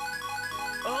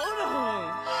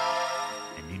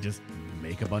 And you just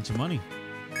make a bunch of money.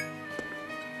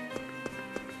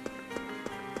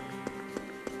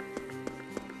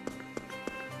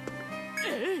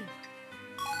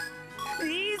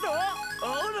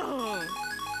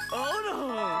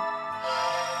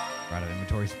 Right out of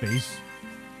inventory space.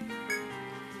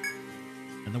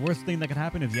 And the worst thing that could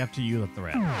happen is you have to use a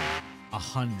threat.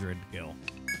 100 gil.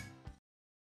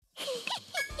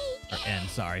 Or N,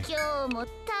 sorry. 今日も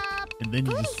たっ And then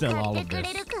you ぷり just sell 買 all って of く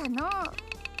this. れるかの。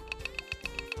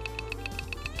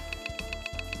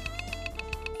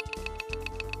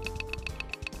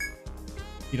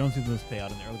 You don't see those pay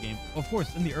out in the early game. Of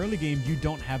course, in the early game, you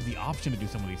don't have the option to do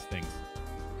some of these things.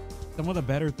 Some of the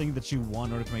better things that you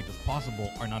want in order to make this possible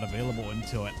are not available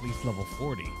until at least level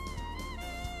 40.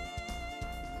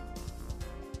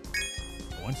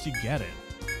 Once you get it,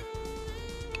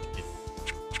 it's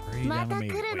pretty ま damn た amazing.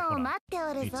 来 Wait, るの hold を on. 待って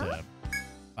おる Need ぞ。 to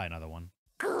buy another one.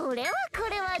 これ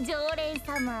は常連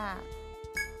様。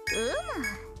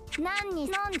何に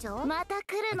なんじゃ？また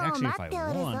来る Like, のを actually, 待 if っ I て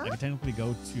おる want, ぞ I。could technically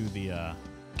go to the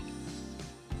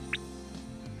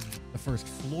first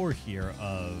floor here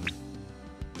of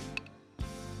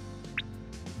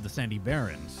the Sandy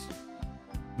Barrens.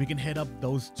 We can hit up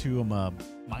those two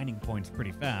mining points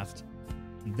pretty fast,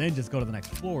 and then just go to the next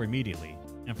floor immediately.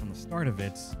 And from the start of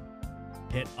it,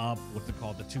 hit up what's it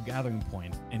called, the two gathering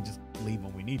points, and just leave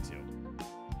when we need to.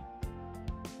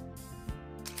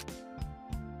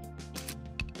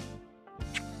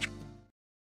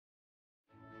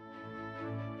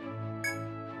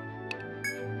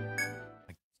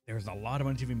 There's a lot of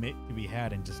money to be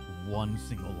had in just one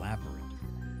single labyrinth,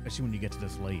 especially when you get to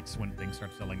this late, when things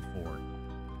start selling for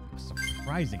a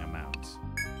surprising amount.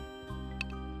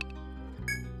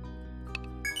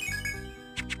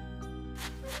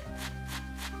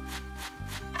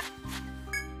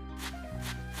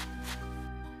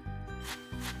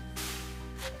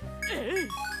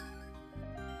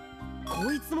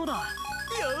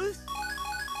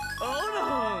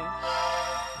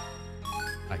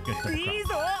 I good double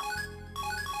crop.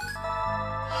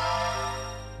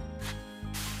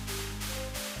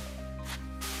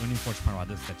 The only unfortunate part about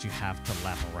this is that you have to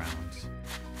lap around.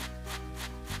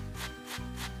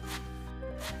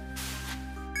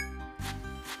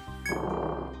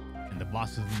 And the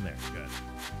boss is in there. Good.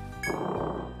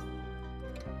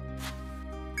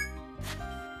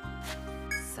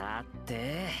 さ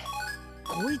て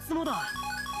こいつもだ。よ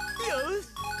し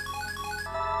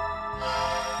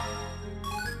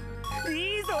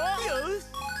いいぞ。よし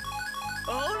お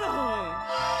ら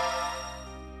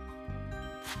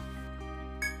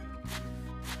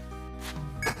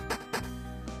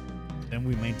Then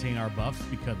we maintain our buffs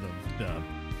because of the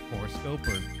horoscope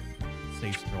or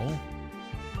safe stroll.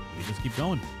 We just keep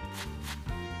going.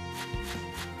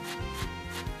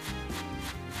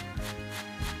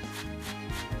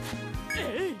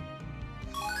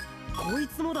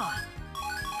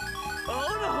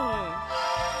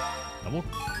 Double?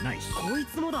 Nice.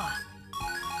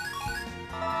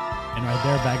 And right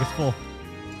there, bag is full.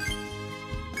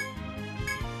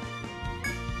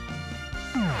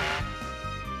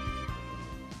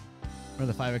 For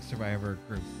the 5X Survivor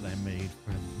group that I made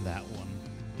for that one,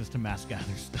 just to mass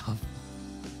gather stuff.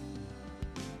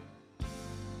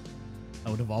 I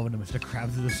would evolve into Mr.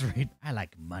 Krabs at this rate. I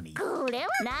like money. これは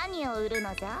何を売る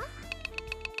のじゃ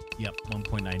Yep,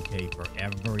 1.9k for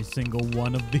every single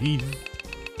one of these.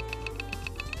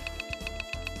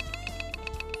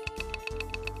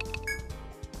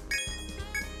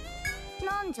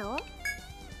 なんじゃ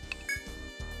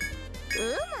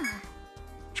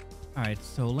Alright,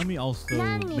 so let me also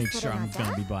make sure I'm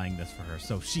gonna be buying this for her.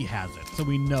 So she has it. So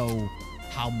we know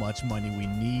how much money we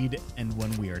need and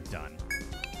when we are done.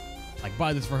 Like,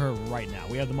 buy this for her right now.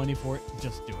 We have the money for it.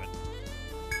 Just do it.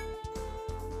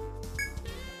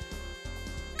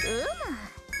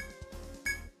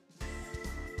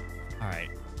 Alright.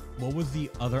 What was the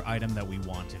other item that we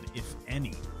wanted, if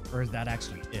any? Or is that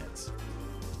actually it?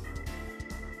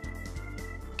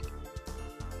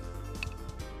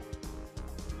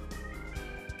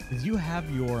 Because you have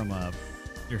your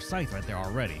scythe right there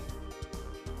already.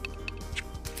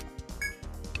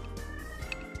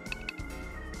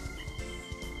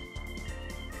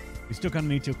 We still kind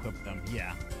of need to equip them,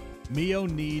 yeah. Mio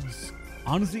needs...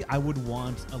 Honestly, I would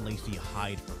want a lacy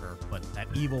hide for her, but that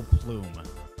evil plume.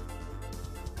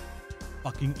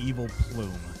 Fucking evil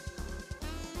plume.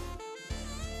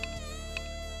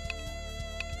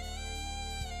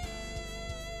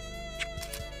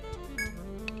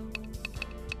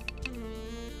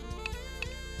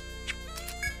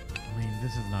 I mean,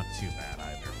 this is not too bad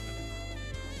either.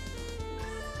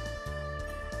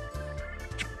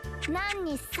 何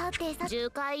にさてさ樹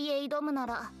海へ挑むな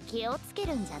ら気をつけ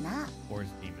るんじゃな Force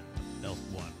Demon. Stealth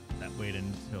 1. That wait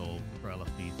until Corella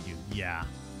feeds you. Yeah.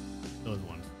 Those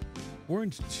ones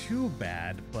weren't too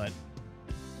bad, but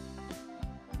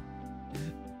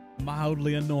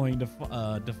mildly annoying to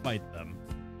fight them.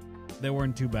 They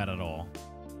weren't too bad at all.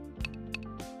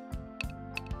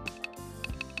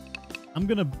 I'm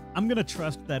gonna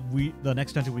trust that the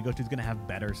next dungeon we go to is gonna have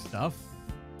better stuff.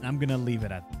 And I'm gonna leave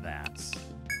it at that.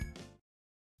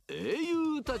 英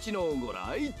雄たちのご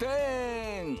来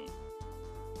店。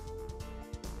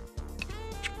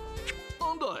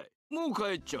なんだい、もう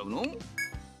帰っちゃうの？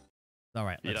 All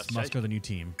right, let's muster the new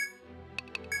team.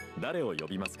 誰を呼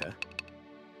びますか？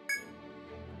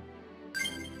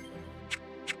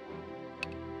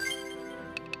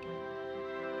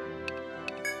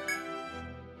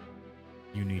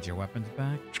 You need your weapons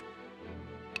back.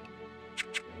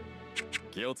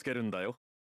 気をつけるんだよ。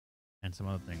 And some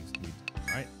other things.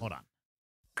 All right, hold on.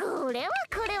 これ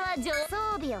は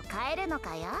装備を変えるの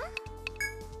かや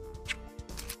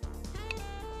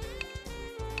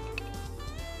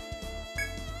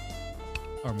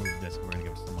Or move this. We're gonna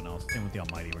give it to someone else. Same with the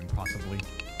Almighty Ring, possibly.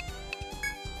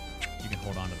 You can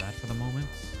hold on to that for the moment.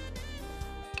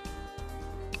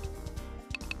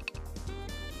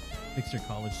 Fix your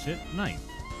college shit. Nice.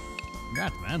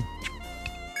 Congrats, man.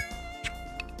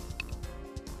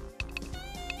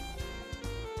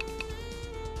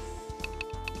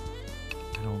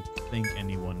 I don't think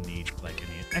anyone needs like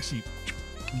any. Actually,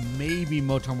 maybe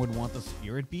Motorm would want the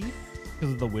Spirit Bead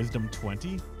because of the Wisdom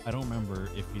 20. I don't remember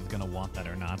if he's gonna want that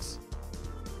or not.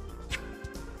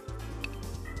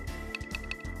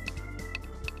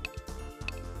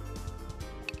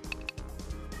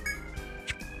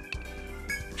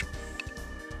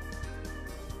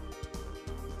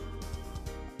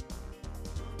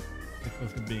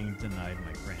 Because of being denied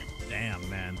my grant. Damn,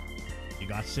 man. You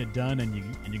got shit done and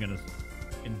you're gonna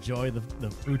enjoy the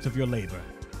fruits of your labor.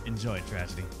 Enjoy it,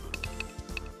 Tragedy.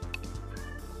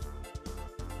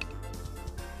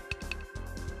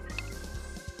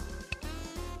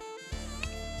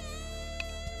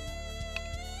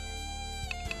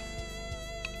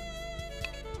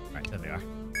 Alright, there they are.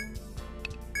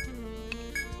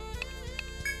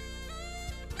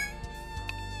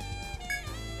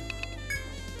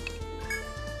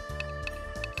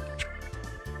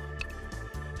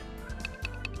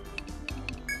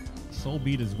 Soul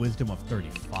Bead is wisdom of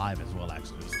 35 as well,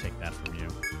 actually. Let's take that from you.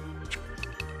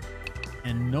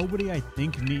 And nobody, I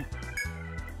think, need...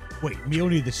 Wait, Mio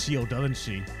needs the shield, doesn't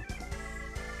she?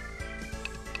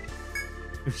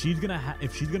 If she's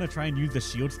gonna try and use the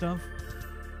shield stuff,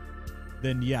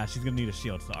 then yeah, she's gonna need a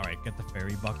shield. So, alright, get the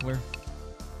fairy buckler.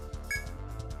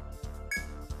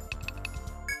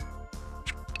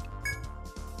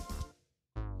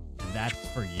 And that's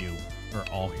for you, for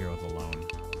all heroes alone.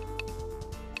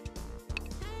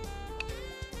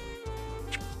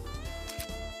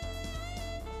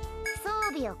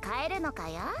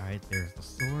 Alright, there's the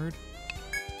sword.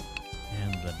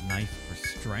 And the knife for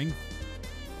strength.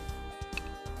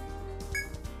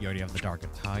 You already have the dark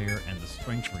attire and the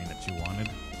strength ring that you wanted.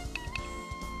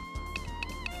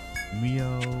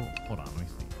 Mio... Hold on, let me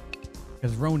see.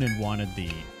 Because Ronan wanted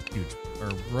the huge...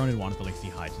 Or Ronan wanted the Lacy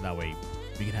Hide, so that way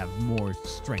We can have more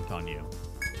strength on you.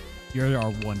 You're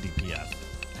our 1 DPS,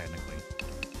 technically.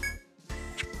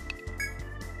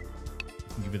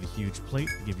 We can give you the huge plate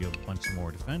to give you a bunch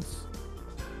more defense.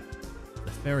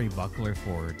 The fairy buckler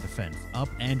for defense up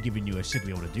and giving you a shit to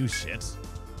be able to do shit.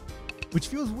 Which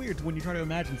feels weird when you try to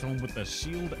imagine someone with a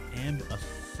shield and a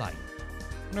sight.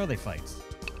 When are they fights?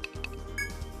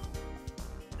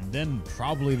 And then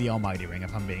probably the Almighty Ring,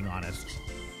 if I'm being honest.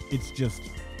 It's just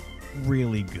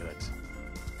really good.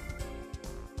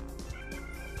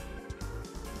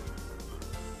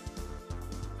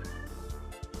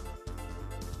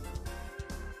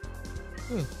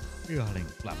 Feeling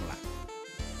blah blah.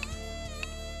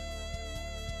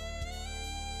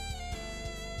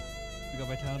 We got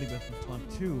Vitality Buff and Fun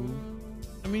too.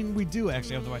 I mean, we do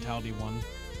actually have the Vitality one.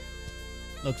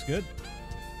 Looks good.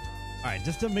 Alright,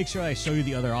 just to make sure I show you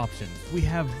the other options. We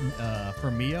have, for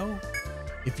Mio,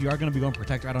 if you are going to be going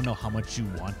Protector, I don't know how much you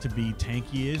want to be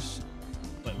tanky-ish,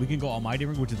 but we can go Almighty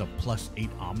Ring, which is a +8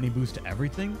 Omni boost to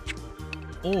everything.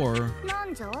 Or,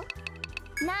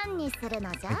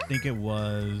 I think it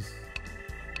was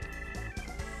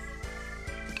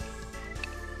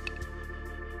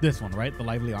this one, right? The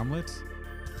Lively Armlet,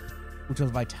 which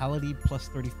was Vitality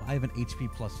 +35 and HP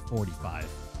 +45.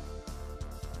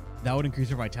 That would increase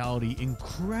your Vitality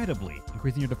incredibly,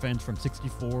 increasing your defense from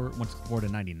 164 to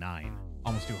 99,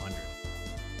 almost 200.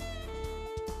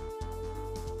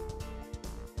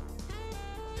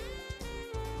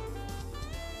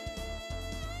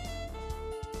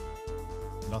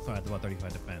 And also at about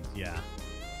 35 defense, yeah.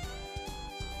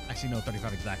 Actually, no,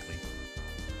 35 exactly.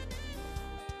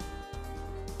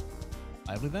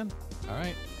 Lively then?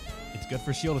 Alright. It's good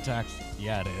for shield attacks.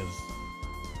 Yeah, it is.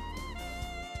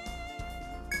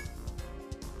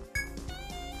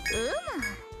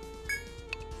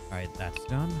 Alright, that's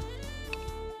done.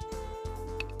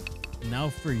 Now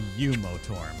for you,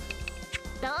 Motorm.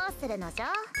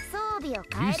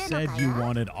 You said you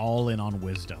wanted all in on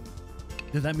Wisdom.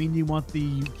 Does that mean you want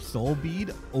the Soul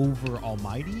Bead over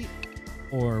Almighty?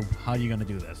 Or how are you going to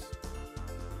do this?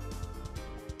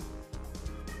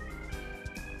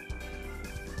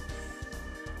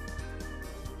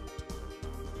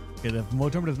 Okay, if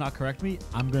Motorm does not correct me,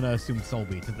 I'm going to assume Soul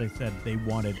Bead, because they said they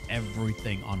wanted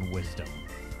everything on Wisdom.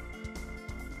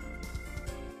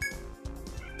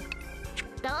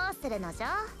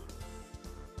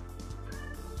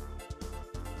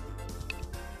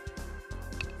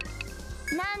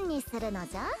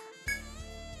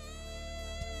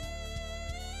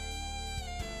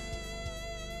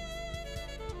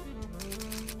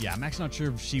 Yeah, I'm actually not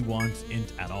sure if she wants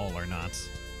Int at all or not.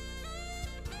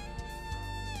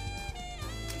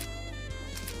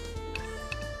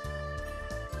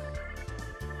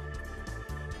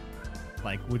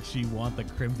 Like, would she want the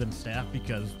Crimson Staff?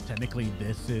 Because technically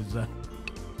this is...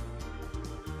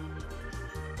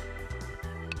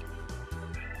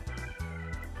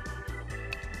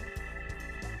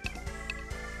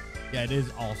 yeah, it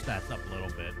is all stats up a little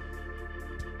bit.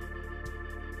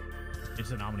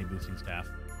 It's an Omni boosting staff.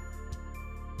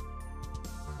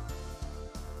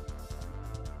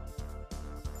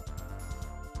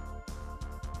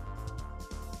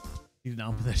 He's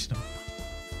now in possession of...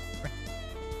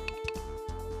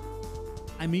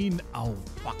 I mean, oh,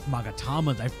 fuck,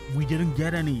 Magatamas. We didn't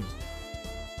get any.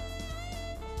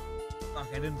 Fuck,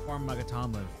 I didn't farm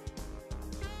Magatamas.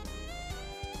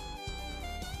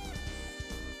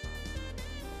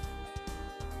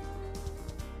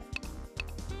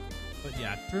 But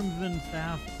yeah, Crimson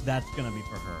Staff, that's gonna be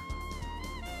for her.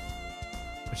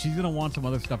 But she's gonna want some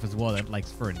other stuff as well that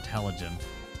likes for intelligence.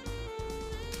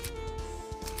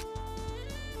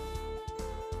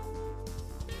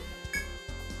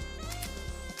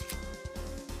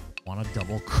 Want a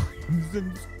double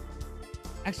Crimson?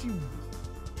 Actually,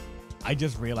 I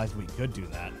just realized we could do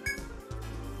that.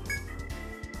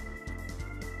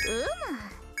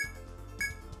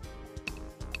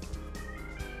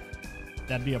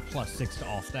 That'd be a +6 to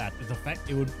all stats.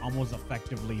 It would almost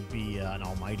effectively be an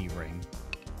Almighty Ring.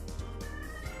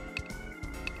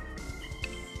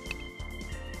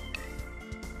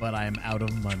 But I am out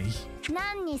of money.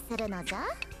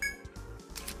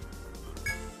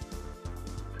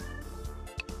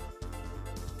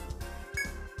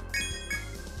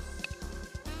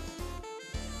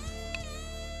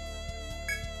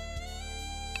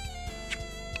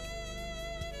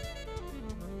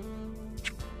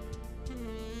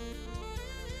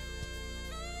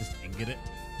 Get it?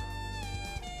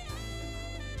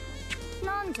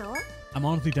 I'm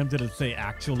honestly tempted to say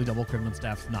actually double Crimson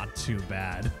Staff's not too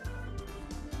bad.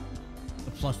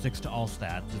 The +6 to all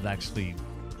stats is actually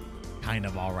kind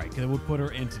of alright, because it would put her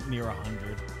into near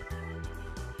 100.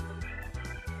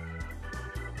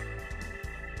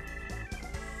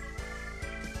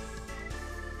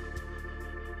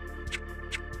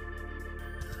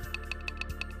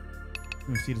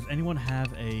 me see, does anyone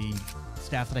have a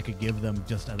staff that I could give them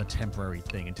just as a temporary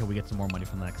thing until we get some more money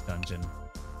from the next dungeon?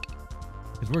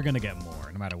 Because we're going to get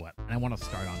more, no matter what. And I want to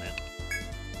start on it.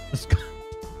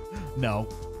 No.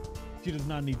 She does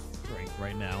not need strength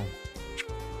right now.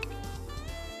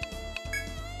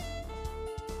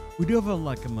 We do have a,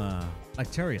 like,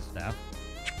 Icteria staff.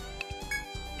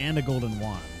 And a golden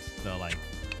wand. So, like,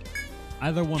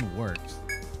 either one works.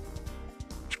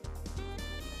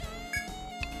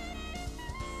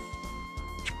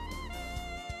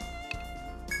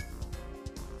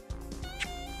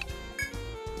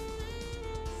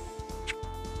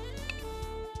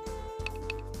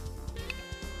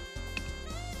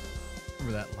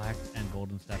 That lax and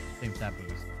golden staff, same stat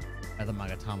boost as a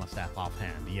Magatama staff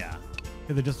offhand, yeah.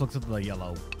 Because it just looks at the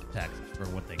yellow text for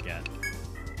what they get.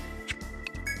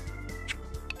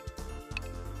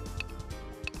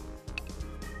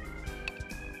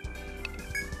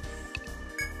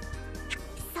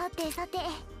 Sate sate,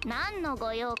 何の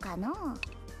ご用かの?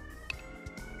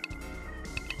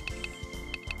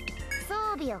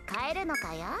 装備を変えるの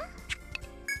かや?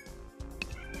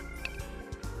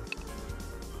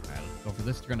 Go for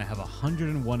this. You're gonna have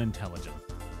 101 intelligence.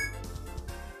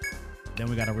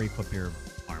 Then we gotta re-equip your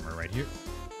armor right here.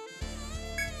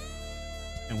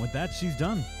 And with that, she's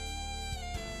done.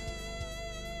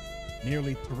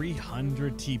 Nearly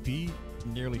 300 TP,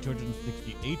 nearly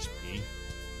 260 HP.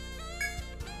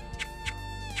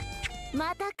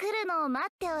 But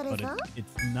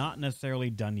it's not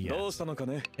necessarily done yet.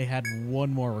 They had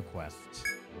one more request.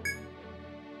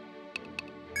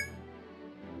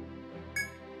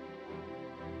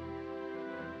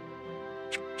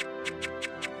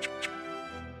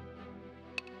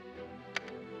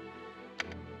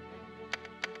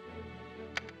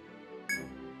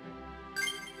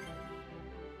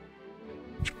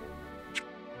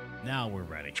 Now we're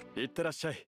ready.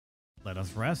 Let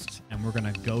us rest, and we're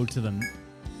gonna go to the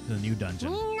new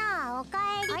dungeon. みんなお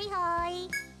かえり。はいはい。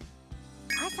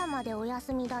朝までお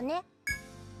休みだね。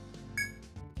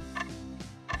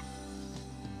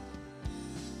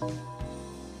Can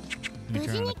we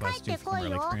turn on the quest to some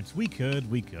early experience? We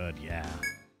could, yeah.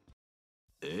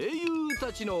 英雄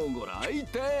たちのご来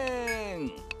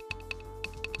店。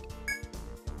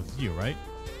 It's you, right?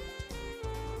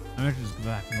 I'm gonna just go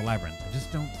back from the labyrinth.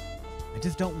 I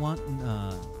just don't want,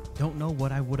 don't know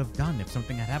what I would have done if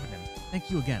something had happened to him. Thank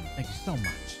you again. Thank you so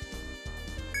much.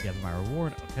 You have my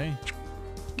reward, okay?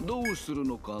 どうする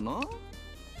のかな?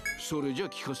 それじゃ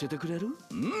聞かせてくれる?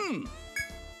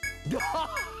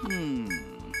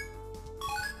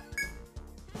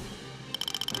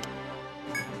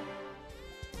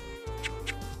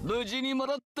 無事に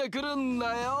戻ってくるん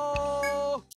だ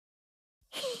よ。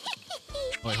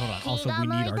 Wait, hold on. Also, we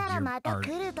need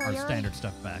our standard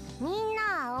stuff back.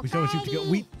 We saw a sheep to go.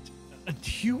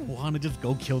 Do you want to just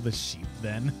go kill the sheep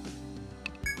then?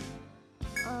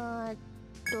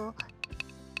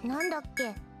 なんだっ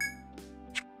け?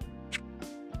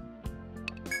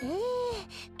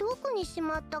 どこにし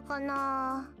まったか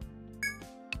な?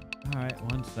 Alright,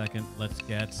 1 second. Let's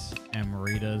get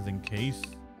Amrita's in case.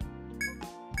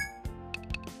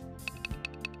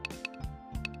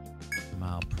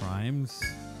 Hamal Primes.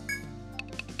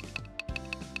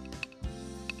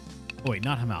 Oh, wait,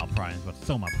 not Hamal Primes, but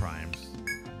Soma Primes.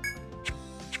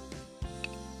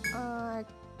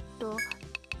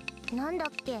 なんだっ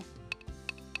け?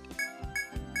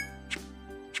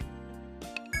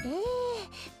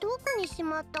 どこにし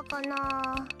まったか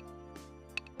な?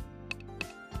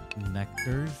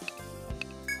 Nectars.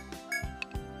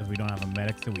 Because we don't have a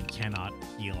medic, so we cannot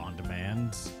heal on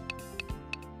demand.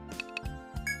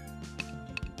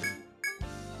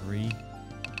 3.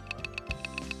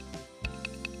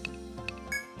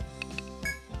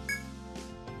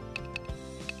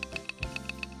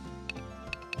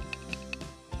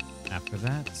 After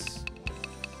that,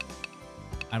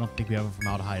 I don't think we have a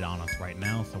formaldehyde on us right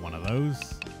now, so one of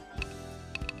those.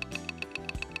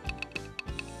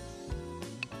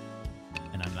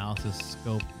 An analysis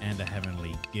scope and a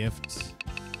heavenly gift.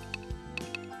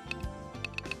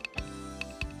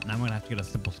 And I'm gonna have to get a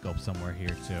simple scope somewhere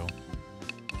here too.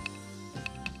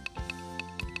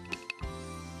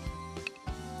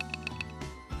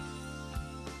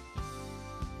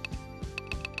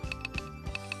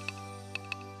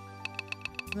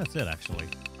 That's it, actually.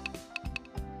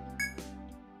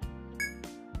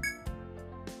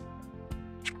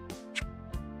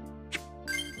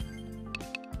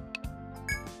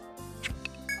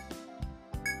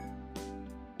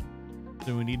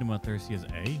 Do we need him out there? He has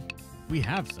A? We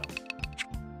have some,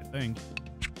 I think.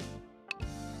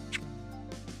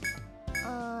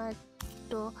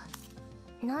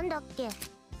 なんだっけ?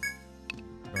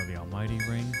 Throw the almighty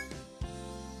ring.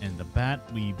 And the bat,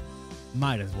 we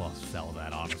might as well sell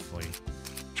that, honestly.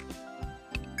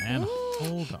 And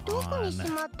hold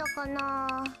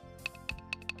on.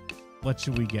 What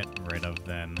should we get rid of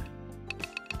then?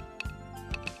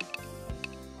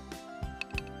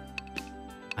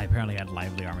 I apparently had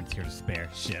lively armaments here to spare.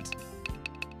 Shit.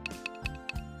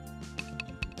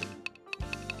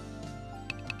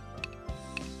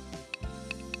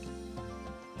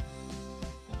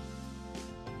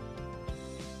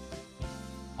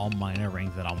 All minor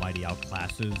rings that Almighty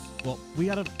outclasses. Well, we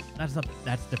gotta.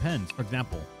 That depends. For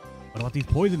example, what about these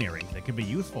poison earrings? They could be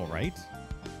useful, right?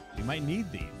 We might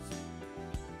need these.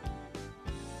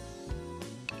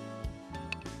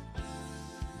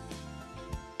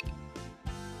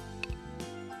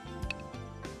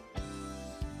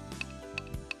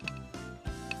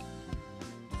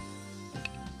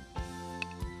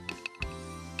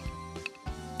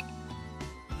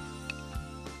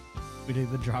 We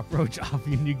take the drop roach off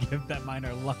you and you give that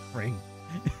minor luck ring.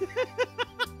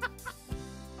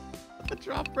 The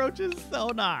drop roach is so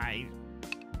nice.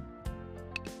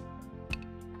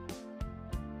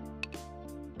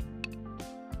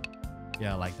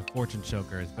 Yeah, like the fortune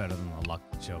choker is better than the luck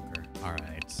choker. All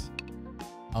right.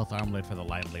 Health armlet for the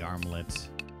lively armlet.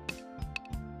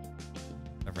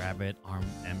 The rabbit arm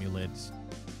amulet.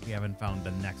 We haven't found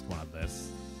the next one of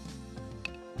this.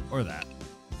 Or that.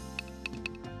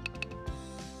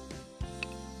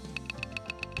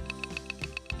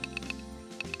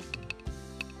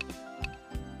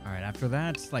 After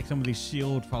that, like some of these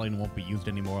shields probably won't be used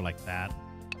anymore like that.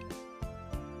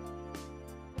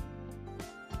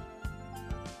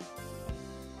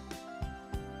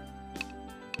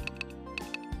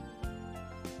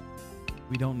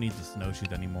 We don't need the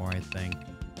snowshoes anymore, I think.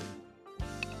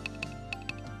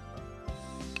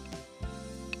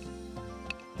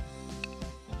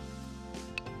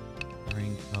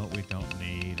 Raincoat we don't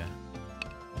need.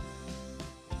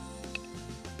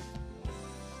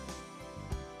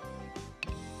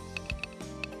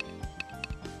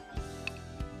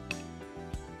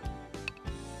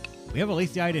 We have a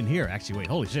lacy hide in here. Actually, wait,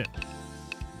 holy shit.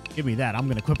 Give me that. I'm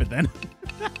going to equip it then.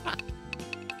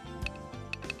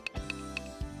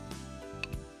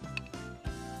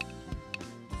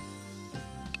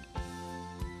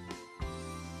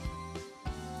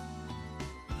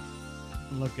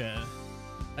 Look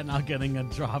at not getting a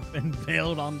drop and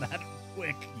bailed on that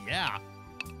quick. Yeah.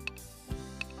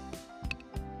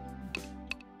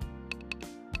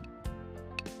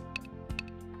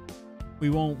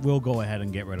 We'll go ahead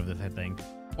and get rid of this, I think.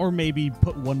 Or maybe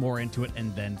put one more into it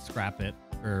and then scrap it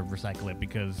or recycle it,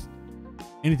 because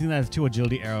anything that has 2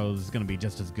 agility arrows is going to be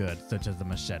just as good, such as the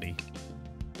machete.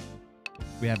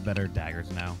 We have better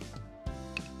daggers now.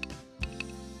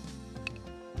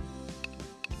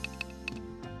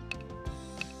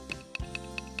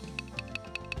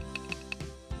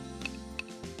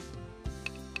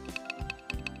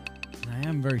 I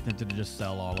am very tempted to just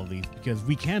sell all of these because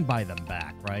we can buy them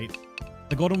back, right?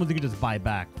 The golden ones you can just buy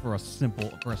back for a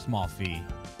small fee.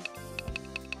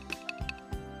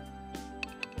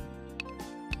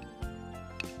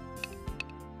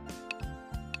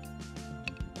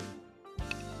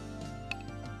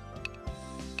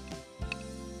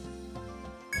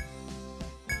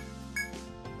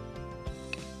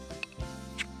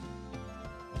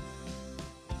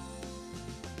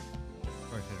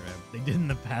 They did in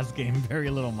the past game very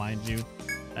little, mind you.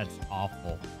 That's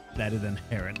awful. That is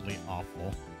inherently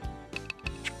awful.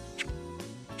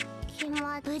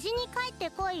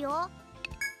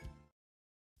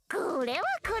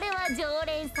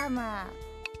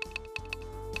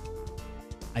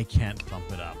 I can't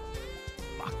bump it up.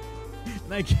 Fuck.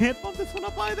 And I can't bump this one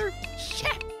up either?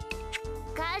 Shit!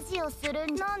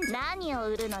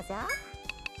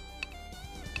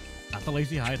 Not the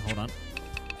lazy hide, hold on.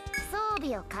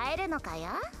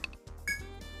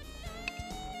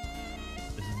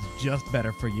 This is just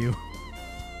better for you.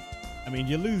 I mean,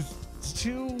 you lose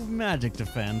 2 magic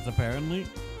defense, apparently.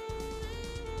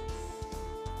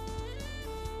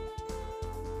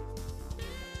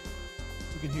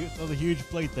 You can hear the huge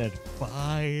plate there.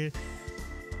 Bye.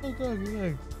 Oh god,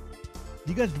 yeah.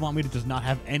 You guys want me to just not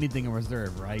have anything in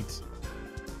reserve, right?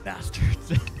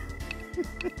 Bastards.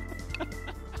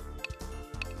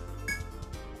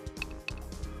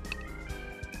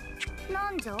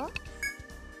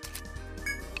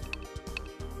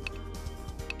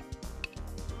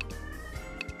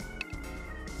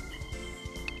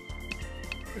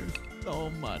 There's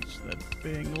so much that's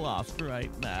being lost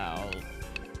right now.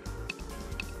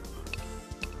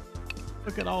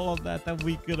 Look at all of that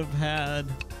we could have had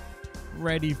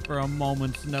ready for a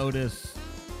moment's notice.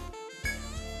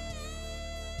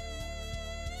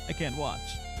 I can't watch.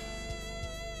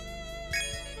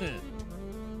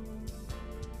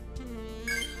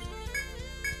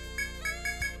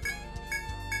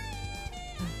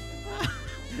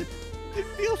 It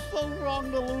feels so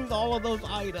wrong to lose all of those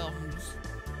items.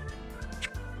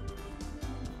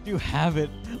 You have it.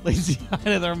 Lazy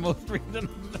items are most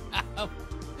reasonable to have.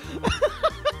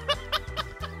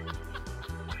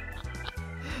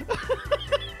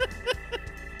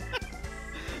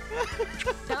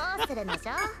 どうするのじ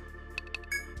ゃ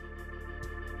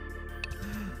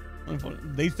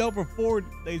They sell for 40.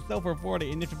 They sell for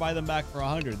 40, and you have to buy them back for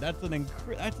 100. That's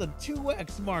that's a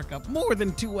 2x markup, more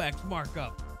than 2x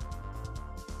markup.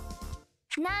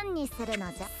 何にする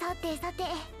のじゃさてさて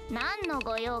何の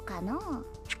ご用かの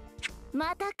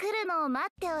また来るのを待っ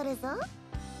ておるぞ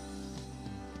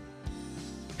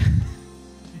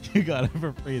You got it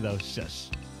for free though.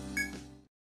 Shush.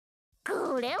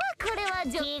 これは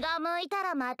気が向いた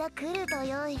らまた来ると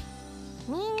よい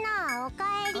みんなお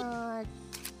かえり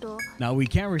Now we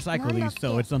can't recycle these,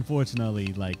 so it's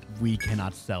unfortunately like we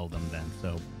cannot sell them then.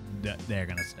 So they're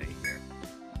gonna stay here.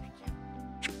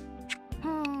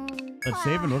 Let's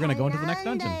save and we're gonna go into the next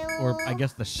dungeon, or I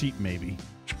guess the sheep maybe.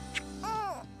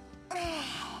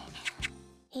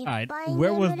 All right,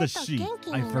 where was the sheep?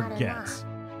 I forget.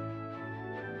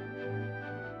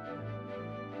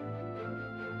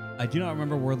 I do not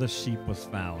remember where the sheep was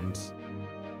found.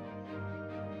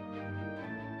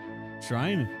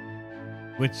 Shrine?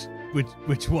 Which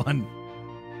one?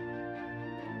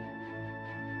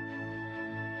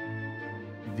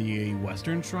 The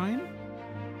Western Shrine?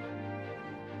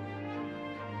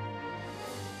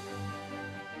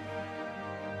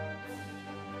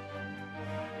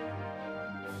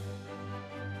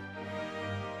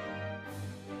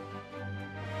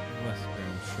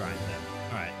 Western Shrine then.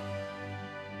 All right.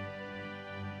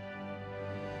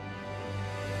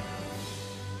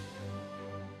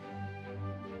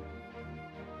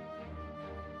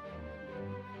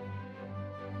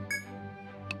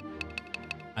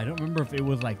 I don't remember if it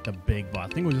was like the big boss.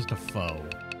 I think it was just a foe.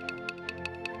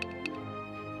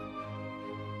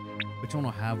 Which one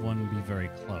will have one be very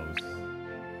close?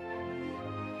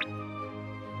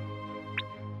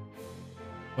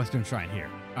 Western Shrine here.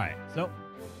 All right, so.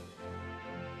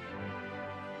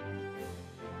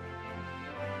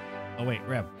 Oh wait,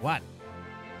 Rev, what?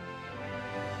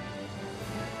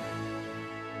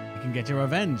 You can get your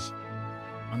revenge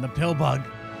on the pill bug.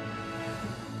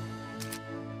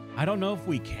 I don't know if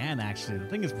we can, actually. The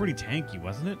thing is pretty tanky,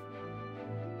 wasn't it?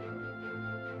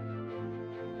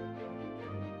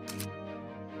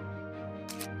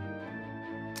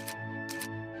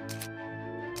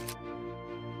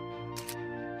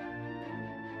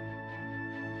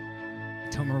 I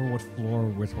don't remember what floor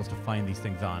we're supposed to find these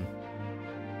things on.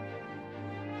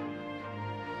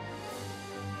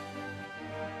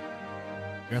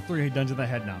 There are 3 dungeons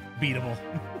ahead now. Beatable.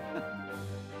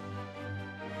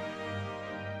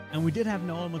 And we did have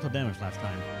no elemental damage last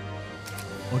time.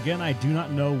 Well, again, I do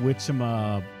not know which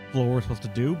floor we're supposed to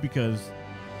do, because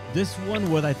this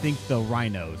one was, I think, the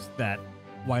rhinos that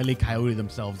Wile E. Coyote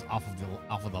themselves off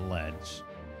of the ledge.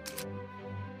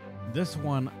 This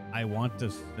one, I want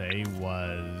to say,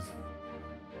 was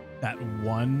that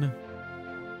one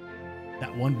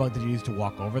bug that you use to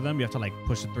walk over them. You have to like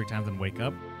push it 3 times and wake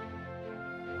up.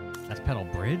 That's Petal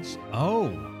Bridge? Oh,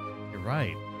 you're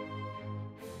right.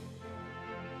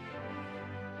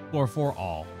 Floor 4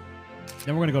 all.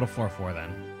 Then we're going to go to floor 4 then.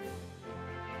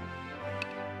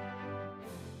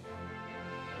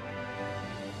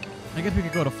 I guess we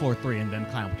could go to floor 3 and then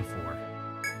climb up to 4.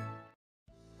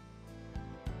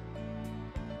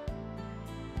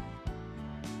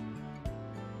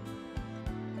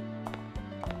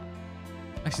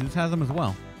 Actually, this has them as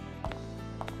well.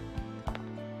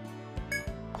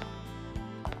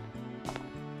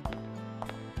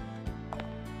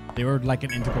 They were like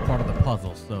an integral part of the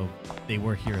puzzle, so they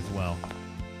were here as well.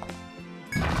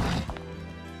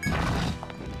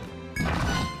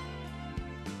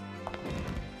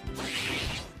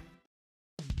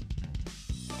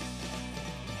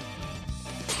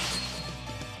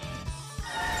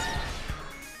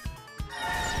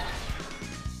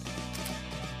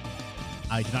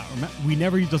 I do not remember. We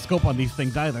never used a scope on these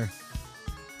things either.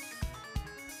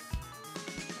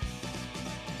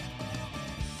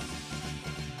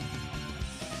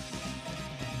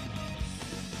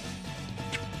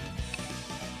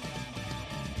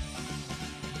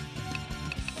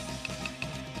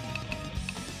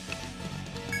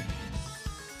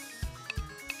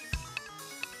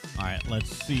 All right, let's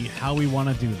see how we want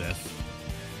to do this.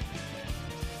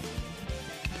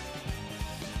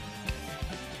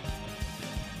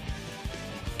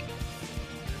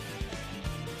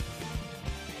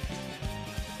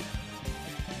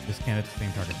 This can't hit the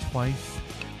same target twice.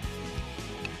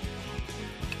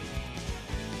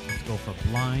 Let's go for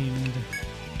blind.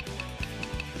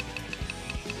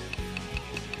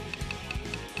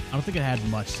 I don't think it had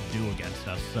much to do against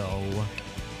us, so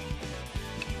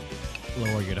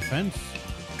lower your defense.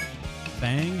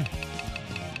 Bang.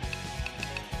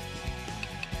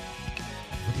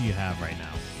 What do you have right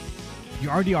now? You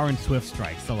already are in Swift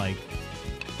Strike, so like...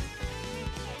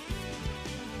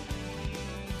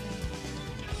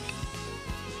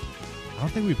 I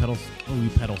don't think we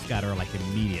pedal scatter like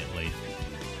immediately.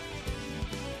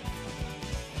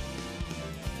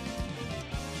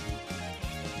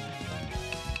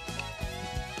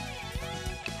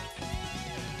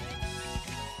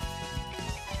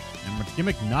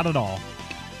 Gimmick, not at all.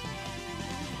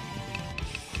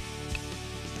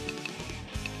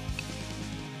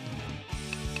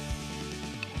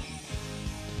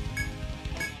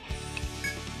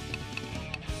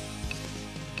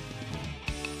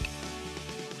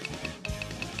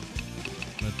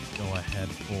 Let's go ahead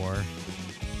for...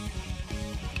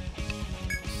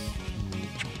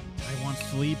 Did I want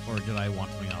sleep or did I want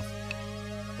something else?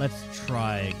 Let's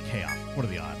try chaos. What are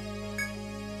the odds?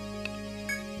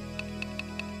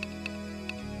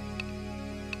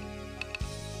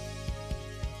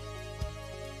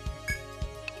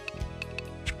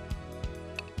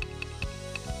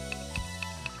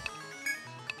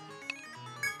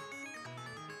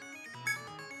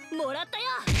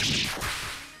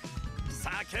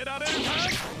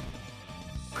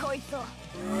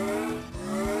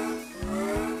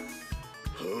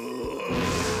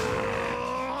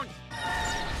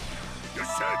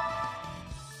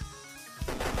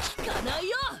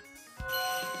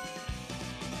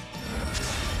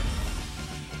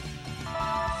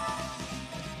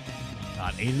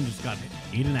 God,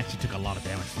 Aiden actually took a lot of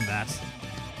damage from that.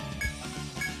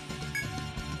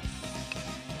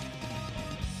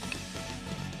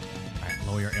 Alright,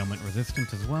 lower your ailment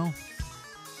resistance as well.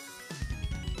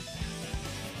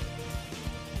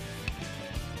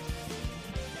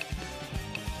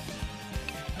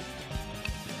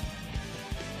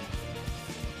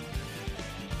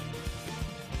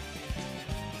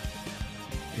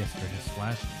 Yes, for his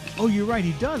splash. Oh, you're right,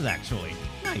 he does actually.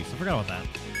 Nice, I forgot about that.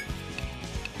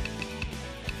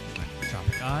 Right,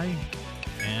 Tropic Eye.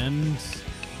 And...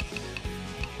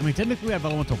 I mean, technically we have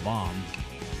Elemental Bomb.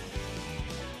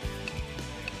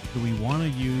 Do we want to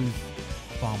use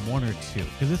Bomb 1 or 2?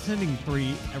 Because it's hitting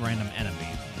 3 random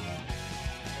enemies.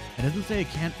 It doesn't say it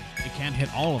can't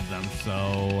hit all of them,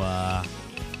 so...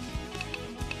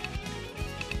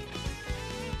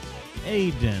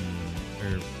 Aiden,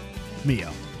 or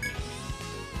Mio.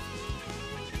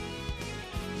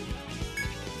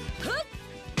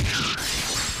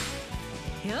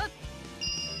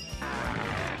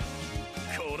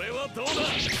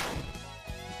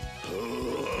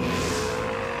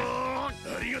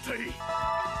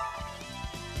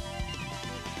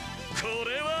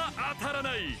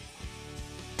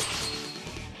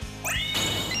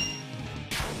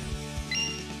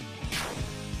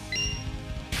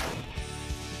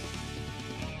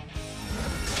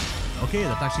 Okay,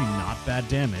 that's actually not bad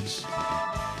damage.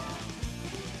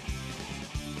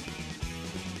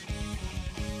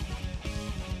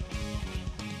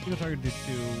 Single target do 2.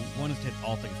 1 is to hit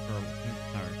all things for...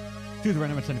 Or, 2 is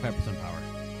random at 75% power.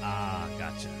 Ah,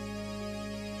 gotcha.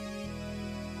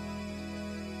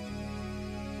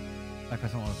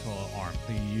 Sacrifice on a arm,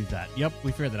 so you use that. Yep,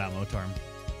 we figured that out, Motarm.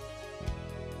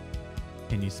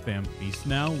 Can you spam Feast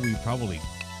now? We probably...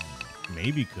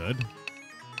 maybe could.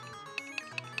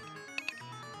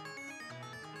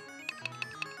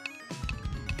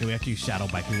 Okay, we have to use Shadow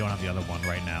Bite because we don't have the other one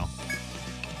right now.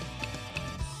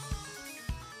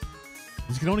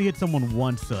 This can only hit someone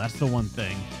once, so that's the one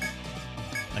thing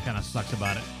that kind of sucks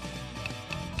about it.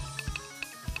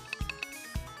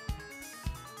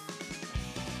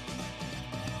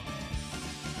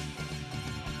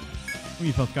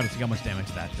 We both got to see how much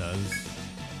damage that does.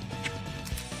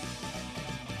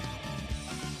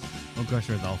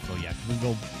 Crusher is also, yeah, we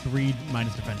go 3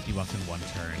 minus defense debuffs in 1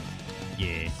 turn.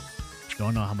 Yeah.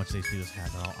 Don't know how much HP this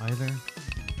has at all either.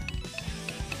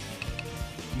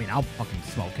 I mean, I'll fucking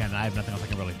smoke cannon. I have nothing else I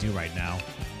can really do right now.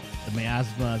 The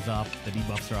miasma is up, the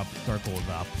debuffs are up, the circle is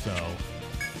up, so...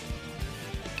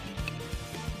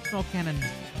 Smoke cannon.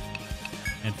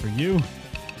 And for you,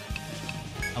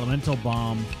 Elemental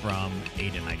Bomb from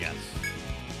Aiden, I guess.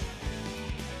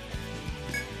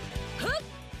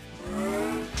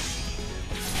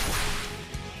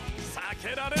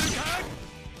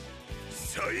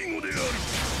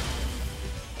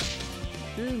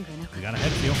 We got a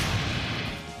head seal.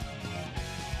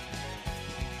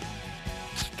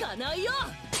 らないよ。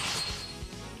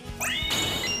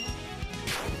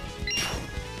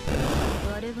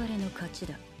我々の勝ち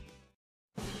だ。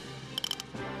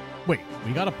 Wait,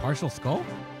 we got a partial skull?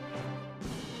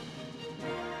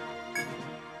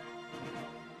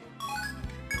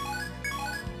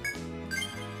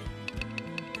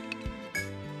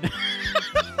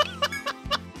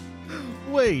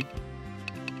 Wait.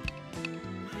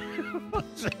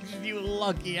 You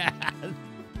lucky ass.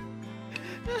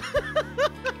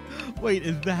 Wait,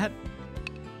 is that...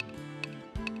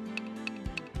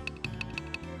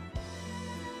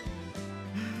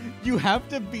 You have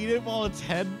to beat it while its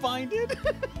head binded?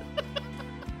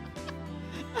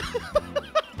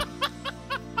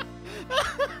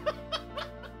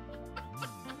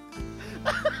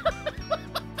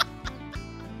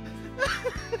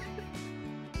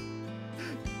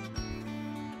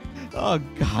 Oh,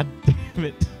 god damn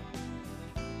it.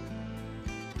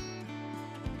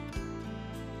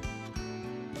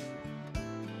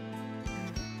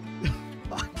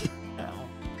 Fucking hell.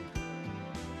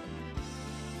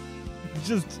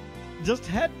 Just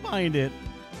head bind it.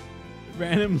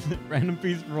 Random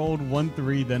piece rolled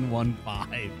 1-3, then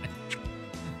 1-5.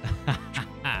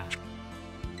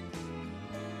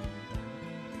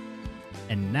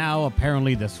 And now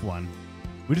apparently this one.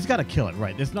 We just gotta kill it,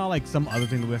 right? It's not like some other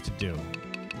thing that we have to do,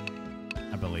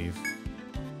 I believe.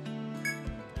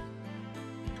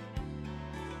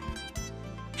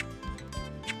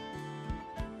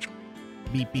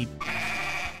 Beep beep.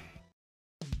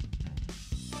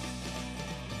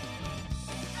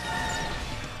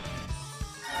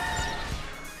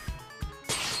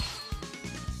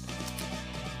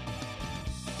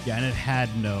 Yeah, and it had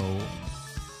no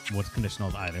what's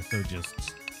conditionals either, so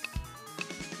just...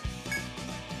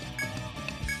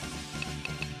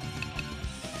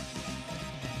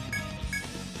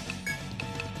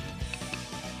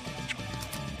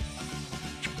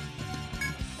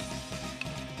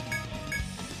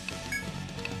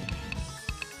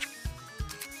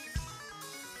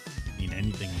 I mean,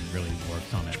 anything really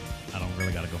works on it. I don't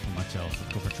really gotta go for much else.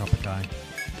 Let's go for Tropic Eye.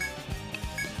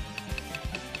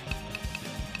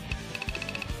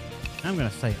 I'm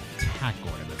gonna say attack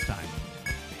order this time.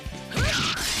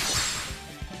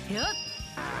 Yep.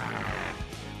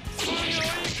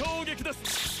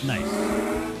 Nice.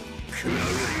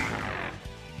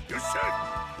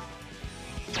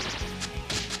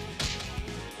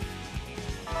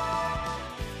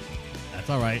 That's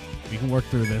all right. We can work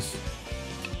through this.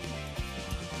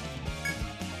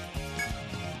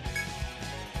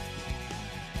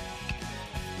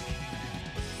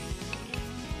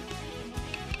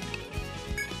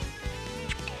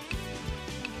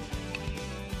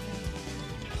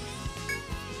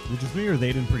 Which is me or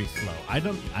they did pretty slow. I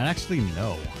actually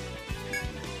know.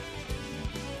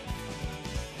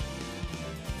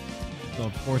 So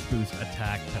force boost,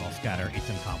 attack, pedal scatter,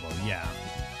 8-10 combo. Yeah.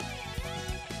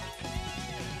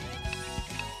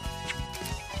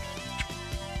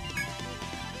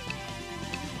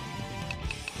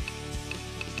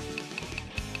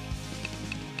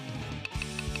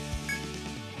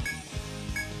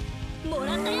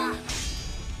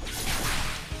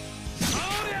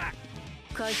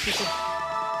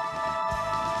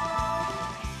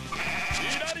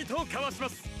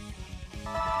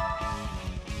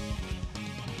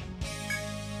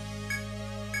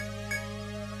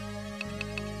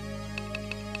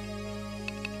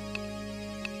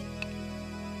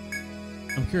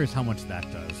 I'm curious how much that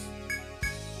does.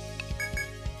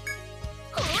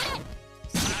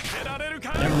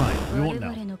 Never mind, we won't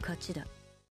know.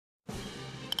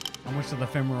 How much does the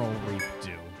ephemeral reap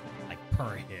do? Like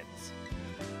per hit.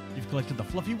 You've collected the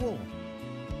fluffy wool.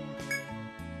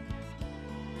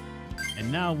 And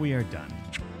now we are done.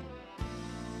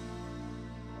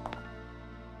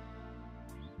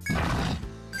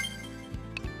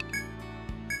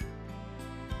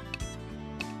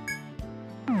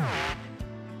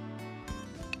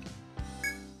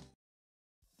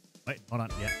 Wait, hold on.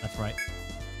 Yeah, that's right.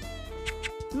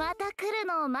 また来る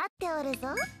のを待っておる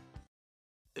ぞ。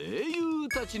英雄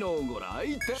たちのご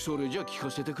来店。それじゃ聞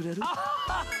かせてくれる?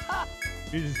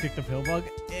 You just kick the pill bug?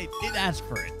 It asked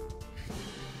for it.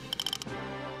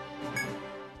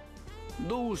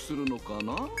 どうするのか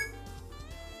な?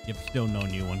 Yep, still no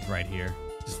new ones right here.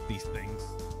 Just these things.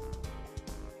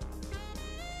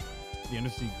 The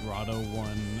Undersea Grotto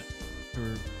one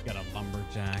got a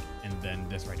lumberjack, and then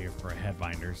this right here for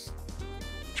headbinders.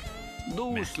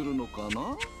 どうするのか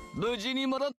な? 無事に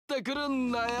戻ってくる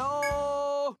んだ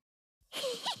よ.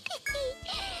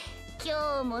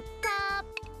 今日もたっ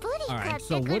ぷり買 Alright, っ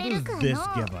so てく what れる does か this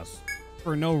の? give us?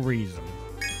 For no reason.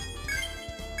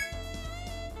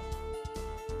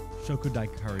 Shokudai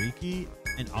Kariki,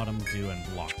 and Autumn Dew and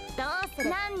Block. どうする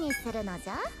何にするのじ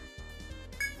ゃ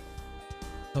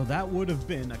So that would have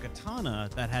been a katana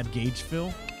that had gauge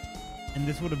fill, and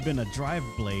this would have been a drive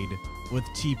blade with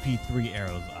TP3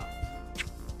 arrows up.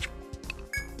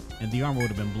 And the armor would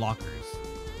have been blockers.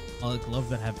 Gloves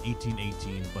that have 18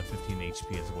 but 15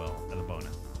 HP as well as a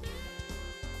bonus.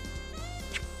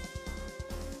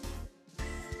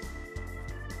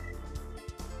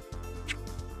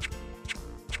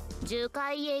 樹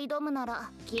海へ挑むなら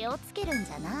気をつけるん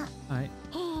じゃな。 Alright,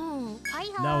 はい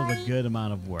that は was a い。 good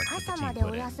amount of work that 朝 the ま team で put お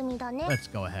in. 休みだね。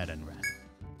 Let's go ahead and rest.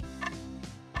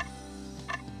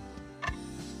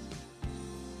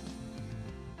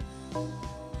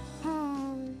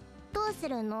 どうす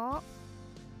るの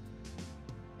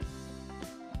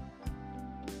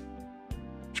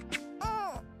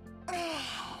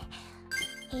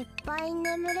いっぱい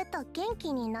眠ると元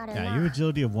気になる Yeah, な。 your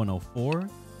agility of 104,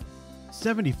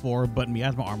 74, but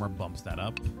miasma armor bumps that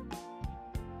up.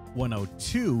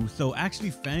 102, so actually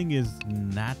Fang is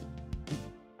not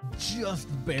just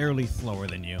barely slower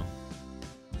than you.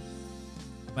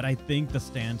 But I think the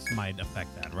stance might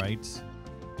affect that, right?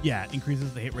 Yeah, it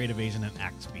increases the hit rate, evasion, and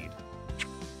act speed.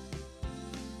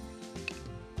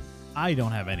 I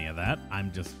don't have any of that.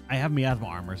 I have miasma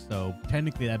armor, so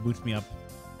technically that boosts me up.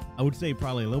 I would say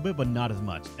probably a little bit, but not as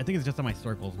much. I think it's just on my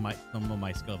circles. Some of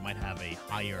my skills might have a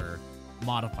higher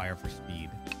modifier for speed.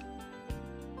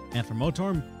 And for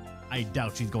Motorm, I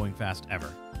doubt she's going fast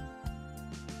ever.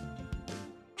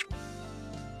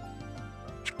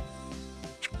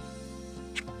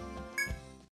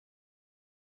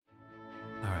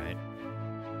 Alright.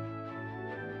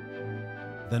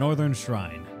 The Northern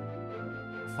Shrine.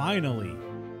 Finally,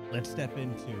 let's step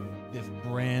into this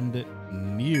brand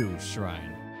new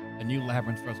shrine. A new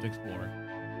labyrinth for us to explore.